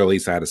been really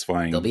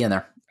satisfying. They'll be in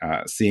there.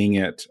 Seeing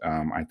it,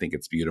 I think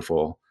it's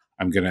beautiful.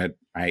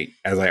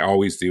 As I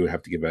always do,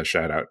 have to give a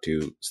shout out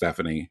to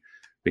Stephanie,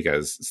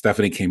 because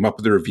Stephanie came up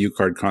with the review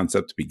card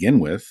concept to begin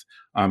with,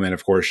 and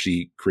of course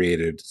she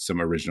created some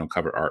original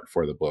cover art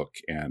for the book.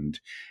 And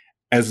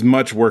as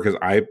much work as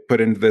I put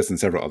into this and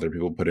several other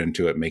people put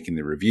into it, making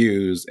the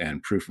reviews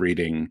and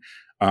proofreading,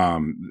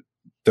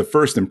 the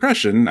first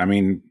impression,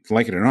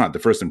 like it or not, the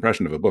first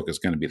impression of a book is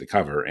going to be the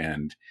cover.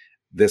 And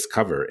this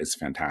cover is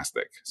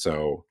fantastic.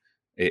 So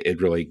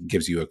it really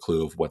gives you a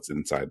clue of what's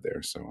inside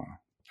there. So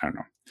I don't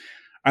know.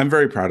 I'm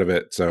very proud of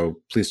it. So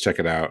please check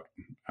it out.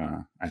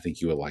 I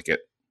think you will like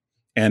it.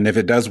 And if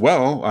it does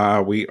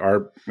well, we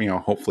are,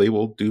 hopefully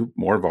we'll do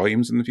more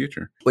volumes in the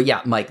future. But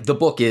yeah, Mike, the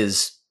book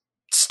is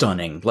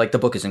stunning. Like, the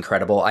book is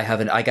incredible. I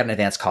got an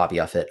advanced copy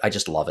of it. I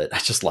just love it. I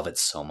just love it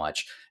so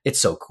much. It's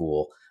so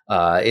cool.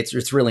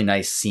 It's really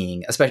nice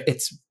seeing, especially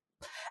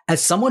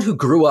as someone who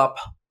grew up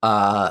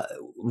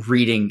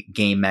reading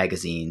game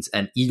magazines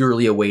and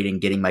eagerly awaiting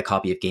getting my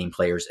copy of Game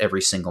Players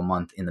every single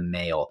month in the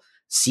mail.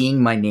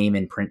 Seeing my name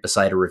in print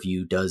beside a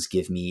review does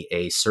give me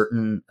a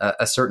certain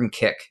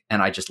kick,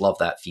 and I just love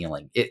that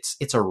feeling.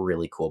 It's a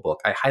really cool book.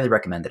 I highly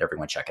recommend that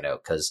everyone check it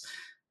out because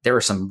there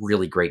are some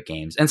really great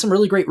games and some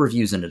really great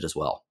reviews in it as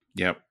well.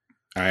 Yep,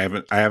 I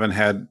haven't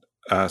had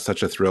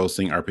such a thrill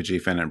seeing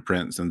RPG Fan in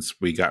print since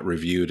we got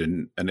reviewed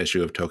in an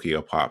issue of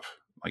Tokyo Pop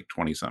like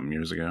 20-something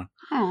years ago.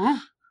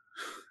 Aww.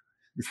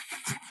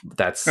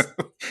 That's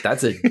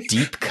a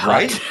deep cut.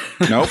 Right?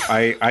 Nope.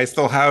 I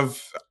still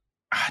have.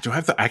 Do I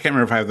have I can't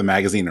remember if I have the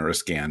magazine or a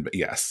scan, but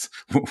yes,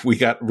 we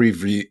got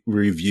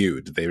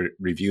reviewed. They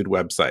reviewed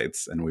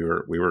websites, and we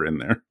were in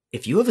there.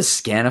 If you have a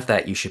scan of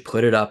that, you should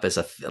put it up as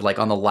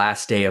on the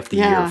last day of the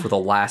year for the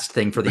last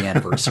thing for the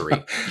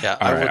anniversary. Yeah,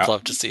 I would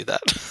love to see that.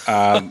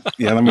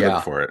 Let me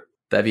look for it.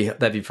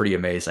 That'd be pretty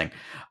amazing.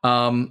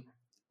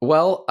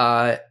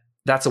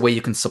 That's a way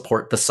you can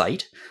support the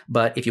site.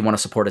 But if you want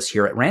to support us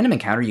here at Random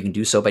Encounter, you can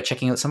do so by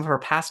checking out some of our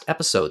past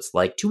episodes.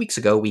 Like 2 weeks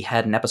ago, we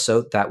had an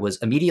episode that was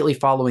immediately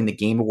following the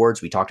Game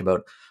Awards. We talked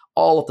about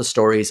all of the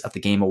stories of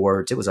the Game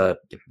Awards. It was a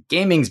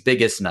gaming's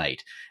biggest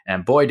night.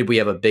 And boy, did we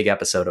have a big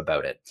episode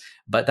about it.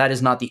 But that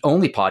is not the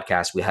only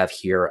podcast we have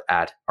here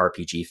at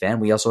RPG Fan.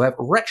 We also have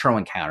Retro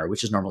Encounter,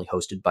 which is normally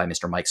hosted by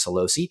Mr. Mike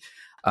Solosi.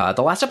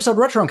 The last episode of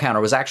Retro Encounter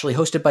was actually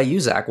hosted by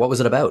you, Zach. What was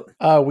it about?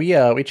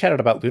 We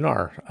chatted about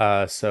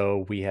Lunar.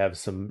 So we have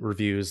some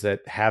reviews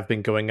that have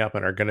been going up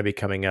and are going to be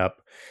coming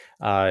up,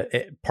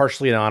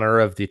 partially in honor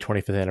of the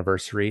 25th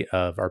anniversary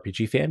of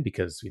RPG Fan,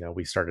 because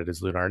we started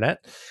as LunarNet,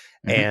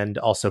 and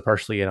also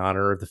partially in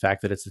honor of the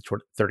fact that it's the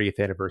 30th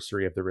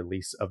anniversary of the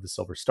release of the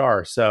Silver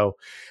Star. So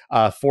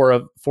four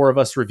of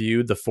us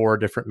reviewed the 4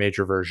 different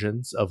major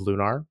versions of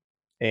Lunar,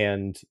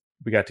 and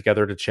we got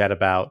together to chat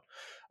about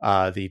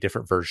the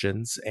different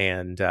versions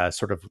and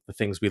sort of the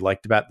things we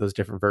liked about those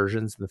different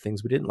versions and the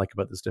things we didn't like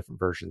about those different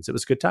versions. It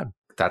was a good time.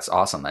 That's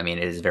awesome. I mean,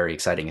 it is very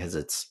exciting because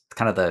it's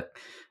kind of the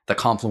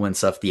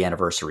confluence of the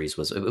anniversaries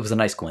was a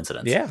nice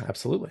coincidence. Yeah,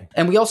 absolutely.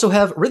 And we also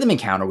have Rhythm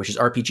Encounter, which is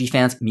RPG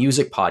Fan's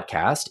music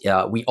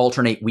podcast. We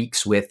alternate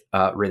weeks with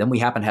Rhythm. We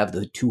happen to have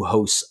the 2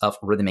 hosts of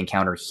Rhythm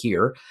Encounter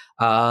here.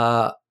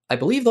 I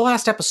believe the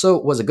last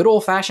episode was a good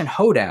old-fashioned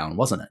hoedown,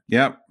 wasn't it?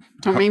 Yep.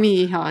 Don't make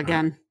me yeehaw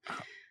again.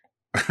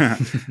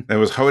 It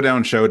was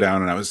Hoedown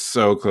Showdown, and I was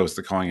so close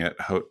to calling it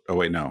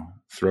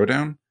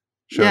Throwdown?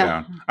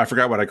 Showdown. Yeah. I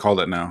forgot what I called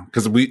it now,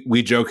 because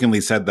we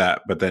jokingly said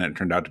that, but then it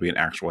turned out to be an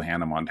actual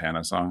Hannah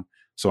Montana song.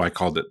 So I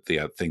called it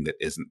the thing that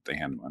isn't the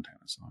Hannah Montana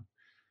song.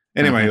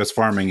 Anyway, it was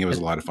farming. It was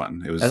a lot of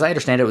fun. It was, as I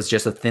understand it, was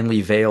just a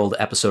thinly veiled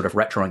episode of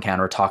Retro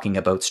Encounter talking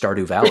about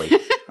Stardew Valley.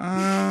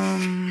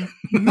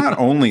 Not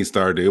only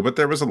Stardew, but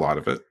there was a lot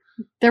of it.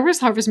 There was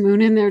Harvest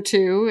Moon in there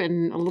too,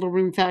 and a Little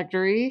Room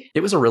Factory. It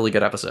was a really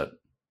good episode.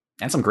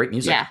 And some great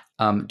music. Yeah.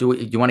 Do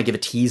you want to give a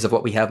tease of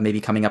what we have maybe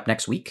coming up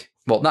next week?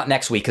 Well, not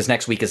next week, because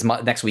next week is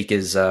going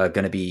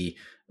to be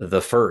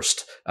the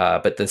 1st,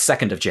 but the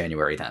 2nd of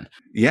January then.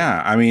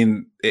 Yeah, I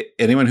mean,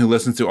 anyone who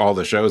listens to all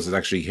the shows is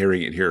actually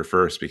hearing it here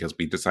first, because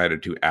we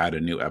decided to add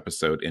a new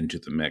episode into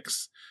the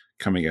mix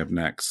coming up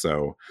next.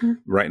 So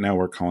right now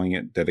we're calling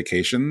it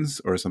Dedications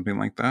or something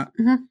like that.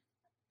 Mm-hmm.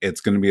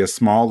 It's going to be a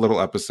small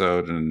little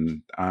episode,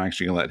 and I'm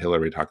actually going to let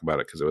Hillary talk about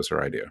it because it was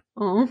her idea.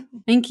 Oh,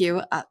 thank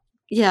you.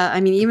 Yeah,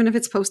 I mean, even if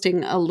it's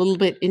posting a little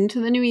bit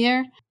into the new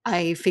year,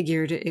 I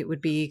figured it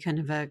would be kind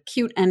of a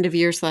cute end of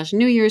year /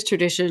 New Year's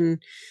tradition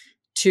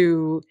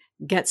to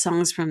get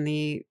songs from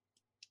the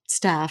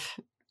staff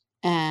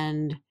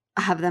and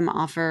have them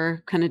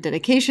offer kind of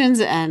dedications.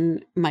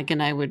 And Mike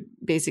and I would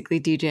basically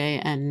DJ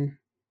and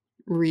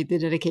read the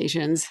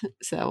dedications.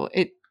 So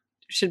it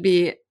should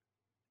be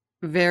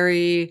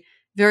very,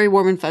 very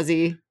warm and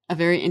fuzzy, a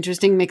very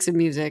interesting mix of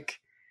music.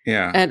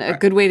 Yeah. And a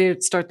good way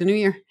to start the new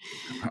year.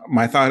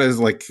 My thought is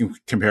like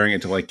comparing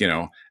it to like,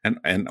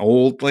 an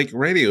old like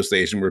radio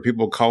station where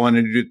people call in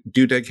and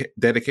do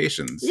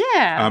dedications.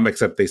 Yeah.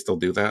 Except they still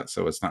do that.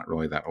 So it's not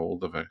really that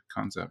old of a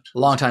concept.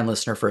 Long-time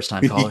listener,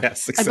 first-time caller.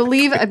 Yes,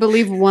 exactly. I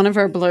believe one of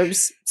our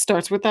blurbs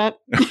starts with that.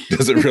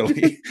 Does it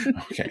really?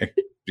 Okay.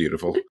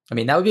 Beautiful. I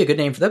mean, that'd be a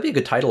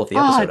good title of the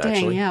episode, dang,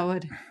 actually. Yeah, it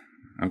would.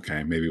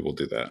 Okay. Maybe we'll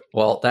do that.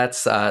 Well,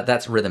 that's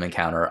Rhythm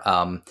Encounter.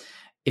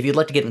 If you'd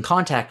like to get in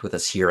contact with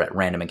us here at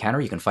Random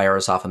Encounter, you can fire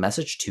us off a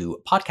message to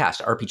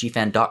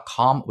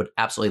podcast@rpgfan.com. Would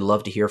absolutely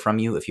love to hear from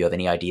you if you have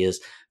any ideas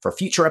for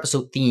future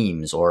episode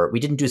themes, or we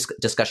didn't do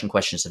discussion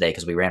questions today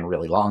because we ran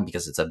really long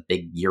because it's a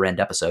big year-end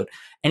episode.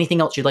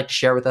 Anything else you'd like to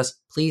share with us,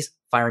 please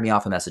fire me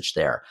off a message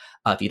there.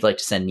 If you'd like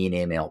to send me an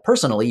email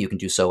personally, you can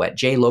do so at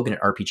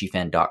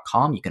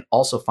jlogan@rpgfan.com. You can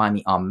also find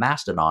me on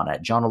Mastodon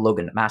at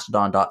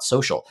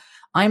johnlogan@mastodon.social.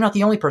 I am not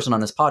the only person on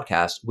this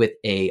podcast with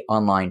a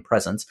online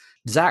presence.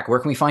 Zach, where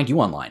can we find you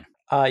online?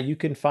 You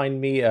can find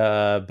me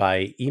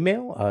by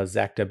email,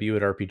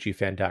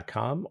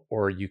 zachw@rpgfan.com,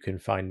 or you can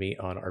find me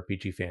on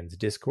RPGFan's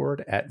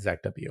Discord at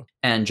ZachW.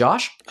 And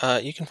Josh?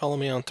 You can follow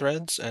me on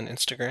Threads and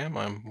Instagram.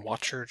 I'm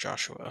Watcher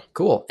Joshua.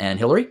 Cool. And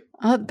Hillary?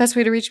 Best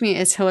way to reach me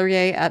is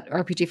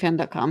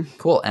hillary@rpgfan.com.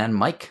 Cool. And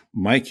Mike?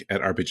 Mike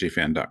at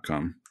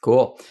rpgfan.com.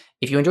 Cool.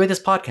 If you enjoyed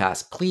this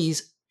podcast,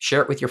 please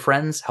share it with your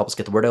friends. Help us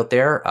get the word out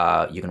there.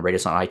 You can rate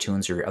us on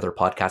iTunes or your other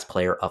podcast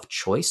player of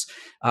choice.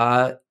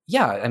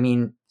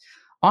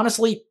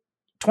 Honestly,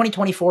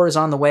 2024 is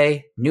on the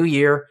way. New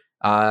year.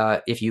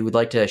 If you would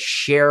like to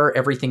share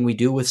everything we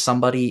do with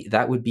somebody,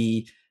 that would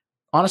be,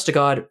 honest to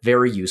God,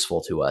 very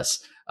useful to us.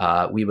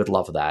 We would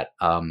love that.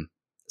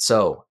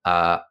 So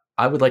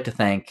I would like to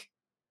thank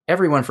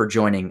everyone for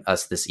joining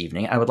us this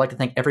evening. I would like to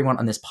thank everyone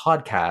on this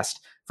podcast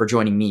for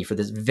joining me for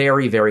this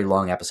very, very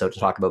long episode to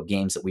talk about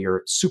games that we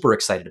are super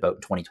excited about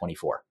in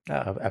 2024.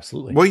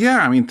 Absolutely. Well,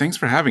 yeah, thanks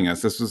for having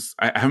us.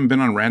 I haven't been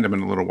on Random in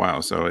a little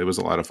while, so it was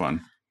a lot of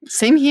fun.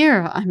 Same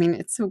here.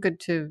 It's so good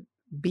to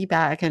be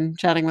back and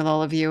chatting with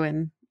all of you,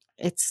 and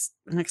it's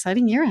an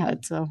exciting year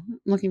ahead, so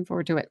I'm looking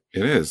forward to it.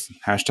 It is.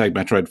 Hashtag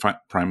Metroid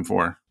Prime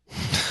 4.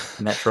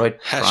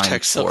 Metroid Prime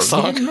Hashtag Silk 4.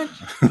 Song.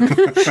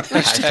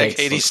 Hashtag Hashtag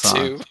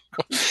 82.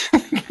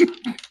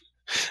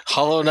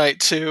 Hollow Knight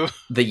 2.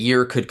 The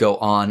year could go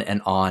on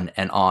and on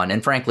and on,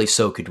 and frankly,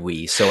 so could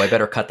we. So I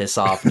better cut this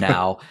off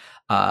now.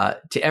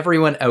 To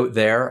everyone out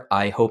there,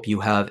 I hope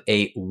you have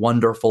a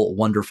wonderful,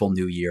 wonderful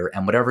new year.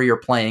 And whatever you're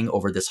playing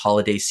over this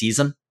holiday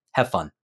season, have fun.